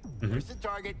 right? Mhm. Here's the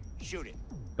target, shoot it.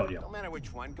 Got you. No matter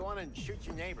which one, go on and shoot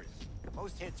your neighbors.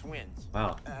 Most hits wins.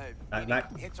 Wow.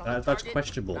 Hits on the That's target,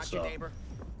 questionable, not your sir. neighbor.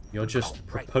 You're just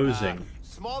Right, proposing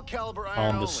small caliber iron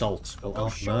armed only. assault or Go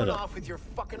armed showing murder. off with your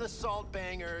fucking assault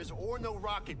bangers or no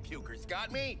rocket pukers.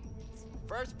 Got me?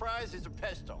 First prize is a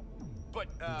pistol, but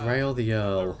Grail the a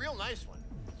Earl. real nice one.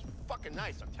 It's fucking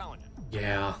nice, I'm telling you.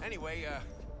 Yeah. Anyway,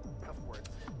 enough words.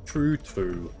 True.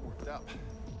 Worked up.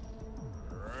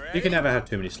 You can never have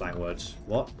too many slang words.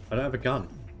 What? I don't have a gun.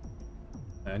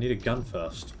 I need a gun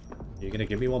first. You're gonna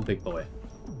give me one, big boy?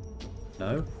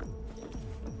 No?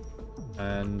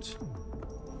 And...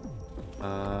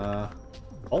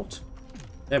 Alt?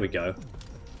 There we go.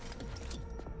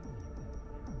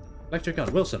 Electric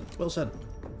gun. Wilson! Wilson!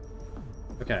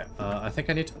 Okay, I think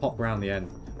I need to pop around the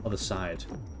other side.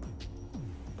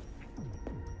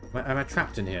 Am I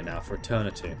trapped in here now for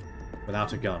eternity?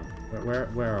 Without a gun?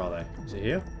 Where are they? Is it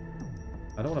here?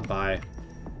 I don't want to buy...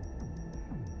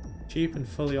 Cheap and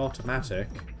fully automatic.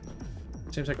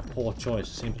 Seems like a poor choice.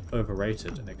 It seems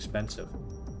overrated and expensive.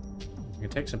 You can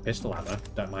take some pistol ammo.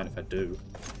 Don't mind if I do.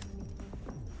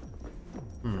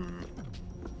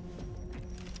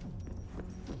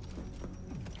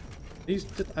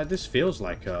 This feels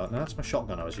like... no, that's my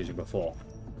shotgun I was using before.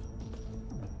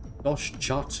 Dosh,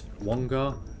 Chut,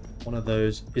 Wonga. One of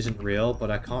those isn't real,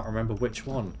 but I can't remember which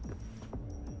one.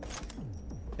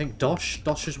 I think Dosh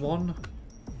is one.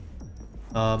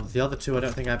 The other two I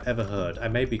don't think I've ever heard. I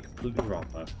may be completely wrong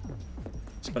though.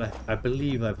 But I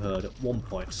believe I've heard at one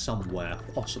point, somewhere,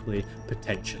 possibly,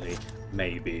 potentially,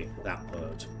 maybe, that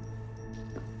word.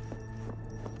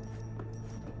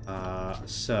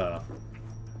 Sir.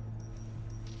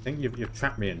 I think you've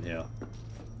trapped me in here.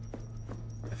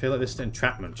 I feel like this is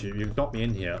entrapment. You've got me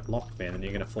in here, locked me, and then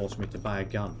you're going to force me to buy a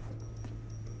gun.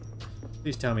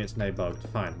 Please tell me it's nabugged.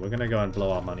 Fine, we're going to go and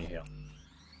blow our money here.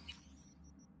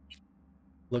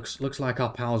 Looks like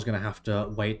our pal's going to have to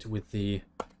wait with the...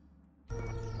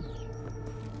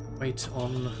 Wait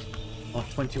on our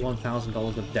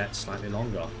 $21,000 of debt slightly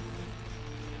longer.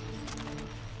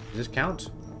 Does this count?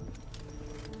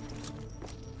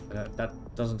 That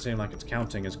doesn't seem like it's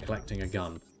counting as collecting a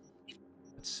gun.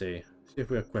 Let's see. See if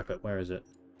we equip it. Where is it?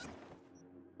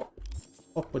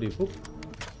 Boop.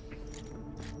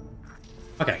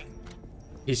 Okay.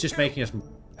 He's just making us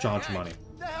charge money.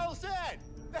 The hell's that?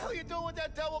 The hell you doing with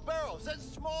that double barrel? It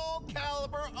says small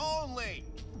caliber only.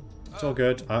 It's all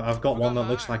good. I've got one that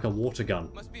looks like a water gun.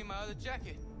 Must be my other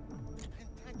jacket.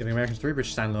 Giving Americans 3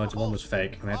 British standaloids and one was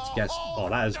fake. And I had to guess. Oh,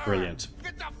 that is brilliant.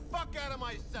 Get the fuck out of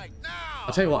my sight now!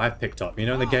 I'll tell you what I've picked up. You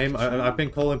know, in the game, I've been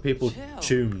calling people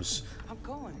chooms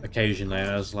occasionally, and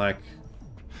I was like,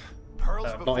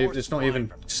 it's not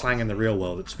even slang in the real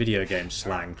world, it's video game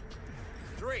slang.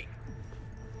 3,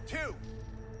 2,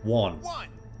 1.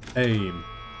 Aim.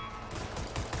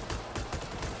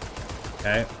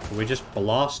 Okay, are we just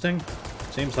blasting?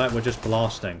 Seems like we're just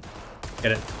blasting.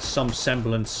 Get it some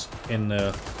semblance in the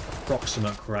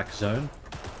approximate correct zone.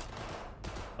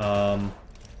 Nice,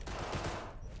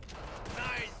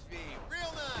 V.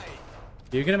 Real nice.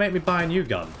 You're gonna make me buy a new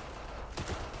gun?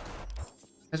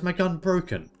 Has my gun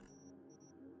broken?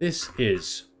 This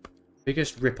is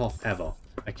biggest rip-off ever.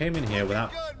 I came in here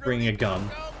without bringing a gun,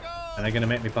 and they're gonna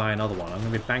make me buy another one. I'm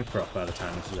gonna be bankrupt by the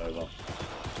time this is over.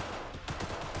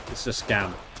 It's a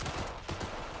scam.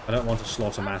 I don't want a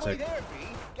slaughtermatic.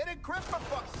 Get a grip for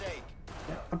fuck's sake.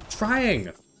 I'm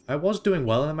trying! I was doing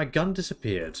well, and then my gun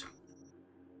disappeared.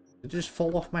 It just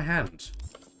fall off my hand.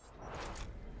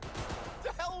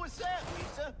 The hell was that,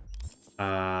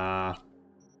 Lisa?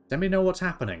 Let me know what's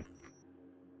happening.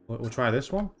 We'll try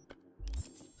this one.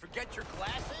 Forget your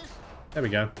glasses? There we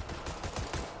go.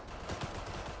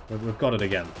 We've got it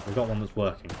again. We've got one that's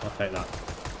working. I'll take that.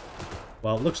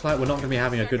 Well, it looks like we're not going to be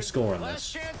having a good score on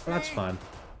this. But that's fine.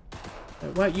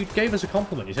 Well, you gave us a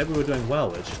compliment. You said we were doing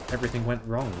well. It's just everything went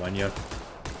wrong when your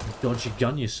dodgy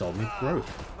gun you sold me broke.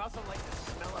 Nothing like the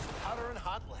smell of powder and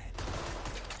hot lead.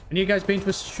 And you guys been to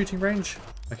a shooting range?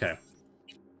 Okay.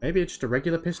 Maybe it's just a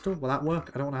regular pistol? Will that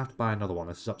work? I don't want to have to buy another one.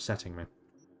 This is upsetting me.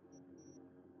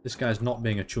 This guy's not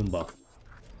being a chumba.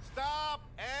 Stop!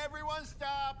 Everyone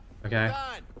stop! Okay.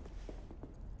 Done.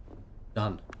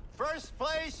 Done. First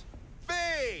place,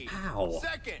 V! Ow.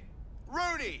 Second,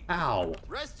 Rudy! Ow.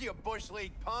 Rest of you Bush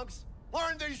League punks,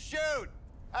 learn to shoot!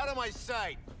 Out of my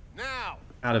sight, now!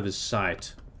 Out of his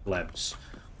sight, plebs.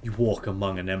 You walk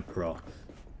among an emperor.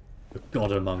 A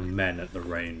god among men at the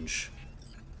range.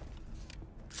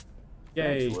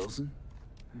 Yay. Thanks, Wilson.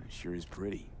 Sure is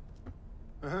pretty.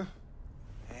 Uh-huh.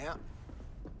 Yeah.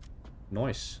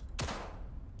 Nice.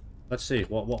 Let's see,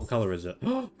 what color is it?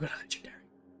 Oh, we got a legendary.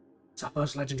 It's our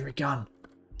first legendary gun.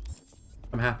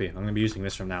 I'm happy. I'm gonna be using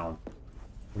this from now on.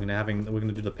 We're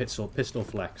gonna do the pistol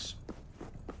flex.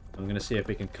 I'm gonna see if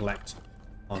we can collect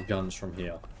our guns from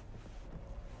here.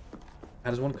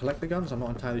 How does one collect the guns? I'm not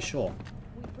entirely sure.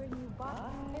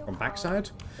 From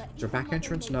backside? Is there a back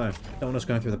entrance? No. Don't want us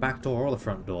going through the back door or the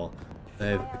front door.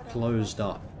 They've closed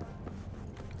up.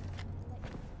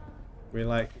 We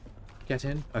like get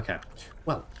in? Okay.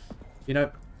 Well, you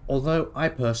know, although I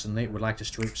personally would like to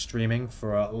keep streaming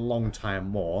for a long time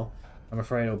more, I'm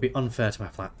afraid it would be unfair to my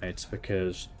flatmates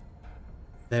because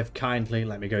they've kindly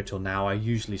let me go till now. I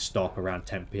usually stop around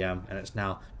 10 PM and it's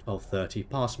now 12:30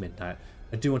 past midnight.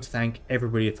 I do want to thank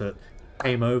everybody that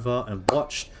came over and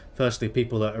watched. Firstly,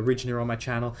 people that originally were on my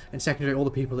channel, and secondly, all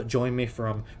the people that joined me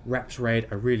from Reps Raid.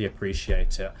 I really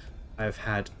appreciate it. I've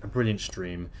had a brilliant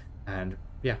stream, and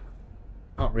yeah,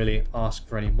 can't really ask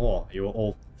for any more. You are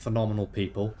all phenomenal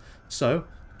people. So,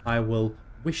 I will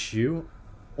wish you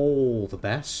all the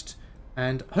best,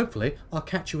 and hopefully, I'll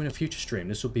catch you in a future stream.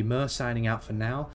 This will be Mer signing out for now.